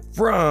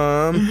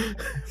from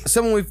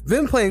someone we've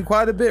been playing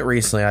quite a bit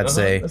recently, I'd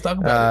say. Let's talk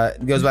about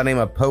it goes by the name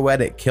of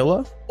Poetic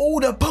Killer. Oh,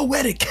 the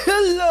Poetic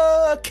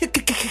Killer.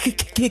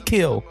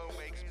 Kill.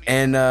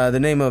 And the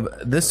name of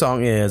this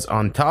song is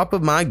On Top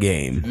of My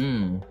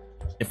Game.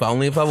 If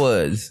only if I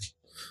was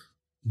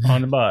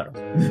on the bottom.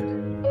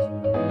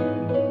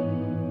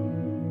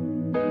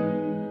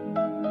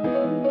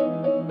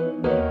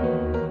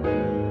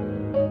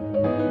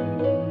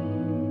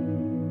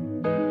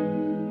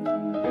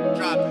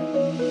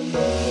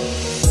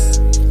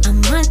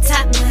 I'm on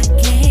top of my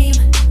game,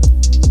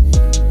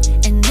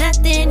 and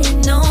nothing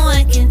and no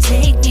one can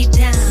take me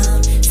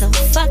down. So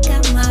fuck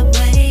out my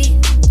way,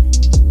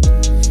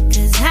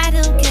 'cause I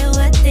don't care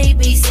what they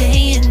be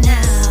saying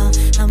now.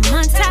 I'm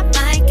on top of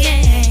my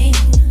game,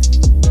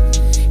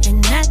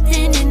 and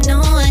nothing and no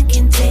one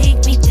can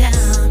take me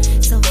down.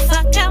 So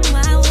fuck out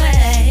my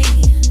way,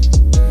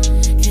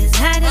 'cause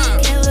I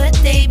don't care what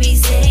they be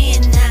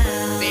saying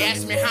now. They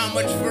asked me how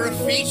much for a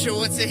feature,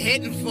 what's it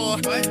hitting for?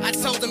 I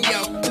told them,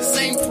 yo, the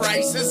same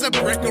price as a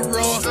brick of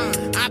raw.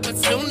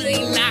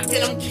 Opportunity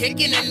knocking, I'm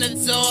kicking in the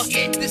door.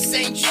 This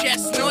ain't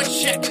chess nor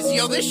checkers,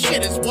 yo, this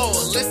shit is war.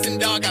 Listen,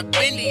 dog, I've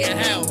been to your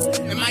hell.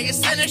 Am I a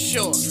center?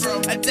 Sure.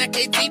 A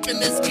decade deep in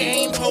this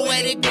game,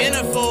 poetic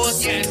inner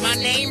force. My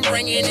name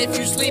ringing, if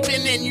you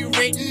sleeping and you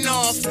written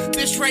off.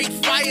 This straight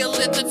fire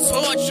lit the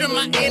torch of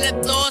my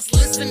inner thoughts.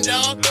 Listen,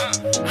 dog,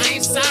 I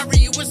ain't sorry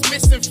you was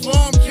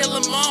misinformed. Kill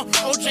 'em all.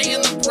 OJ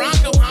in the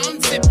Bronco, how I'm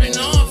tipping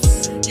off.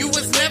 You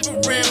was never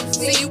real.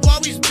 See, you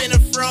always been a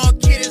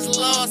fraud. Kid is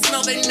lost.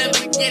 No, they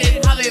never get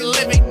it. How they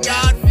live it.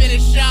 God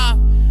finish off.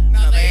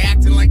 Now they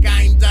acting like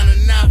I ain't done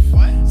enough.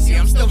 See,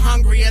 I'm still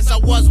hungry as I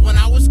was when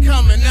I was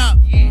coming up.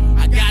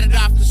 I got it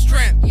off the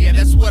strength. Yeah,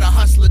 that's what a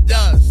hustler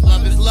does.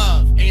 Love is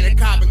love. Ain't a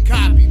carbon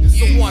copy. This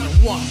is a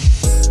one-on-one.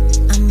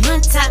 I'm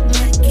on top of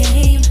my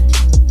game,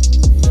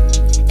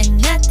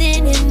 and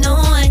nothing and no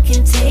one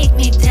can take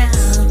me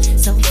down.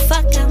 So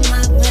fuck out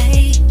my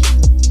way,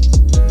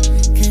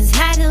 'cause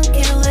I don't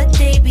care what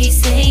they be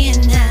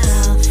saying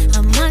now.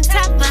 I'm on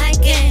top of my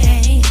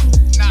game,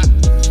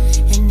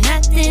 and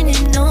nothing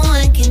and no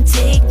one can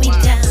take me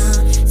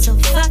down. So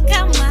fuck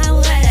out my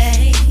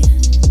way,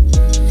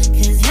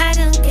 'cause I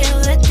don't care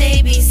what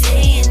they be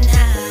saying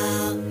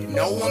now. You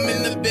know I'm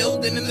in the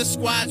building and the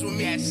squads with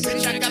me.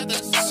 Bitch, I got the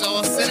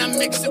sauce and I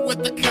mix it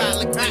with the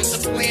garlic.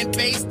 It's a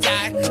plant-based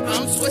diet.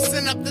 I'm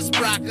twisting up this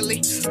broccoli.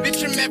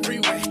 Bitch, I'm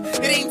everywhere.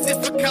 It ain't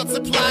difficult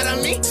to plot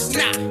on me.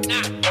 Nah,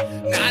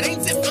 it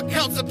ain't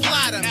difficult to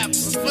plot on me.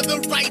 For the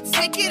right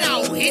ticket,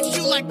 I'll hit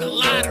you like the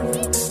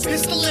lottery.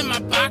 Pistol in my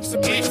boxer,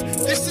 bitch.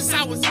 This is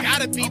how it's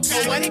gotta be.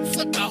 Poetic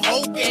flip the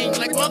whole game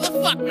like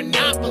motherfuck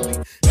Monopoly.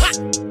 Ha!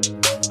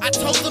 I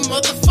told the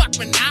motherfuck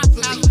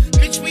Monopoly.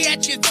 Bitch, we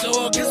at your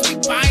door, 'cause we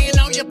buying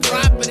all your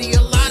property.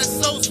 A lot of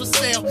souls for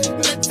sale.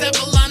 And the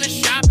devil on a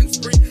shopping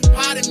spree.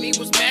 Part of me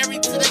was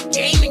married to the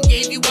game and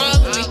gave you all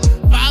of me.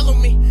 Follow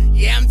me.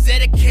 Yeah, I'm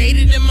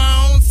dedicated in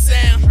my own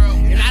sound.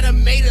 And I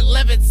done made it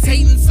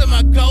levitating to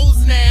my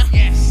goals now.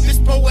 This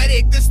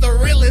poetic, this the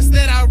realest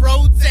that I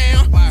wrote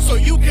down. So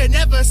you can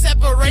never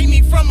separate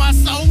me from my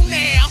soul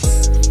now.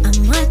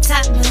 I'm on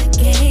top of my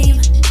game,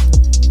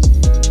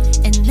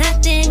 and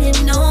nothing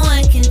and no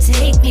one can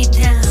take me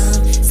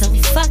down. So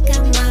fuck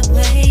out my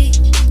way,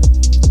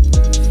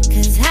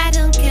 'cause I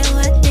don't care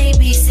what they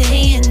be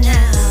saying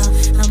now.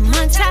 I'm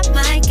on top of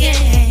my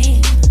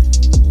game,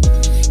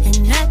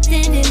 and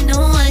nothing and no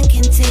one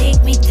can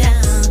take me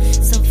down.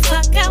 So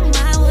fuck out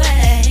my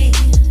way,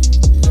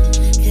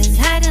 'cause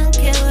I don't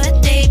care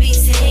what they be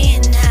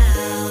saying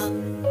now.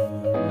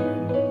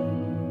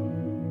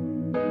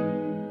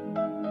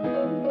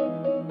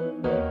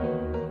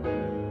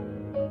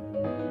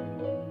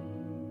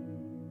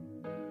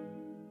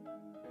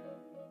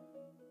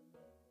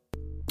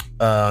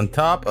 On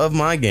Top of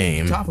My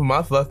Game. Top of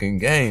my fucking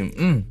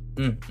game.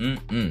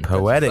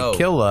 Poetic So-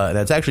 Killer.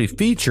 That's actually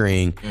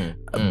featuring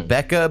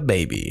Becca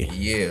Baby.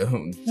 Yeah.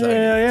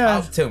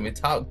 Yeah.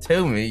 Talk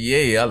to me.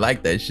 Yeah, I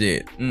like that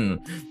shit. Run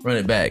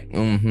it back.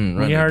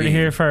 Run You heard it again.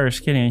 here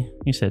first, Kenny.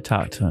 You said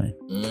talk to me.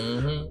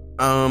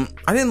 I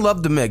didn't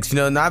love the mix. You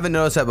know, and I haven't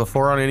noticed that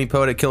before on any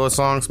Poetic Killer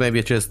songs. Maybe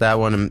it's just that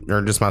one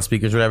or just my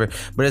speakers or whatever.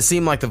 But it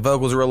seemed like the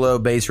vocals were low,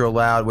 bass real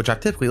loud, which I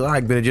typically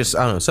like. But it just,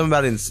 I don't know, something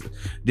about it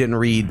didn't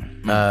read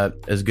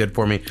as good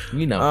for me.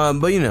 You know.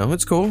 But you know,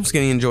 it's cool.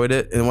 Skinny enjoyed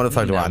it. And what the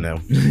fuck do I know?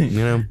 You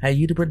know? Hey,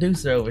 you the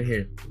producer over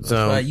here. That's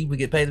So- why you would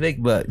get paid the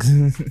big bucks.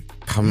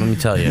 Let me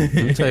tell you.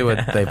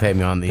 What they pay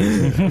me on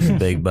these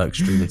big buck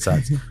streaming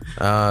sites.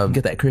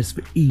 Get that crisp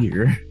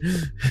ear.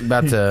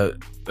 About to.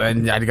 I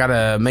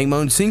gotta make my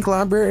own sync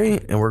library,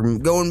 and we're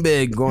going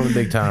big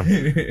time.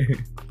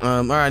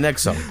 All right,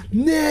 next song.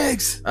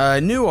 Next,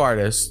 new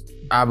artist.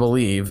 I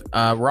believe,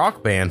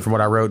 rock band from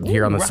what I wrote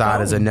here on the side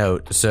as a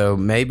note. So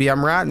maybe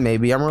I'm right,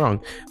 maybe I'm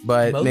wrong,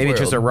 but Both maybe it's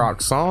world. just a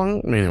rock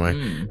song. Anyway,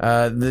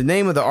 the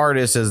name of the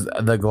artist is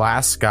The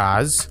Glass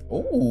Skies.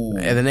 Ooh.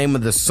 And the name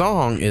of the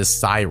song is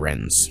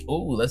Sirens.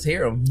 Ooh, let's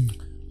hear them.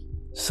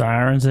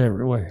 Sirens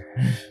everywhere.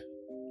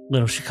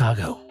 Little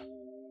Chicago.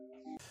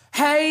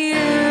 Hey you,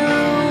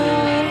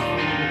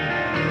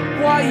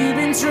 what you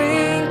been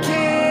drinking?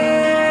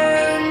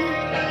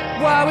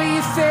 What were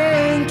you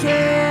thinking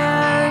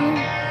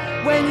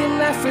when you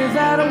left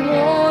without a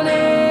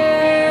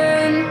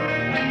warning?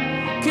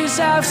 'Cause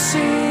I've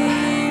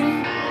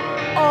seen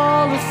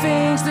all the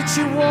things that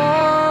you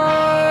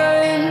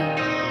want,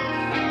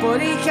 but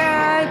he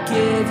can't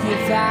give you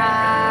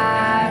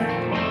that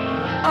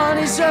on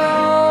his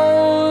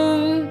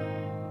own.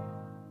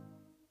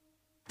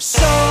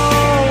 So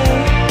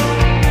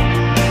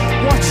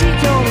what you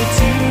gonna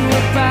do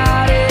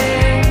about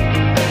it?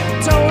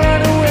 Don't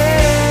run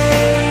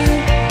away,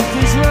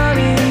 'cause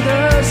running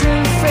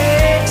doesn't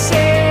fix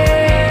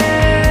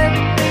it.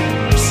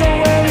 So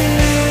when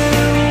you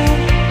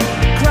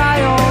cry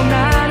all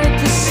night at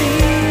the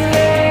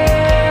ceiling,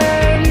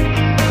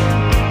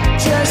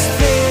 just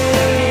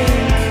think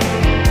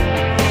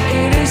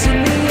it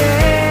isn't the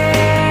end.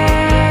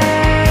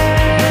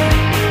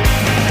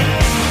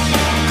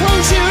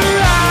 Close your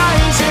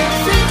eyes and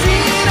think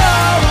it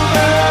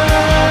over,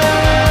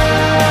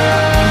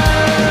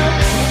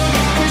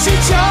 'cause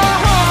it's your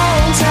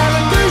hometown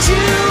that throws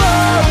you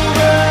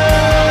over.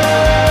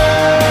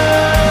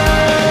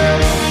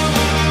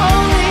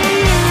 Only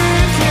you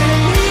can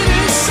hear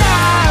the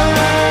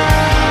siren.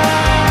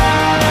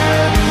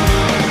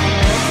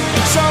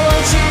 So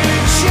won't you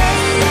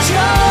change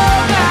your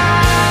mind?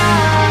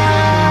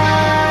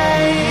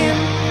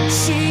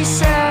 She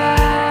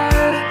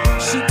said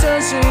she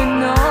doesn't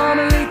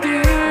normally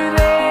do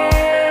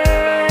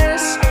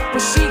this,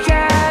 but she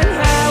can't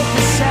help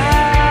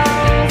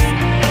herself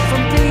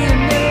from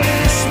being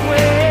this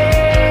way.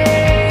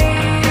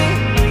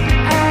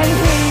 And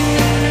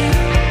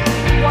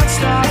he wants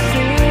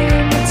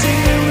nothing to do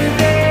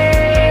with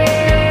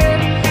it,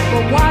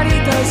 but what he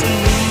doesn't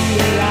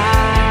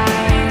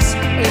realize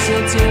is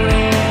he'll do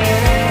it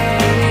anyway.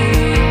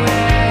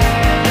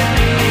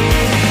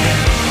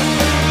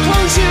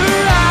 Close your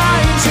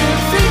eyes and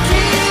think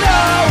it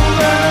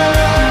over,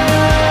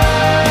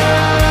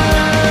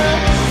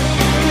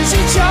 'cause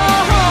it's your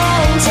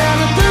hometown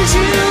that throws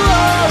you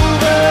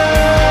over.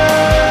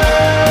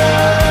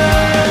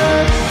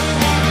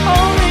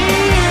 Only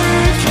you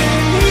can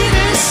hear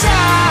the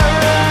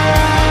siren.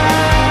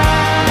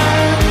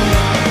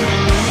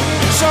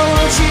 So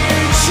won't you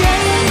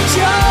change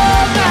your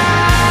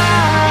mind?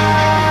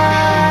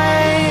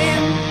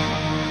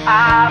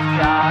 I've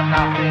got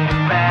nothing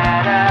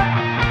better,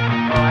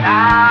 but I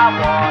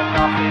want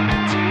nothing to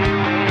do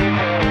with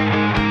it.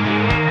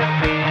 You've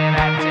been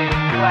acting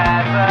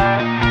clever,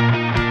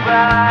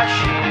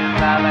 rushing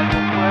around like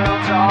the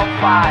world's on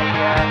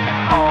fire.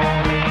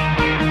 Only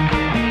you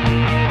can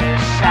hear the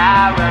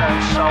siren,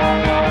 so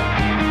won't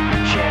you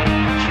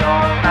change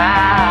your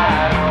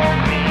mind?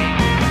 Only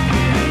you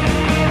can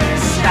hear the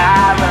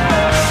siren.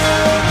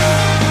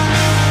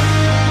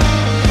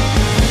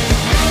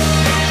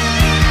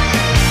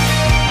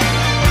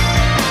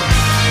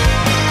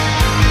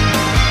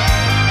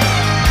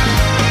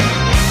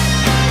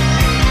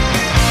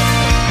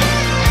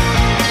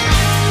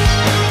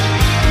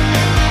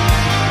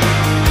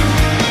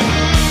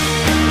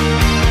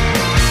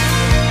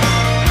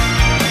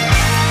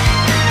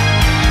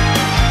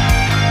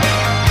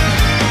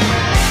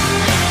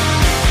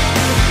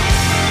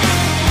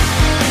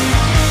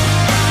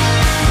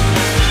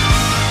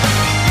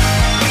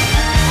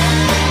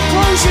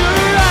 Close your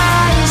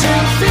eyes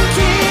and think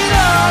it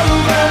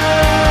over,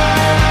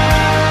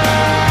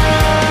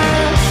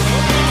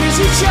 'cause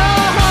it's your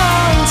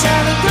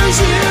hometown that throws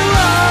you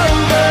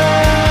over.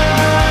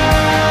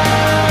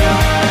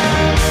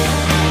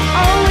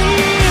 Only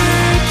you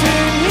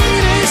can hear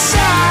the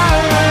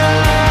siren.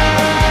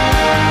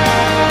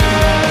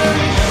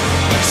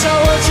 So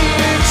won't you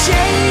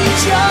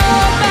change your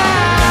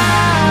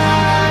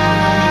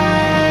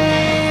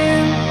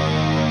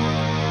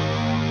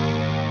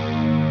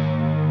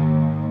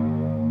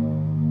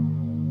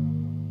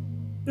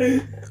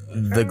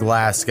The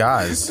Glass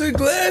Skies. The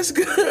Glass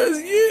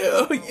Guys,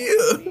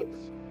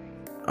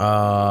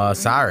 yeah.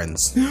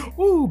 Sirens.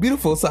 Ooh,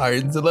 beautiful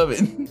sirens. I love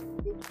it. I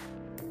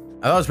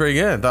thought it was pretty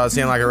good. I thought it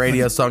sounded like a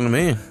radio song to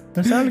me.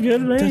 That sounded good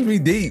to me. Touched me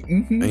deep.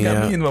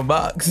 Got me in my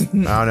box. I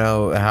don't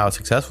know how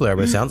successful they are,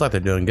 but it sounds like they're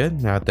doing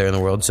good out there in the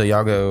world. So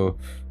y'all go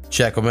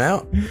check them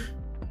out.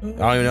 I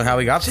don't even know how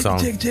we got the song.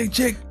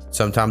 Check.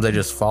 Sometimes they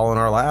just fall in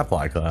our lap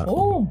like that.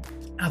 Oh,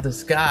 out the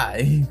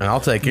sky. And I'll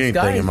take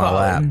anything in my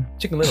lap.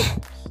 Chicken Little.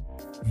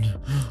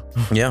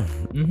 Yeah.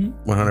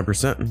 100%.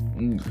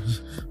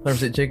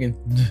 100% chicken.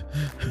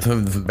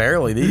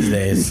 Barely these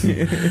days.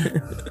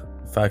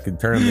 If I could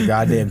turn the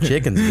goddamn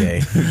chickens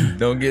gay.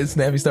 Don't get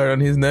Snappy started on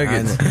his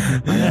nuggets.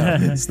 I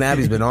know.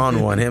 Snappy's been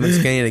on one. Him and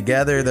Skinny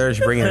together, they're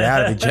just bringing it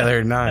out of each other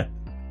at night.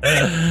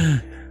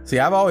 See,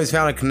 I've always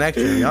found a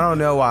connection. I don't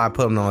know why I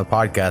put them on the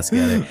podcast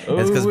together.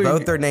 It's because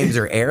both their names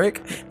are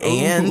Eric,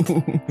 and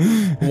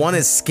one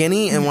is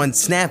Skinny and one's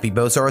Snappy.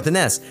 Both start with an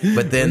S.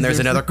 But then there's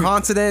another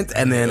consonant,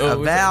 and then a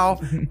vowel,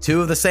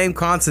 two of the same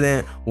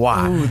consonant,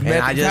 Y.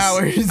 And I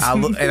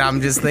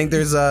just think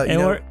there's a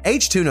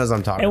H2 knows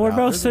I'm talking and we're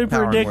about. both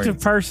super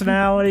addictive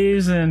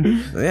personalities,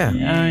 and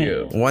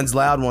one's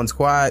loud, one's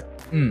quiet.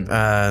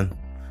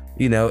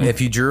 You know, if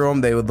you drew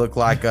them, they would look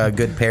like a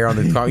good pair on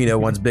the car. You know,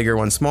 one's bigger,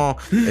 one's small.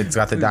 It's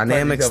got the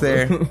dynamics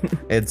there.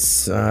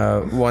 It's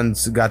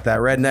one's got that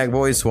redneck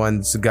voice.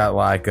 One's got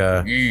like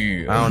I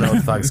don't know what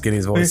the fuck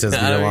Skinny's voice is. To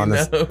be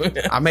honest,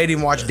 I made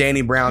him watch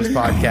Danny Brown's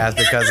podcast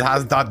because I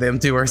thought them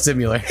two were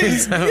similar.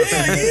 So.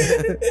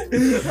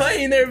 I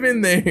ain't never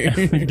been there.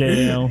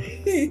 Damn.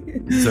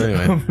 So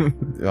anyway,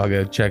 I'll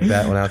go check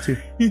that one out too.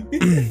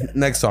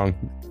 Next song.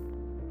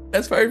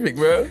 That's perfect,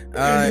 bro.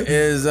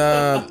 Is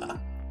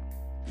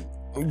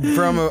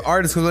from an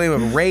artist with the name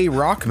of Ray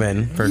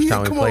Rockman. First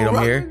time we played him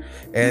here.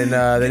 And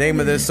the name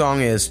of this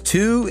song is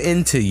Too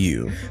Into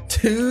You.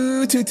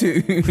 Two.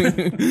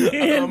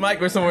 I thought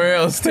Mike was somewhere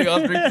else. Take all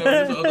three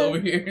songs over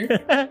here.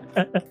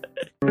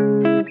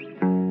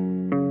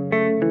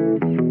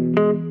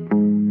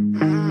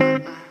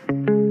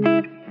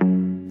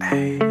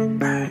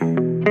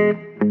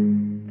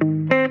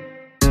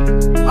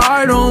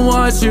 I don't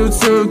want you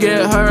to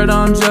get hurt,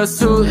 I'm just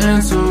too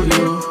into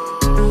you.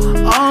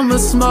 I'ma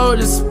smoke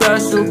this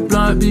special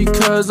blunt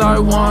because I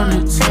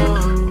wanted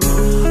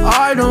to.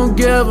 I don't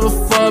give a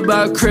fuck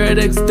about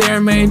critics,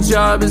 their main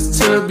job is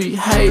to be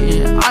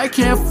hating. I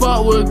can't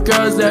fuck with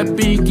girls that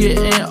be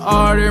getting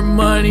all their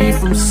money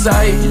from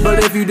Satan.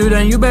 But if you do,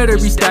 then you better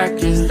be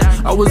stacking.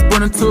 I was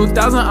born in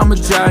 2000, I'm a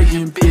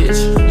giant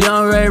bitch.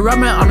 Young Ray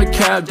Rockman, I'm the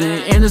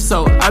captain. And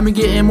so I've been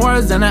getting more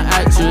than an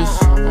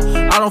actress.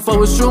 I don't fuck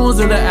with shrooms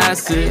or the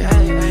acid.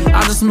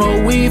 I just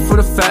smoke weed for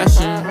the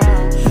fashion.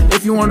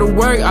 If you want to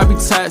work, I be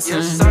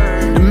taxing.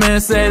 The man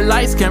said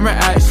lights, camera,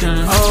 action.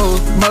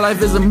 Oh, my life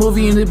is a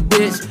movie in the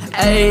bitch.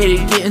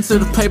 Ayy, get into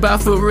the paper, I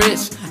feel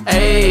rich.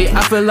 Ayy,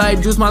 I feel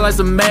like juice, my life's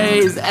a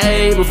maze.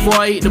 Ayy, before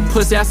I eat the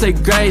pussy, I say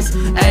grace.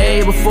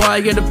 Ayy, before I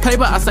get the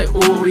paper, I say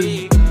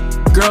ooh.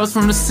 Girls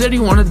from the city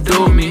wanna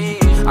do me.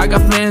 I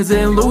got fans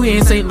in Louis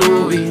and St.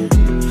 Louis.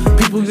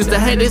 People used to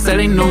hate, they said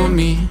they knew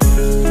me.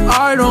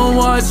 I don't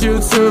want you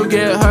to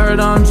get hurt,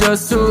 I'm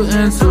just too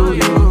into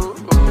you.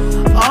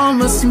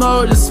 I'ma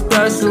smoke this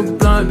special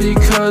blunt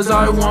because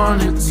I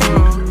wanted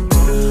to.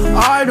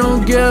 I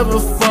don't give a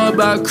fuck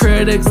about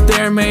critics,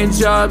 their main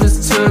job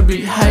is to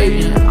be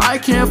hating. I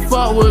can't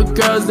fuck with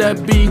girls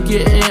that be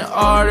getting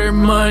all their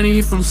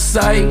money from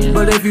Satan.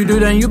 But if you do,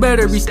 then you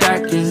better be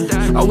stacking.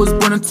 I was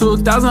born in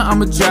 2000,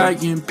 I'm a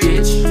giant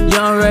bitch.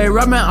 Young Ray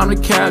Rockman, I'm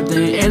the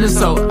captain. And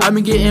so I've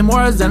been getting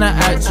more than an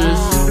actress.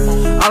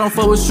 I don't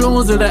fuck with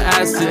shrooms or the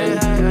acid.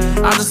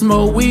 I just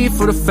smoke weed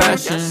for the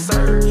fashion.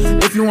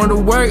 If you want to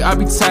work, I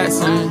be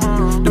taxing.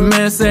 The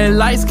man said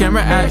lights,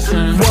 camera,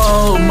 action.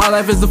 Whoa, my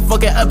life is a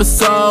fucking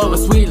episode, a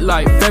sweet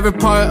life. Favorite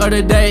part of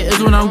the day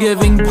is when I'm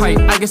giving pipe.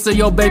 I can say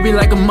yo baby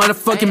like a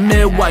motherfucking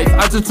midwife.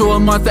 I turn to a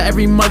monster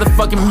every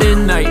motherfucking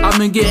midnight. I've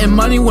been getting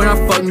money when I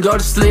fucking go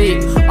to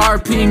sleep.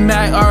 RP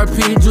Mac,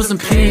 RP Juice and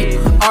Pete,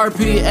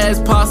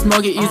 RPS Pop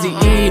Smoke it Easy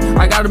E.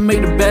 I gotta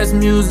make the best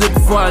music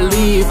before I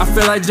leave. I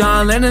feel like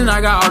John Lennon,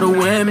 I got all the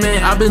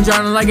women. I've been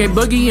drowning like a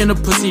boogie in the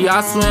pussy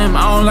I swim.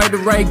 I don't like the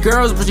right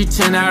girls, but she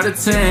 10 out of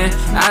 10.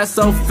 Ass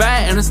so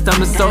fat and the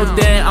stomach so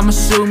thin. I'ma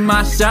shoot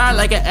my shot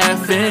like an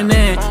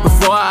FNN.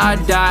 Before I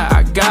die,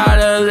 I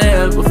gotta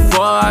live.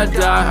 Before I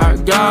die, I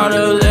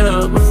gotta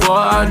live. Before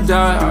I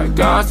die, I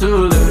got to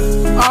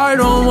live. I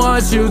don't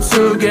want you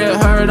to get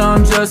hurt,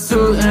 I'm just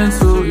too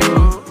into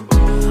you.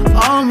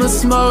 I'ma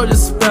smoke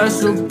this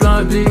special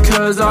blunt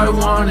because I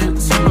wanted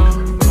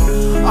to.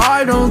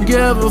 I don't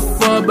give a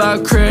fuck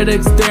about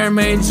critics, their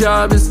main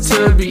job is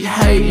to be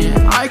hating.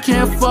 I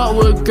can't fuck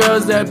with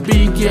girls that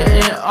be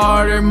getting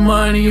all their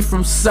money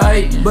from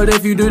Satan. But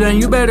if you do, then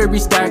you better be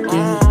stacking.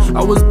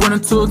 I was born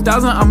in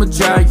 2000, I'm a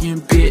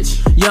giant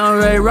bitch. Young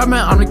Ray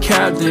Rockman, I'm the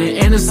captain.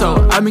 And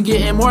so I've been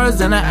getting more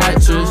than an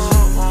actress.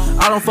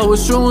 I don't fuck with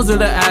shrooms or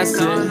the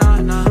acid.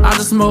 I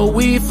just smoke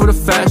weed for the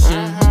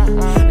fashion.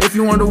 If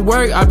you want to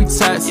work, I be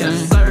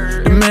taxing.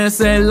 The man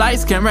said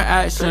lights, camera,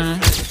 action.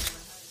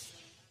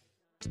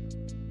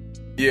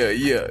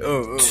 Yeah.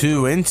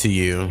 Too Into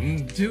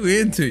You. Too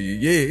Into You.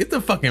 Yeah, it's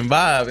a fucking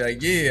vibe.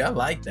 Like, yeah, I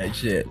like that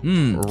shit.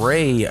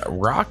 Ray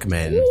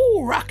Rockman.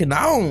 Ooh, rocking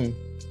on.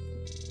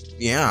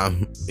 Yeah,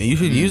 you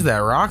should use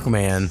that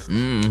Rockman.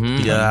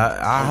 Yeah,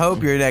 I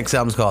hope your next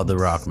album's called The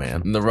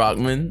Rockman. The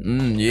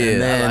Rockman?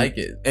 Yeah, I like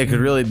it. It could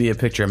really be a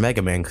picture of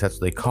Mega Man because that's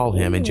what they call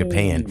him in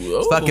Japan.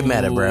 It's fucking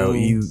meta, bro.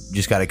 You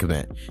just gotta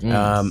commit.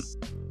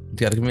 You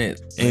gotta commit.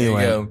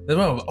 Anyway. There you go. That's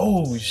why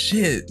oh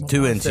shit.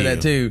 Too I into said you.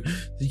 that too.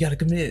 You gotta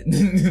commit.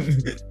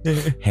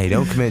 Hey,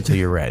 don't commit until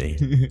you're ready.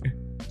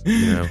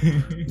 You know,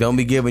 don't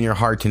be giving your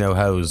heart to no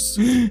hoes.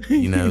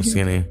 You know,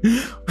 skinny.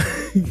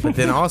 But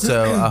then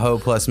also, a hoe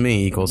plus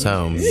me equals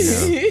home.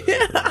 You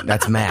know?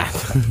 That's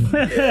math.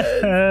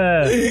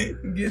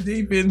 Get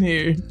deep in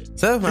here.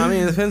 So, I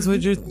mean, it depends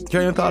what your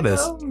train of thought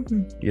is.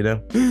 You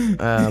know,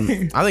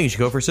 I think you should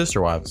go for sister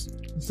wives.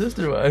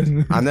 Sister wives.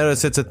 I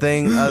notice it's a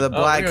thing the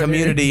black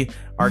community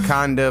are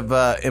kind of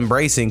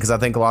embracing, because I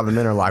think a lot of the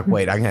men are like,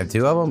 wait, I can have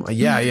two of them?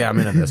 Yeah, I'm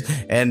into this.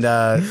 And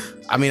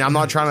I mean, I'm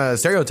not trying to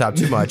stereotype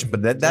too much,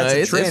 but that's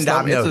a trend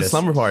I've noticed. It's a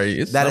slumber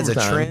party. That is a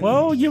trend.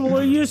 Well, you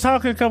was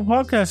talking a couple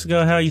podcasts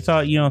ago how you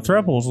thought,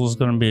 thruples was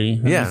going to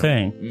be a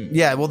thing.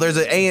 Yeah, well, there's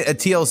a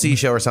TLC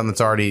show or something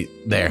that's already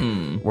there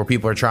where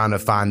people are trying to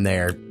find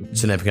their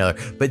significant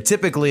other. But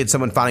typically, it's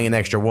someone finding an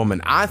extra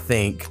woman. I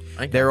think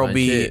there will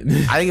be.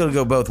 I think it'll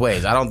go both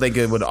ways. I don't think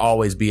it would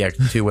always be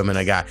two women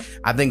a guy.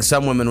 I think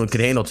some women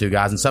could handle two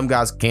guys, and some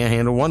guys can't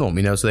handle one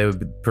woman. You know, so they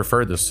would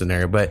prefer this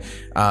scenario. But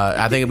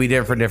I think it'd be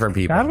different for different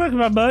people. I'd look at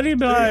my buddy and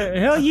be like,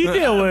 hell, you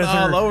deal with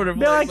her. All over the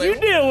Be like, you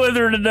deal with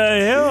her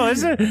today. Hell,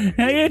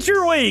 it's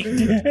your week.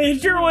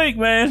 It's your week,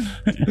 man.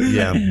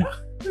 Yeah.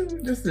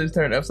 Just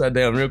turned upside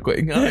down real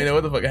quick. I don't even know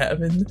what the fuck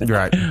happened.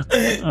 Right.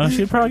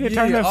 She'd probably get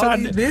turned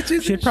upside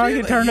down. She'd probably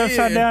get turned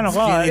upside down a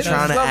lot. He's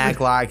trying to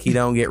act like he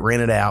don't get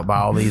rented out by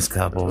all these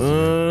couples.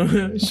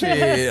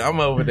 Shit,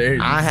 I'm over there.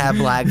 I have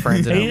black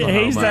friends in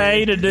Oklahoma. He's the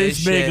A to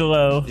Deuce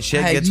Bigelow.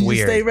 Shit gets you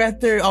weird. Stay right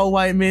there, all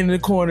white men in the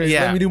corner.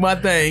 Yeah. Let me do my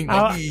thing.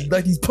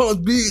 Like these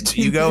punks, bitch.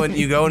 You go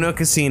into a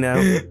casino,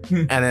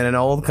 and then an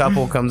old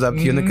couple comes up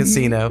to you in the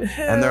casino,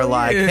 and they're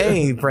like,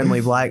 "Hey, friendly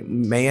black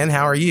man,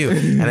 how are you?"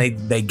 And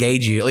they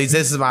gauge you. At least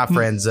this is my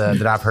friends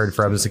that I've heard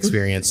from this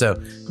experience.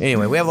 So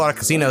anyway, we have a lot of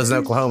casinos in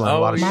Oklahoma. A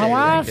lot of my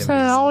wife's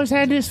always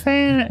had this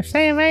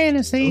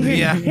fantasy.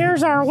 Yeah.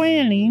 Here's our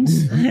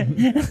winnings. And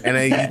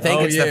you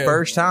think it's the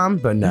first time,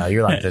 but no,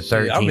 you're like the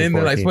 13th. I'm in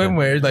there like 14th.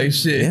 swimwear, like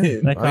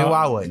shit. Yeah. I mean,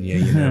 why wouldn't you?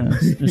 You know,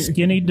 the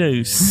skinny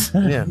deuce.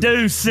 Yeah.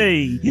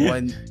 Deucey.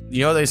 When,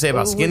 you know what they say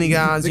about skinny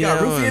guys? They You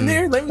got know, roofie in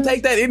there. Let me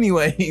take that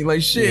anyway.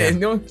 Like shit. Yeah.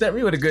 Don't set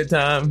me with a good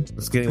time.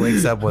 Skinny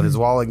wakes up with his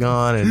wallet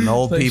gone, and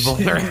old Like people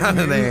shit. are out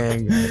of there.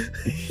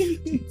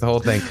 The whole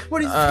thing.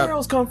 Where do these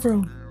girls come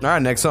from? All right,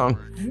 next song.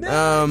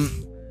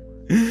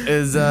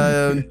 Is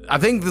I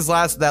think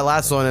that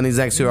last one and these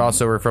next two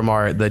also are from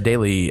the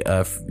daily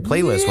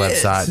playlist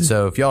website.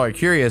 So if y'all are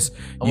curious,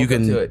 you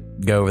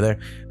can go over there.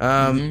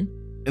 The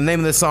name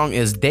of this song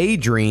is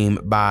 "Daydream"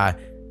 by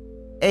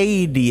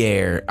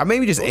Adair.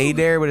 Maybe just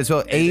Adair, but it's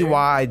spelled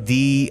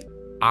AYDIAR.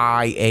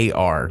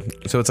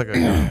 So it's like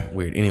a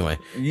weird. Anyway,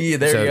 Yeah,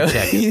 there you go.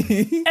 Check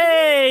it.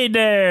 Hey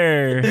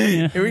there.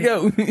 Here we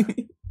go.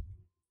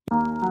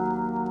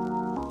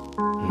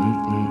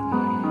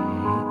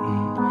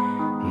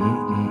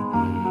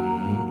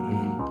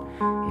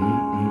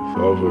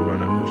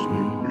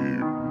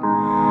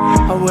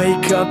 I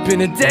wake up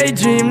in a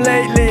daydream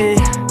lately.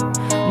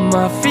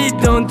 My feet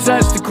don't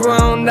touch the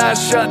ground. I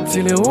shut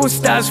till it all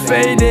starts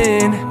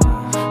fading.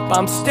 But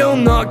I'm still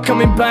not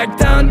coming back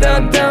down,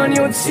 down, down.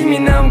 You won't see me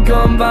now, I'm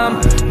gone, but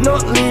I'm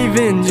not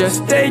leaving,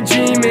 just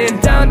daydreaming.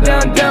 Down,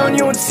 down, down,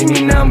 you won't see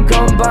me now, I'm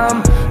gone, but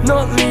I'm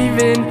not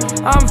leaving.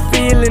 I'm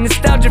feeling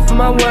nostalgia for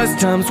my worst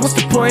times. What's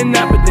the point in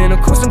that? But then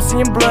of course I'm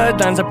seeing blurred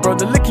lines. I broke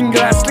the looking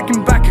glass,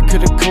 looking back, I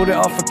could've called it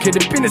off, I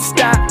could've been a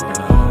stat.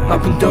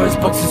 Open doors,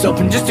 boxes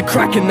open just a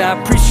crack, and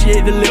I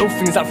appreciate the little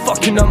things like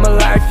fucking up my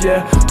life,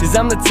 yeah. Cause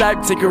I'm the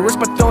type, take a risk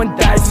by throwing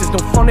dice. There's no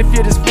fun if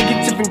you're just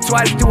fingertipping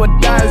twice, do or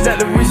die. Is that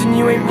the reason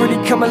you ain't really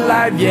come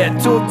alive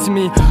yet? Talk to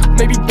me,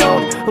 maybe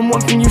don't. And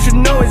one thing you should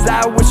know is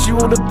I wish you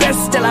all the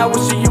best. Still I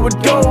wish that you would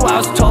go.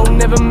 I was told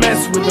never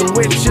mess with the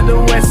witch of the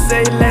west.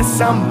 Say less,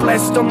 I'm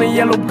blessed on the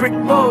yellow brick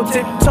road.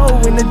 Tiptoe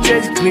in the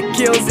J's, click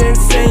kills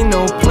insane.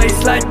 No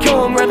place like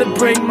home, rather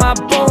break my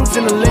bones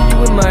than to lay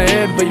you in my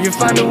head. But you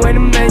find a way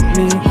to make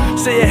me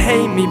say you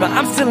hate me, but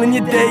I'm still in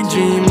your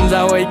daydreams.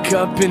 I wake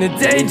up in a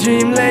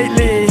daydream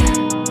lately.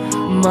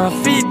 My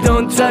feet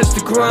don't touch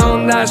the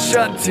ground. I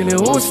shut till it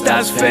all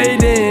starts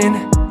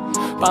fading.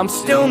 But I'm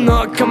still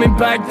not coming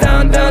back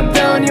down, down,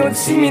 down. You won't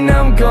see me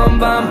now, I'm gone,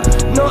 but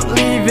I'm not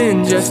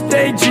leaving, just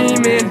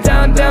daydreaming.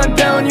 Down, down,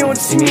 down, you won't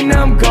see me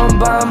now, I'm gone,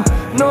 but I'm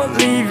not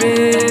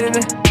leaving.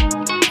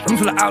 I'm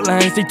full of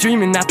outlines,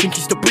 daydreaming. I think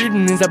you stop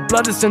breathing. Is that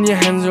blood that's on your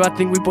hands? Or I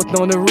think we both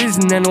know the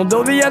reason. And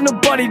although there ain't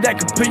nobody that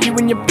could put you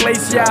in your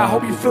place, yeah, I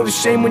hope you feel the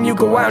shame when you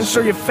go out and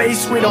show your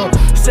face. We don't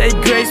say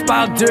grace, but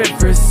I'll do it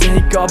for the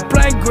sake of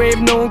blank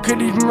grave. No one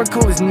could even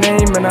recall his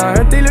name. And I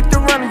heard they looked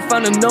around and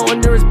found a note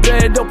under his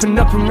bed. Opened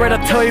up and read,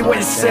 I'll tell you what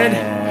it said.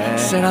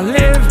 Said I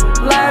live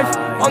life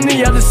on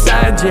the other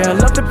side. Yeah, I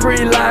love the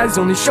pretty lies,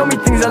 only show me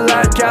things I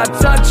like. I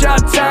touch, I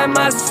time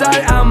my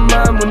sight. I'm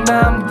mine when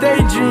I'm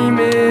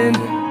daydreaming.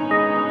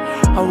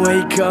 I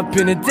wake up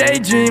in a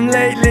daydream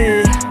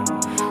lately.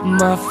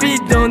 My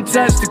feet don't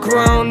touch the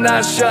ground.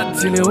 I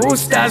shut till it all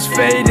starts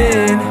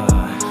fading.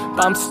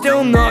 but I'm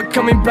still not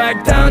coming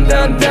back down,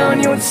 down,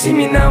 down. You won't see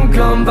me now, I'm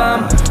gone,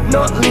 but I'm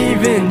not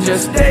leaving,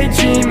 just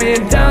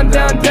daydreaming. Down,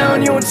 down,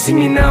 down, you won't see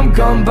me now, I'm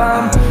gone,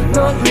 but I'm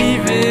not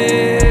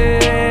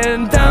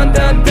leaving. Down,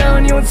 down,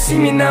 down, you won't see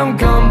me now, I'm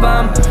gone,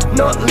 but I'm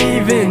not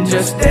leaving,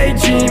 just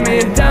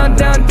daydreaming. Down,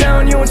 down,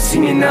 down, you won't see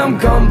me now, I'm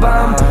gone,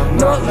 but I'm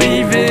not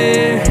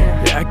leaving.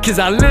 Yeah, cause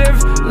I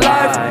live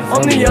life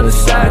on the other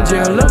side.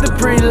 Yeah, I love the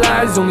pretty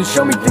lies, only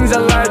show me things I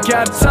like.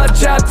 I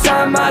touch out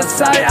time, my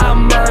sight,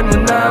 I'm mine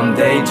when I'm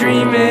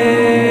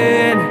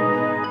daydreaming.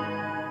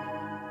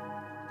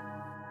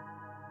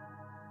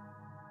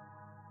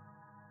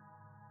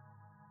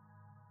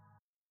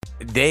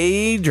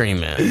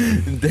 Daydreaming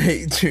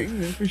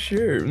for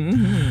sure.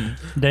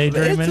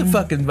 Daydreaming. It's a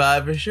fucking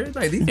vibe for sure.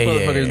 Like these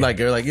motherfuckers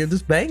are like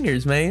just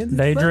bangers, man.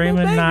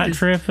 Daydreaming, not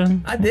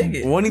tripping. I dig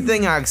it. One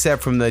thing I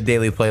accept from the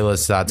daily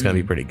playlist thought it's gonna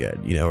be pretty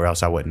good, or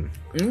else I wouldn't.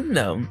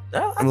 No,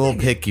 I'm a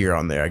little pickier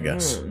on there, I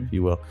guess, if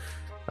you will.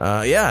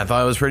 Yeah, I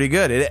thought it was pretty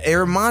good. It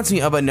reminds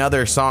me of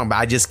another song, but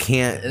I just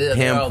can't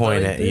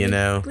pinpoint it,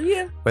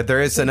 Yeah. But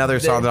there is another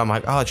song that I'm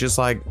like, oh, it's just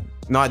like,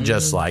 not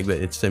just like, but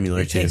it's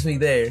similar It to. takes me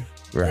there.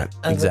 Right,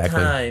 Of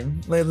exactly. a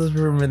time. Let us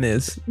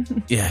reminisce.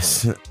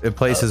 Yes, it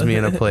places me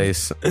in a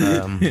place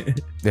in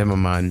my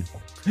mind.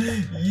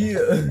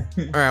 Yeah.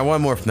 All right,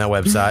 one more from that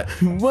website.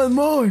 One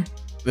more.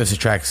 This is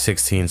track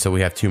 16, so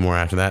we have 2 more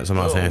after that. So I'm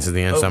not saying this is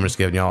the end, so I'm just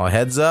giving y'all a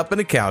heads up and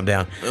a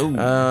countdown.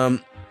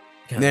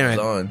 Anyway,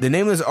 the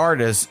name of this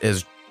artist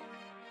is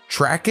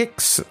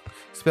Trakix,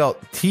 spelled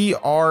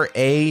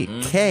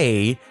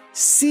Trakcix.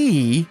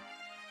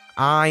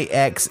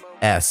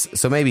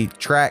 So maybe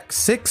track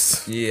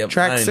 6? Yeah,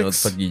 track I 6. know what the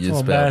fuck you just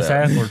Well, spelled bass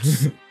out.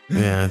 backwards.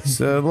 Yeah,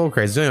 it's a little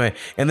crazy. So anyway,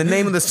 and the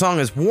name of the song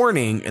is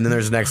Warning, and then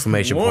there's an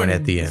exclamation point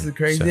at the end. This is a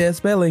crazy ass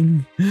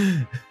spelling.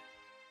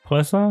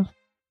 Questlove?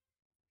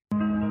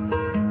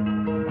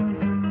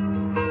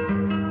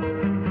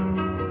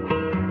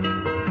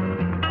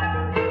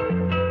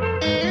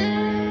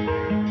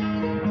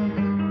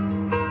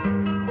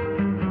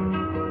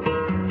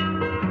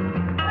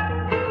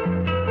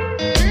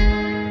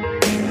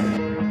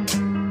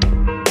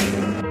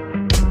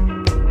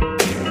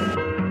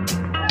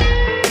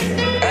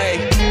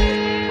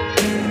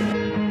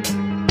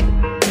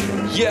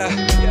 Yeah.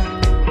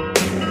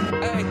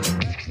 Ay.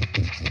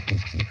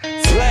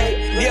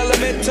 Flame, the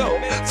elemental.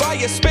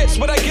 Fire spits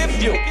what I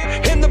give you.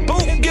 In the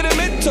booth, get a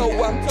mental.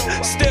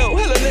 Still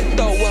hella lit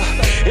though.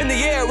 In the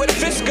air where the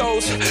fist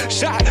goes.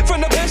 Shot from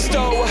the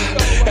pistol.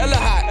 Hella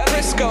hot,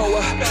 Frisco.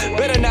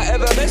 Better not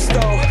ever miss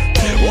though.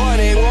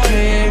 Warning,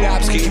 warning.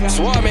 Ops keep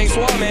swarming,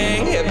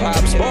 swarming. Hip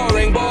hop's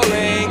boring,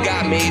 boring.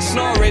 Got me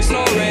snoring,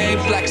 snoring.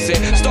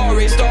 Flexing,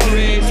 stories,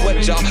 stories.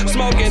 What y'all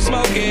smoking,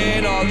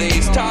 smoking. All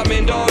these time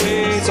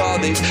indoors. All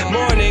these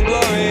morning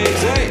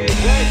glories. Hey,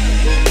 hey.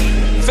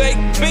 Fake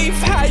beef,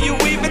 how you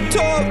even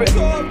tour it?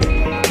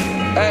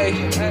 Hey,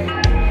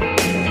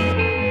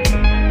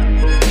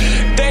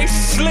 they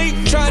sleep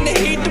trying to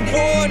heed the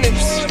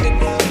warnings.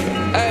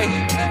 Hey.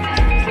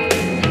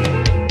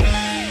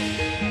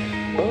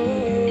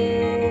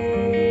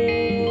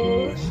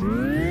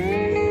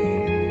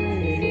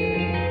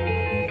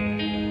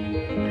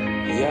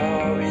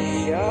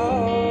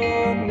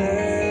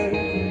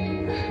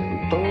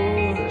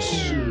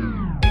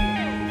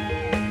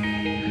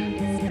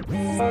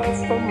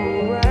 From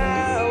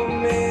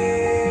around me,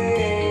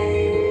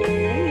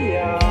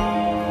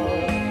 y'all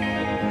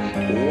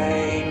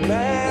lame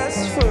ass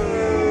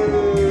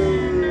food.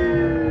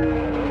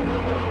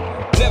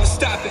 Never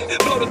stop it,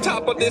 blow the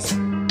top of this.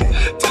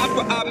 Top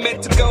where I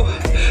meant to go.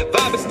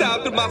 Vibe and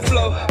style through my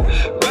flow.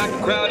 Rock the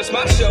crowd, it's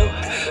my show.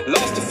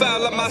 Lost the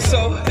foul of my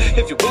soul.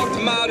 If you walked a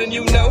mile, then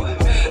you know.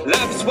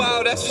 Life is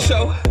wild, that's for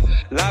sure.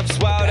 Life's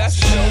wild, that's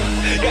for sure.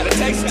 Gotta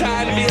take some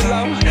time to be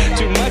alone.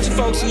 Too much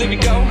folks to leave you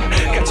go.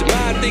 Got your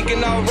mind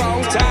thinking all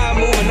wrong. Time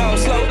moving all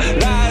slow.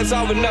 Lies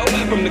all we know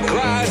from the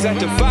cries. Have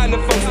to find the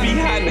folks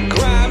behind the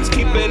crimes.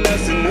 Keeping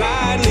us in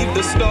line. Leave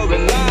the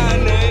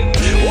storyline.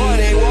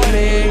 Warning,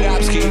 warning.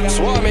 Ops keep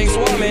swarming,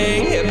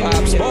 swarming. Hip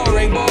hop's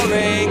boring,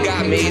 boring.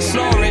 Got me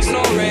snoring,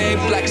 snoring.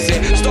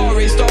 Flexing,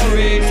 stories,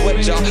 stories. What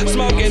y'all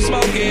smoking,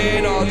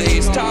 smoking. All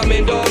these time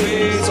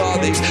indoors. All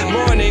these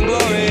morning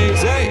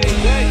glories. Hey,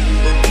 hey.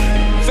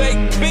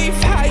 Fake beef,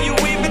 how you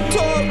even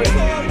tour it?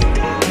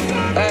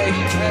 Hey,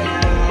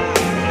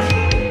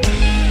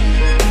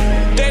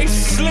 they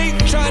sleep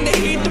trying to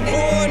heed the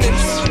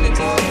warnings.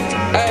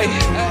 Hey,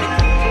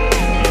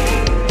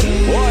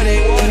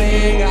 warning,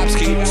 warning. Ops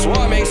keep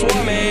swarming,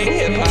 swarming.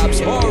 Hip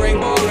hop's boring,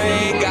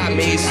 boring. Got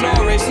me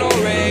snoring,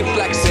 snoring.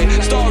 Flexing,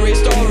 stories,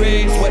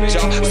 stories. What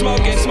y'all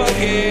smoking,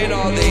 smoking.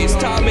 All these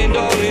time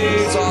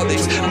indoors. All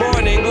these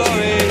morning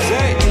glories.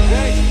 Hey,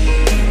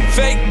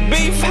 fake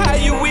beef, how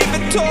you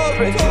even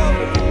tour it?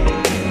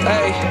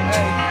 Hey,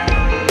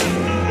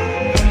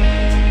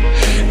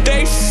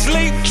 they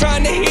sleep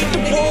trying to heed the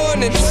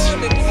warnings.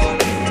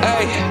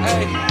 Hey,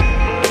 hey.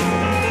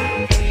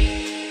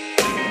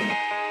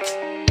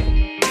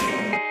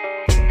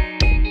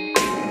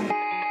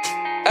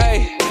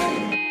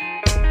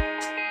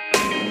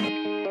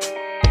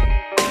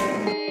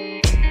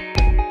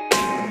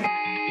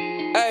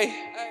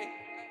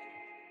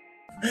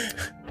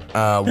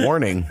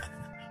 Warning.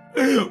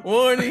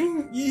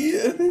 Warning.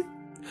 Yeah.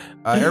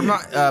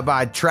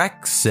 By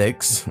Track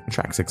 6.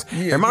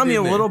 Yeah, Remind me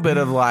a did little that. bit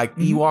of like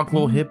Ewok,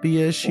 little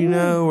hippie-ish, you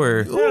know,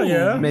 or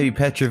maybe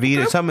Petra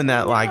Vida, something in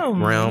that like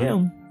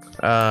realm.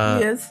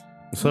 Yes.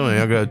 So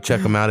I'll go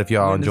check them out if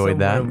y'all enjoyed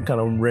that. Kind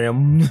of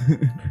realm.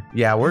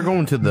 Yeah, we're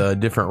going to the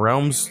different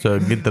realms to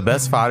get the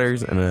best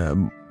fighters and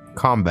a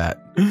combat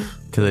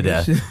to the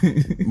death.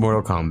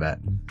 Mortal Kombat.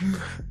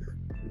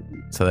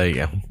 So there you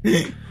go.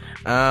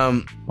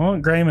 I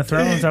want Game of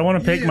Thrones. I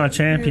want to pick my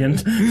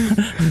champions.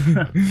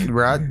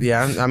 Right?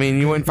 Yeah. I mean,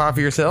 you wouldn't fight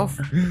for yourself?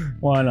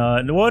 Why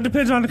not? Well, it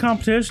depends on the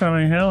competition.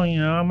 I mean, hell, you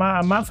know,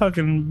 I might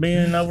fucking be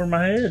in over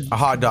my head. A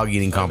hot dog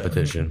eating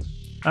competition.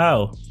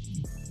 Oh.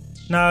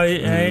 No,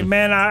 hey,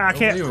 man, I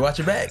can't. Watch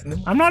your back.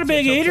 I'm not a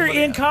big eater.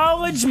 In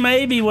college,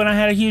 maybe when I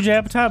had a huge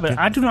appetite, but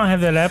I do not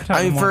have that appetite.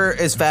 I mean, anymore. for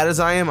as fat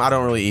as I am, I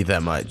don't really eat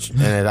that much.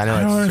 And I know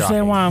I don't it's understand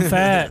shocking. why I'm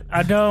fat.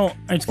 I don't.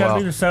 It's got to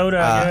be the soda,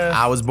 I guess.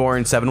 I was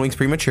born 7 weeks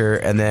premature,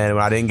 and then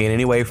when I didn't gain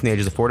any weight from the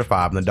ages of 4 to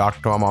 5, and the doctor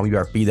told my mom, you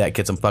better feed that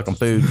kid some fucking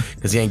food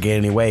because he ain't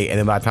gaining any weight. And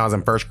then by the time I was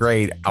in first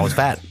grade, I was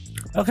fat.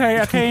 Okay,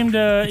 I came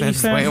to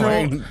East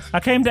Central. I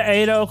came to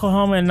Ada,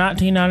 Oklahoma in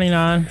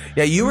 1999.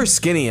 Yeah, you were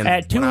skinny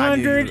at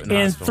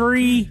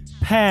 203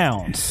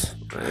 pounds.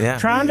 Yeah,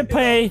 trying to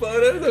play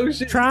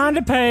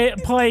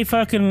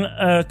fucking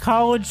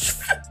college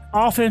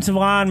offensive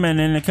lineman,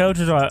 and the coach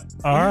was like,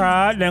 "All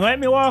right, then let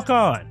me walk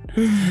on."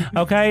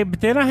 Okay,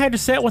 but then I had to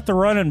sit with the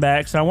running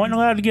backs. I wasn't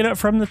allowed to get up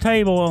from the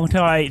table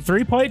until I ate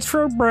 3 plates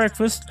for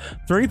breakfast,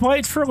 3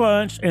 plates for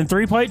lunch, and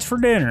 3 plates for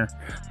dinner.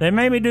 They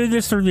made me do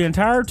this through the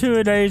entire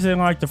 2 days. In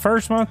like the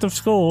first month of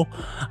school,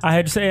 I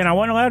had to say, and I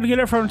wasn't allowed to get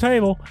up from the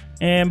table.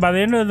 And by the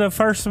end of the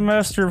first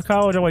semester of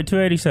college, I weighed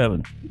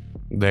 287.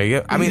 There you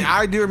go. I mean,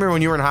 I do remember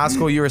when you were in high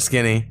school, you were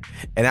skinny,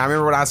 and I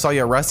remember when I saw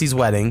you at Rusty's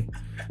wedding.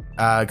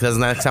 Because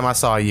the next time I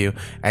saw you,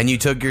 and you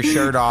took your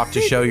shirt off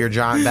to show your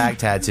giant back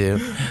tattoo.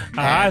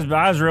 I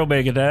was real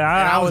big at that.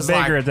 I was bigger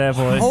like, at that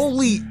point.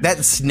 Holy,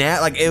 that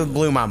snap! Like it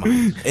blew my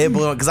mind. It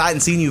blew because I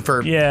hadn't seen you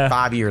for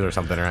 5 years or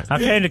something, right? I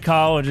came to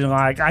college and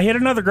like I hit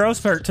another growth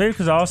spurt too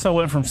because I also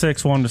went from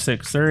 6'1" to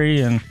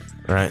 6'3", and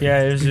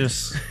yeah, it was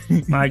just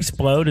I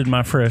exploded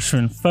my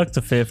freshman. Fuck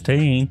the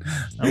 15.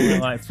 I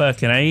went like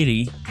fucking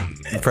 80.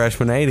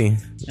 Freshman 80.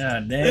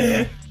 God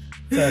damn.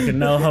 Fucking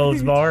no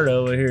holds barred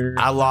over here.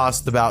 I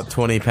lost about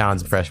 20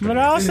 pounds freshman. But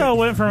I also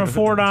went from a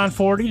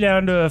 4'9"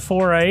 down to a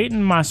 4'8",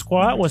 and my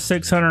squat was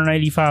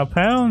 685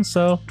 pounds.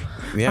 So,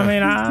 yeah.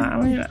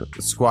 I mean,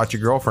 squat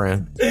your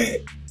girlfriend.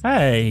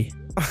 Hey,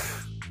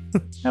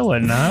 that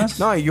wasn't nice.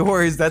 No,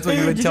 yours. That's what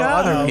you would tell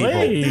other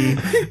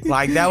people.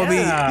 Like that would be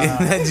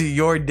that's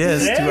your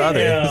diss to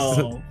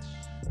others.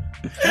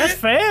 That's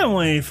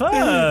family. Fuck.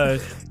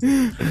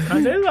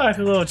 I do like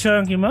a little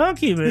chunky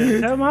monkey,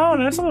 but come on,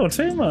 that's a little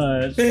too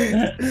much. Shit,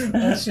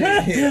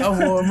 I'm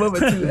warm up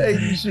at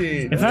 280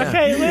 shit. If I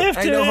can't lift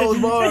ain't it, no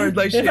holds barred.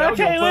 Like, shit, if I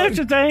can't lift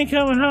it, they ain't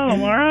coming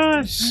home. All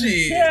right.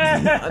 Shit.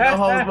 No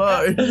holds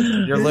barred.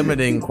 You're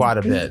limiting quite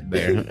a bit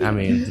there. I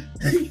mean.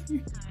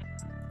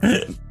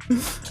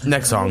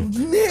 Next song.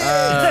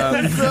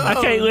 I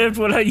can't lift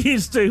what I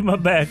used to. My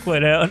back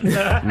went out.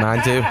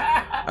 Mine too.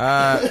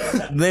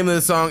 The name of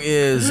the song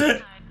is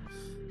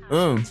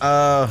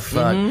fuck.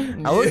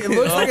 It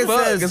looks like it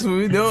says that's what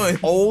we doing.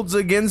 Olds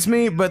Against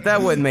Me, but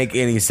that wouldn't make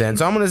any sense.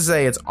 So I'm gonna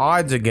say it's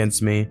Odds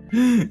Against Me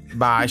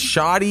by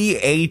Shoddy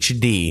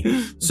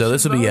HD. So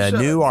this will be a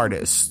new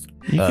artist.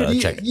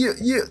 Check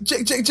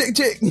it.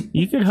 Check.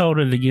 You could hold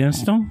it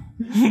against them.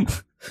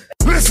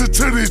 Listen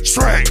to this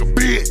track,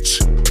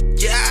 bitch.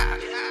 Yeah.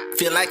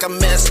 Feel like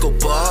I'm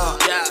Escobar.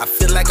 I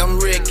feel like I'm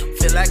Rick.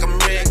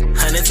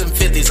 Hundreds and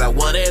fifties, I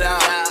want it all.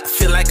 I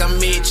feel like I'm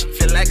Mitch.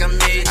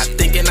 I'm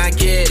thinking I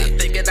get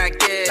it.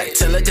 Like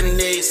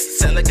telekinesis.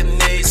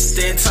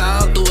 Stand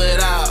tall, do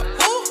it all.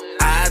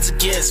 Odds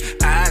against me.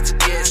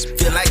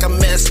 Feel like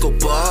I'm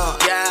Escobar.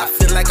 I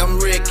feel like I'm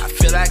Rick.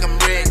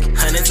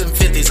 Hundreds and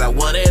fifties, I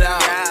want it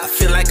all. I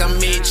feel like I'm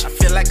Mitch. I'm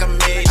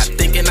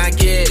thinking I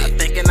get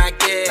it.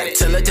 Like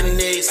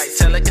telekinesis.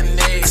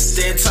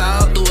 Stand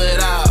tall, do it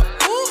all.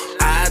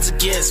 Odds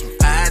against me.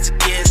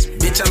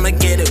 Bitch, I'ma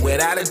get it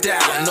without a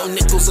doubt. No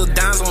nickels or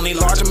dimes, only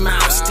large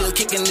amounts. Still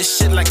kicking this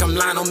shit like I'm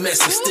Lionel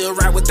Messi. Still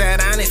ride with that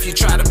iron if you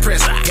try to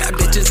press it. Got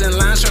bitches in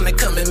line trying to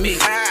come at me.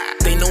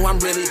 They know I'm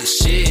really the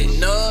shit.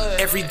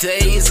 Every day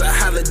is a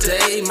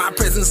holiday. My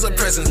presence a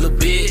present, little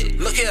bit.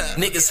 Look here.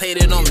 Niggas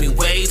hated on me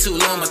way too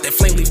long, but that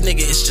flame leaf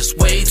nigga is just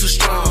way too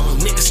strong.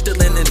 Niggas still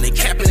in and they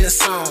capping the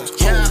songs.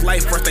 Whole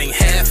life worth ain't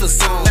half a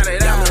song.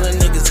 Y'all know the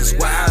niggas is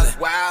wildin'.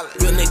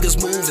 Real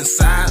niggas move in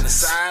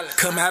silence.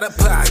 Come out of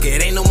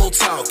pocket, ain't no more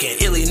talking.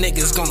 Illy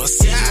niggas gonna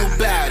see you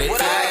about it. Feel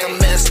like I'm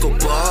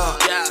Escobar.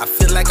 I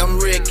feel like I'm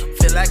Rick.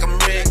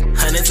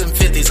 Hundreds and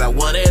fifties, I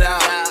want it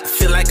all. I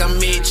feel like I'm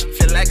Mitch.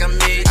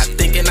 I'm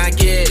thinking I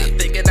get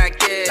it.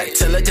 Like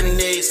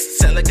telekinesis.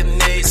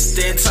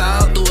 Stand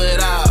tall, do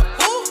it all.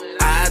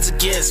 Odds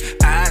against me.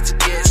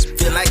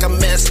 Feel like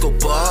I'm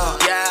Escobar.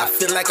 I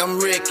feel like like I'm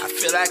Rick. I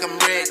feel like I'm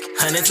Rick.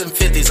 Hundreds and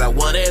fifties, I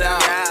want it all.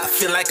 I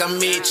feel like I'm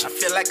Mitch. I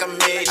feel like I'm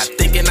Mitch. I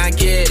think and I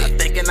get it. I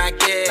think and I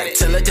get it. Like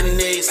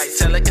telekinesis. Like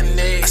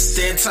telekinesis. I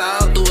stand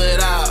tall through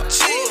it all.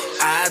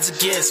 Odds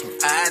against me.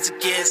 Odds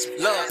against me.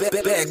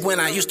 Look, back when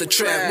I used to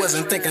trap,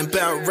 wasn't thinking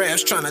about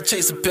raps, trying to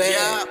chase a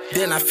bag.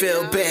 Then I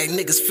fell back,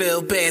 niggas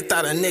fell bad,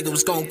 thought a nigga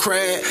was gon'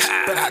 crash.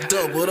 But I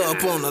doubled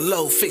up on the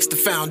low, fixed the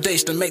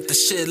foundation to make the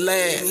shit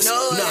last.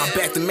 Now I'm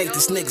back to make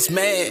these niggas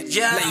mad.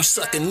 Now you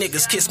suckin'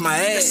 niggas kiss my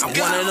ass. I'm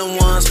one of them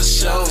ones for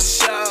sure.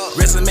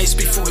 Resume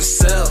speak for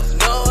itself.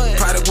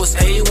 Product was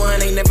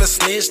A1, ain't never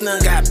snitched,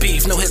 none got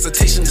beef, no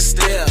hesitation to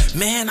stare.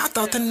 Man, I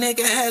thought the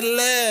nigga had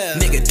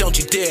left. Nigga, don't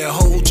you dare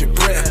hold your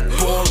breath.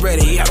 Born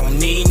ready, I don't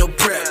need no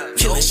prep.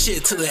 Killing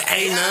shit till there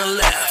ain't none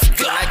left.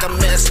 Feel like I'm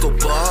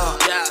Escobar.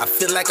 I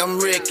feel like I'm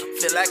Rick.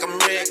 Feel like I'm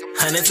Rick.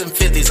 Hundreds and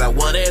fifties, I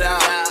want it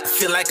all. I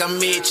feel like I'm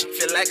Mitch.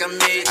 Feel like I'm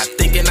Mitch. I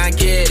think and I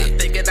get it. I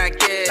think and I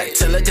get it. Like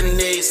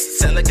telekinesis.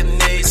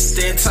 Telekinesis.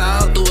 I stand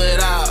tall through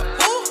it all.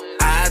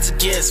 Odds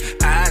against me.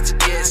 Odds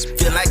against me.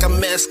 Feel like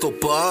I'm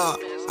Escobar.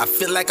 I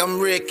feel like I'm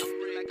Rick.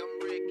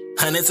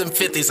 Hundreds and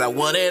fifties, I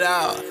want it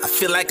all. I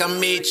feel like I'm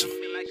Mitch.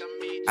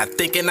 I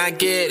think and I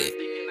get it.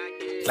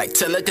 Like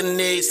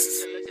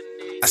telekinesis.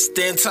 I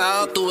stand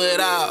tall through it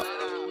all.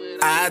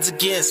 Odds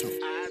against me.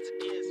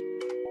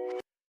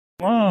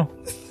 Wow.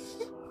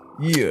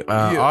 Yeah,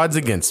 Odds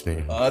against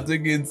me. Odds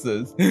against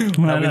us.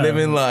 How we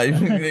living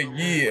life.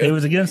 Yeah. It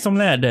was against them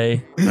that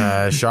day.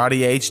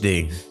 Shoddy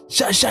HD.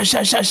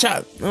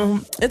 Shot.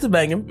 It's a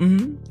banger.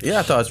 Mm-hmm. Yeah,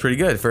 I thought it was pretty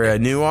good for a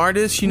new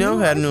artist. You know,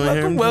 had new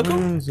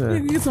Welcome.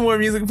 Get some more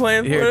music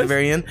playing here for at us. the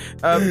very end.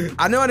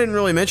 I know I didn't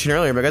really mention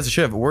earlier, but I guess I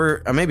should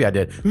have. Maybe I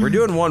did. We're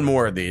doing one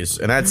more of these,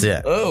 and that's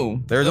it.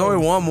 There's only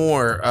one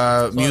more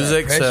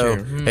music. So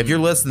if you're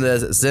listening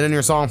to this, send in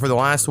your song for the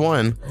last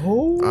one.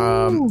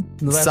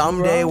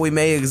 Someday we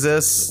may exist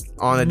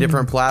on a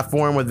different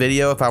platform with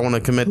video if I want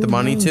to commit the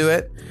money to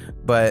it.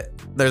 But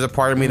there's a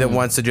part of me that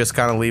wants to just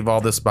kind of leave all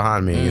this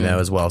behind me, you know,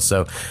 as well.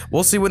 So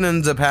we'll see what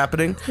ends up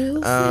happening.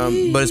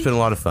 But it's been a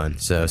lot of fun.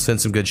 So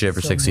send some good shit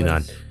for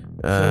 69.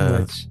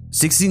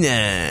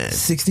 69.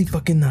 60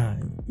 fucking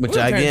 9. Which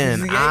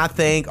again, I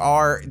think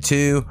are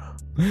two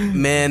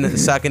men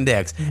sucking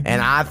dicks.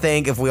 And I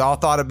think if we all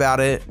thought about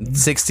it,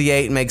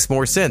 68 makes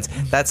more sense.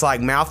 That's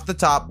like mouth at the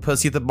top,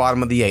 pussy at the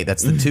bottom of the 8.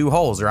 That's the two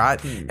holes,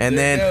 right? And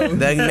then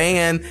the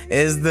man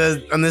is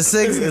and the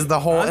 6 is the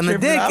hole and the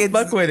dick. I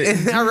fuck with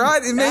it. All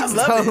right? It makes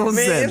total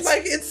sense. It's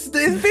like it's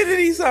the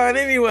infinity sign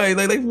anyway.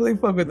 Like they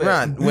fuck with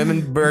that. Right.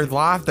 Women birth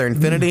life, they're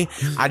infinity.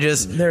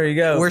 There you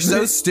go. We're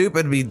so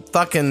stupid to be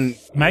fucking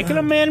make an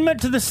amendment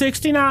to the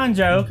 69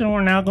 joke, and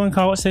we're now going to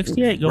call it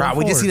 68. Right,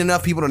 we just need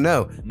enough people to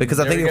know, because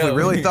I think if we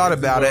really thought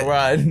about it,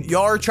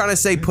 y'all are trying to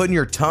say putting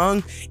your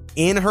tongue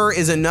in her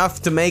is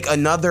enough to make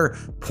another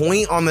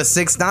point on the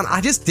 6'9".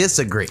 I just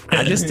disagree.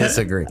 I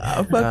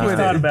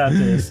thought about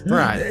this.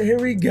 Right. Here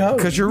we go.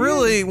 Because you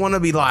really want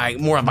to be like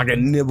more of like a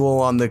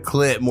nibble on the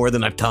clit more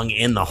than a tongue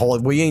in the hole.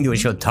 Well, you ain't doing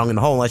shit with tongue in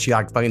the hole unless you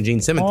like fucking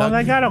Gene Simmons tongue.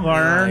 They gotta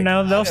learn.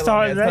 No, they'll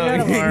start. They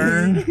gotta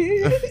learn.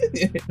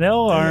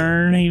 They'll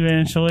learn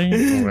eventually.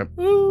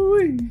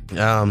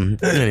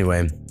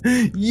 Anyway.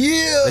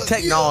 Yeah. The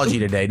technology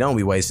today. Don't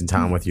be wasting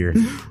time with your.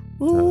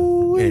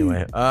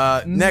 Anyway.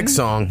 Next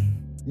song.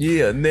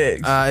 Yeah,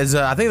 next. Is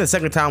I think the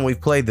second time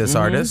we've played this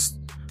artist.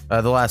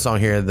 The last song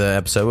here of the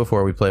episode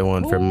before we play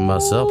one from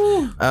myself.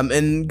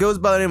 And goes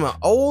by the name of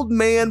Old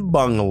Man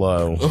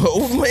Bungalow.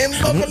 Old Man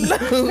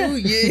Bungalow,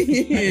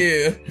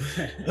 yeah.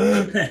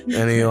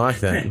 And you like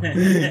that.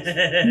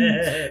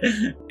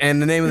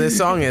 And the name of this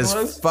song is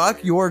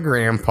Fuck Your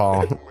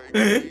Grandpa.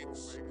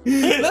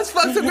 Let's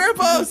fuck the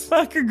grandpas.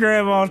 Fuck your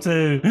grandma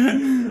too.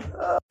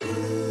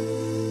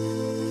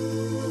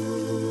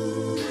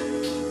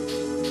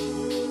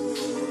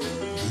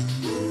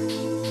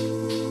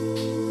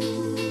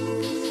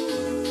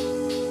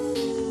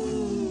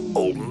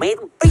 Old man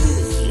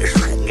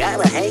bees,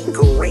 got a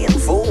hankering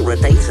for a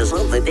taste of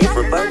something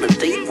different burning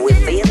deep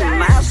within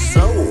my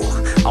soul.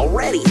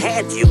 Already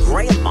had you,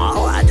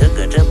 grandma. I took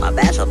her to my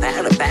bass,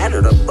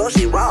 patted her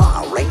bushy raw.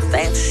 I wrecked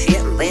that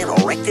shit and then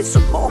I wrecked it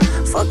some more.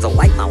 Fuck the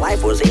life my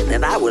life was in,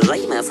 and I was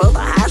aiming for the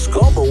high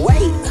score. But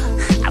wait,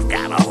 I've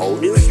got a whole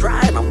new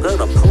stride. I'm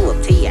gonna pull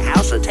up to your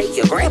house and take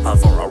your grandpa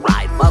for a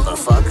ride,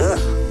 motherfucker.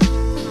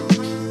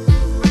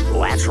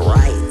 Well, that's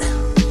right.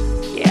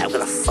 Yeah, I'm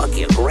gonna fuck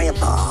your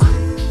grandpa.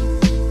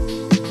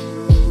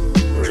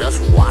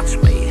 Just watch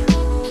me.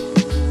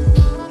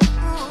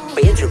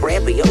 Bent your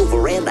grandpa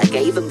over and I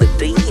gave him the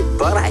D,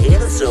 but I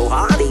hit it so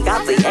hard he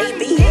got the A,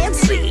 B, and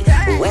C.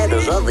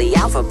 Letters of the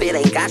alphabet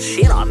ain't got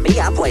shit on me.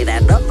 I play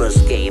that numbers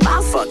game.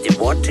 I fucked him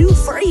 1, 2,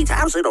 3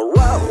 times in a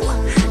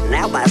row.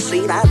 Now my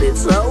seat I did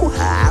so.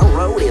 I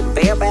rode him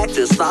bareback,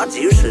 just thought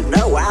you should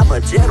know I'm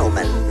a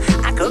gentleman.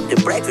 I cooked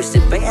him breakfast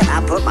in bed.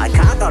 I put my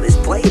cock on his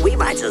plate. We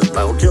might just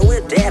bone till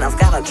we're dead. I've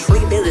got a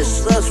treat in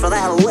his slush for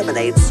that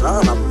lemonade,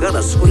 son. I'm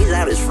gonna squeeze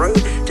out his fruit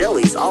till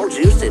he's all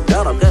juiced and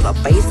done. I'm gonna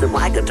baste him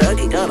like a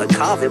turkey. Gonna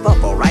carve him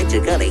up alright.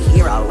 You're gonna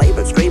hear our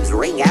labor screams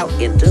ring out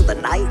into the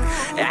night.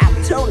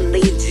 I don't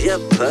need your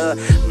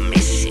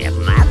permission.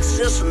 I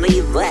just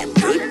need that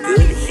good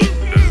hit.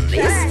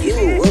 If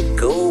you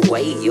look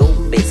away, you'll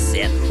miss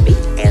it. Me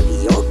and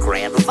your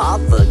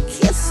grandfather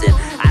kissing.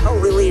 I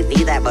don't really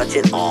need that much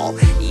at all,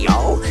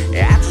 y'all.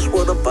 I just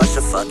wanna bust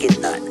a fucking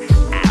nut.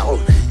 Ow.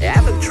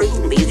 Have him treat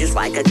me just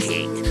like a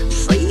king.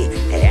 See?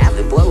 Have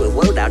him blow it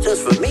low down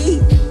just for me.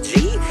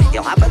 Gee,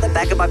 he'll hop in the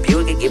back of my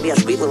Buick and give me a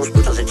sweet little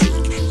smooch on the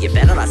cheek. You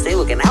better not stay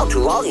looking out too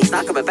long. He's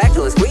not coming back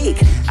till this week.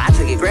 I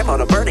took your grandpa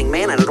to Burning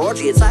Man and an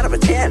orgy inside of a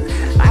tent.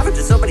 I haven't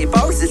done so many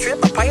boats this trip.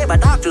 I'm paying my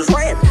doctor's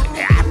rent.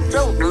 I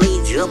don't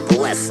need your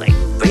blessing,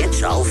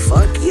 bitch. I'll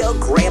fuck your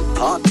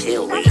grandpa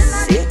till he's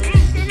sick.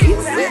 Give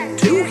it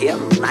to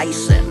him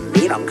nice and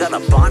neat. I'm gonna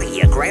body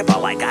your grandpa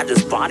like I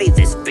just bodied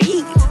this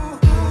beat.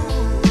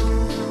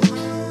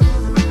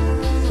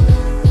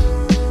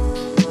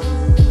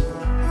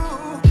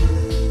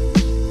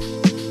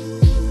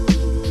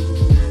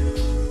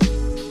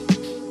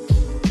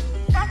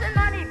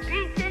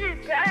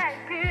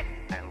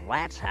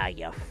 That's how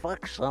you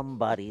fuck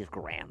somebody's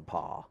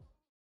grandpa.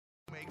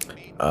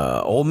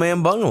 Old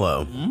Man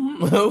Bungalow.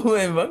 Old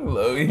Man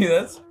Bungalow.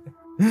 Yeah, that's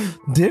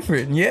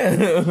different. Yeah.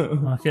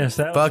 I guess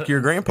that Fuck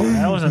your grandpa.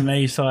 That was a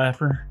knee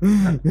slapper.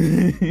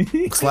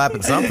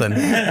 Slapping something.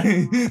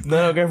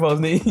 No, grandpa's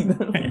knee.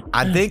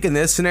 I think in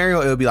this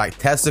scenario, it would be like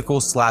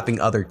testicles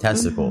slapping other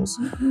testicles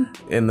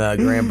in the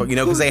grandpa, you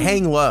know, because they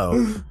hang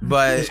low,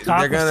 but His cock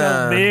they're was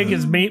gonna. so big,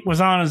 his meat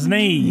was on his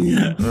knee.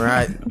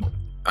 Right.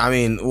 I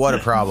mean, what a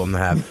problem to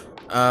have.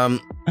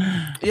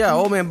 Yeah,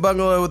 Old Man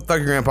Bungalow with Fuck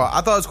Your Grandpa.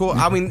 I thought it was cool.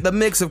 I mean, the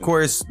mix, of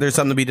course, there's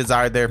something to be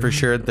desired there for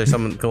sure. There's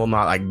something cool,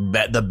 not like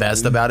the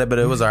best about it, but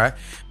it was all right.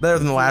 Better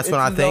than the last one,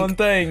 I think.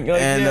 Thing.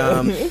 Like,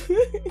 and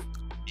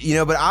you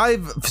know, but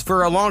I've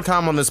for a long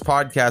time on this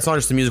podcast, not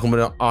just the musical,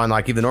 but on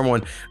like even the normal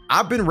one,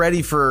 I've been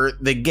ready for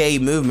the gay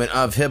movement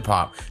of hip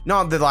hop.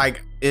 Not that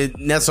like it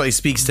necessarily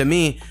speaks to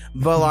me,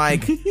 but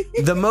like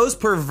the most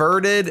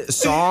perverted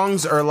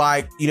songs are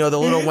like, you know, the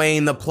Lil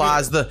Wayne, the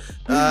Plies, the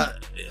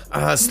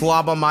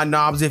slob on my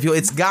knobs, if you.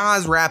 It's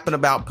guys rapping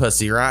about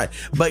pussy, right?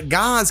 But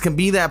guys can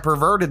be that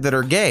perverted that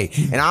are gay,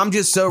 and I'm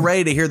just so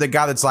ready to hear the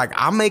guy that's like,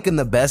 I'm making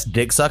the best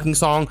dick sucking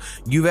song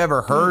you've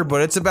ever heard,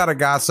 but it's about a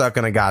guy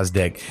sucking a guy's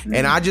dick,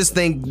 and I just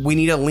think we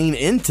need to lean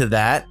into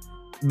that.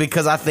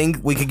 Because I think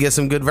we could get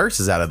some good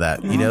verses out of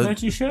that, you know. I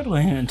bet you should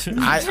lean into.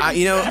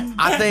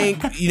 I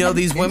think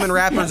these women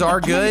rappers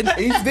are good.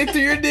 He's dick to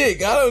your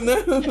dick. I don't know.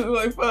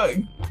 Like fuck.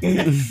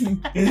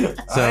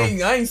 So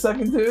I ain't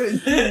sucking to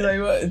it. Like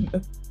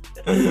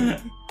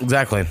what?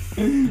 Exactly.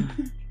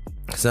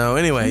 So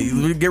anyway,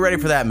 get ready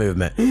for that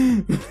movement.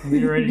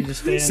 Be ready to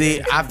stand.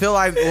 See, I feel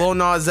like Lil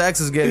Nas X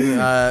is getting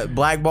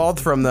blackballed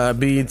from the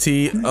BET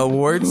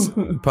Awards,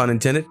 pun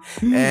intended,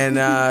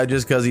 and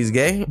just because he's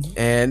gay.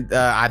 And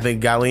I think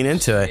gotta lean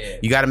into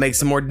it. You got to make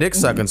some more dick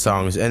sucking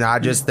songs, and I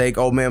just think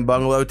Old Man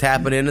Bungalow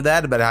tapping into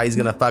that about how he's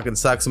gonna fucking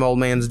suck some old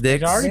man's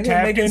dick. He's already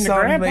tapped into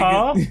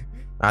grandpa.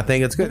 I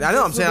think it's good. I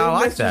know. I'm saying I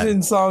like that.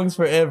 In songs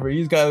forever. You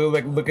just gotta go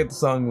back and look at the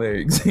song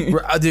lyrics.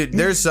 Dude,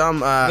 there's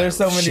some. There's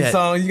so many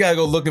songs. You gotta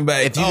go looking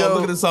back. If you go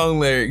look at the song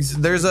lyrics,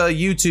 there's a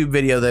YouTube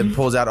video that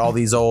pulls out all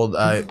these old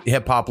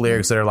hip hop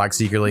lyrics that are like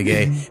secretly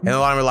gay, and a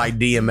lot of them are like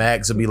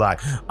DMX will be like,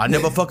 "I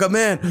never fuck a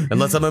man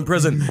unless I'm in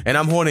prison and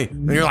I'm horny,"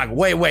 and you're like,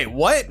 "Wait,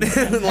 what?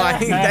 Like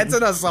that's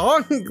in a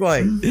song?"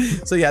 Like,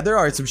 so yeah, there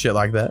are some shit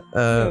like that.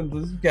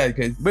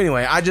 But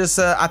anyway, I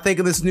think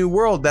in this new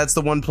world, that's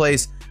the one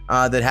place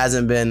that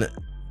hasn't been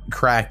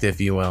cracked, if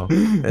you will.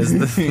 And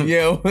you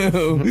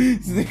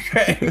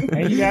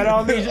got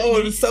all these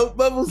the soap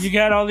bubbles. You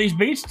got all these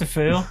beats to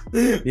fill.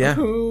 Yeah,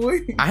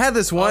 I had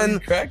this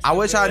one. I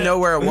wish I know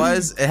where it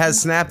was. It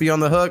has Snappy on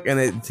the hook,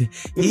 and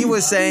he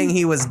was saying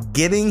he was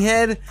giving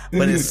head,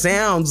 but it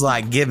sounds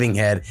like giving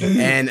head.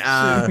 And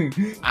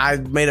I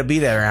made a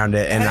beat around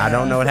it, and I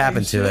don't know what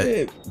happened to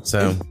it.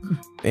 So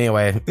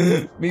anyway,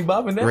 me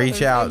bopping down.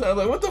 Reach out. I was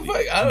like, what the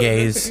fuck? I don't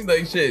gays.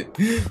 Like shit.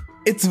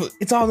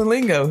 It's all the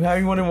lingo. How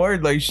you want to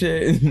word like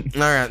shit?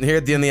 All right, here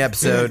at the end of the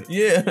episode,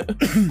 yeah,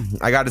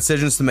 I got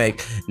decisions to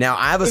make. Now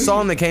I have a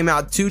song that came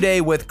out today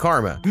with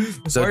Karma,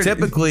 so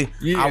typically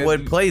I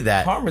would play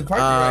that. Karma's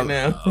parking right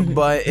now,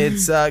 but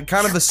it's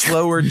kind of a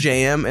slower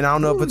jam, and I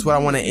don't know if it's what I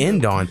want to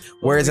end on.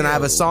 Whereas, and I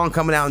have a song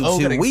coming out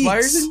in 2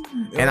 weeks,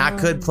 and I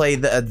could play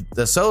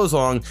the solo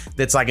song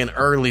that's like an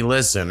early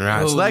listen,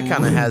 right? So that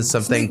kind of has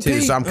something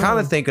too. So I'm kind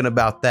of thinking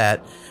about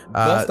that.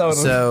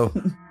 So.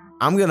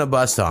 I'm gonna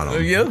bust on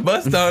him. Yeah,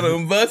 bust on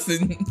him,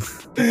 busting.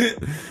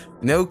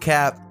 No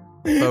cap,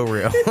 for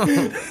real.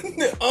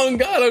 On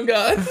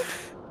God.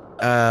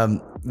 The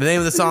name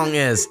of the song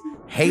is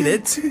 "Hate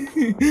It"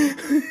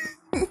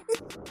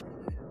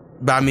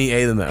 by me,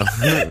 Aiden. Though.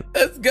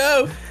 Let's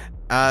go.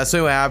 So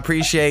anyway, I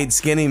appreciate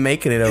Skinny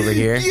making it over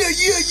here. Yeah.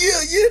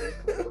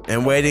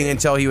 And waiting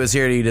until he was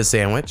here to eat a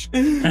sandwich.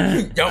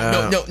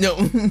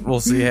 No. We'll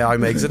see how he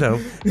makes it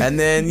home. And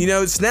then,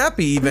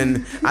 Snappy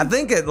even, I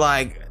think it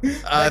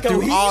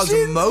through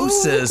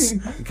osmosis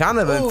kind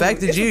of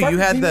affected you. You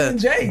had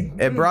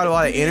it brought a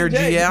lot of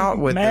energy out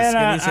with the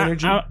Skinny's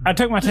energy. I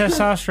took my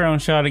testosterone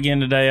shot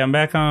again today. I'm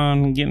back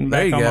on getting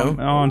back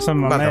on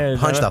some of my meds.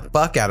 Punch the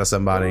fuck out of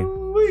somebody.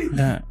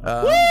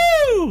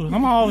 Woo!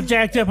 I'm all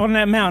jacked up on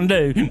that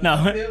Mountain Dew.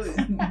 No.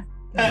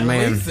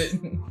 Man.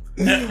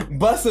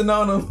 Busting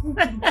on him.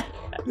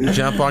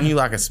 Jump on you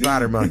like a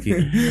spider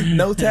monkey.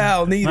 No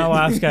towel needed. My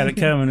wife's got it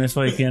coming this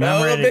weekend.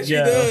 I'm ready to go. She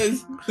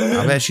does.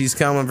 I bet she's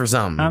coming for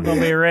something. I'm going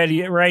to be a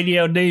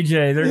radio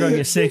DJ. They're going to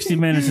get 60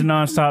 minutes of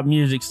nonstop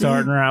music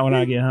starting right when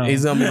I get home.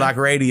 He's going to be like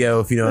radio,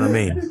 if you know what I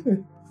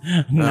mean.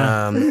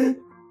 No.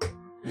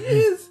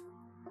 Yes.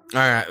 All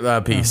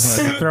right, peace.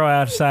 Throw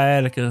out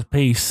sciatica.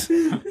 Peace.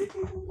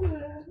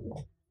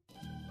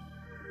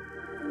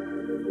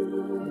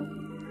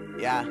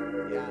 Yeah.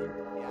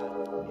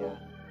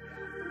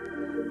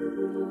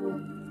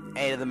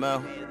 A to the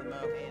Mo.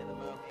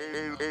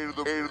 A to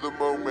the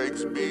Mo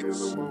makes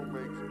beats.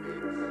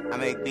 I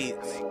make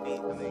beats.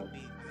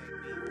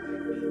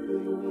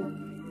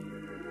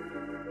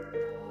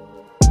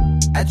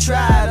 I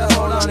try to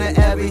hold on to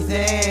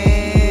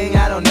everything.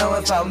 I don't know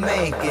if I'll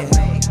make it.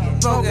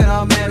 Smoking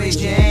on Mary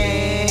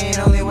Jane,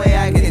 only way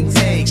I can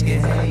take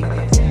it.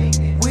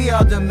 We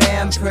all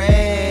demand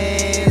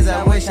praise.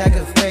 I wish I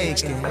could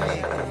fake it.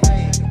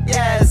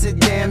 Yeah, it's a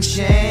damn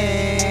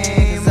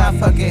shame. I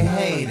fucking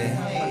hate it.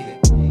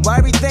 Why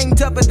everything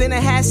tougher than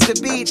it has to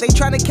be? They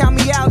tryna count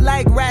me out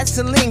like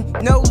Vaseline.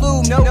 No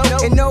lube,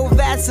 and no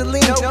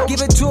Vaseline.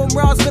 Give it to them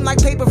raw, spin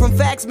like paper from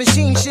fax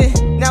machine shit.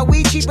 Now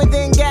we cheaper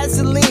than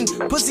gasoline.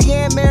 Pussy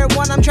and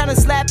marijuana, I'm tryna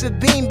slap a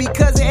beam.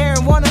 Because of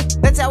Aaron Warner,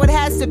 that's how it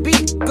has to be.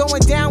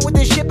 Going down with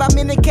the ship, I'm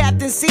in the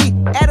captain seat.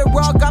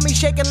 Adderall got me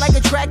shaking like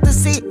a tractor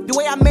seat. The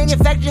way I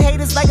manufacture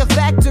haters like a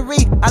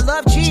factory. I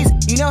love cheese,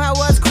 you know how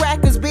us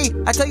crackers be.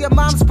 I tell your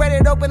mom, spread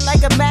it open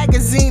like a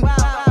magazine.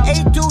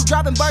 8-2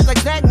 dropping bars like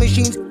snack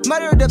machines.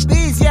 Murder the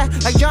bees, yeah,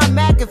 like John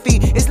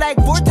McAfee. It's like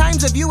 4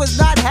 times of you is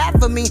not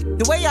half of me.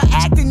 The way you're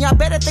acting, y'all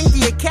better thank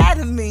the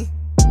Academy.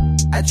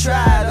 I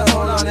try to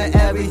hold on to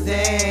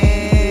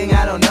everything.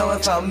 I don't know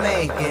if I'll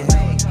make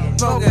it.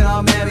 Smoking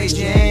on Mary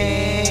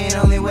Jane,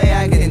 only way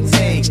I can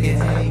take it.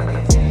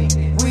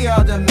 We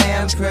all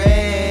demand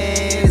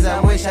praise. I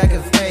wish I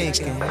could fake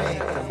it.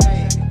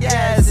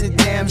 Yeah, it's a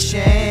damn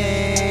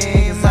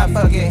shame. I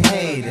fucking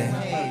hate it.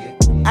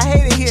 I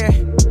hate it here.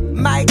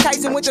 Mike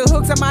Tyson with the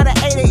hooks, I'm out of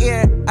 80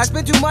 ear. I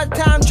spent too much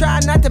time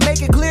trying not to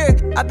make it clear.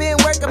 I've been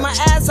working my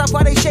ass off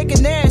while they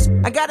shaking theirs.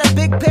 I got a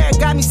big pair,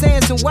 got me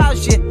saying some wild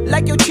shit.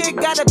 Like your chick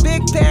got a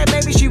big pair,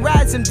 maybe she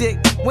rides some dick.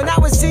 When I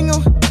was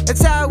single,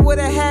 that's how it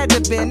would've had to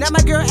been. Now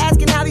my girl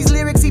asking how these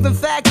lyrics even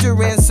factor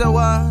in. So,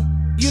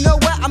 you know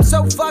what? I'm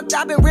so fucked.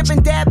 I've been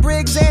ripping Dad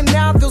Briggs and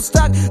now I feel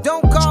stuck.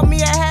 Don't call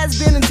me a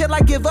has-been until I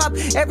give up.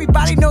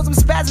 Everybody knows I'm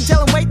spazzing,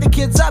 tell them wake the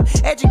kids up.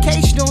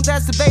 Educational,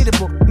 that's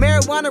debatable.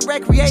 Marijuana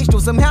recreational,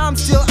 somehow I'm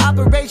still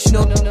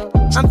operational.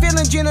 I'm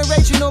feeling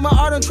generational, my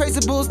art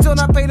untraceable, still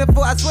not paid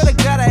for. I swear to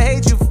God I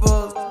hate you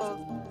fools.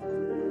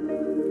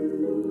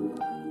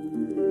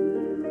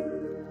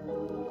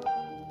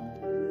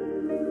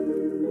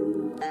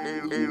 A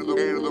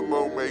to the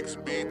Mo makes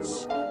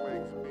beats.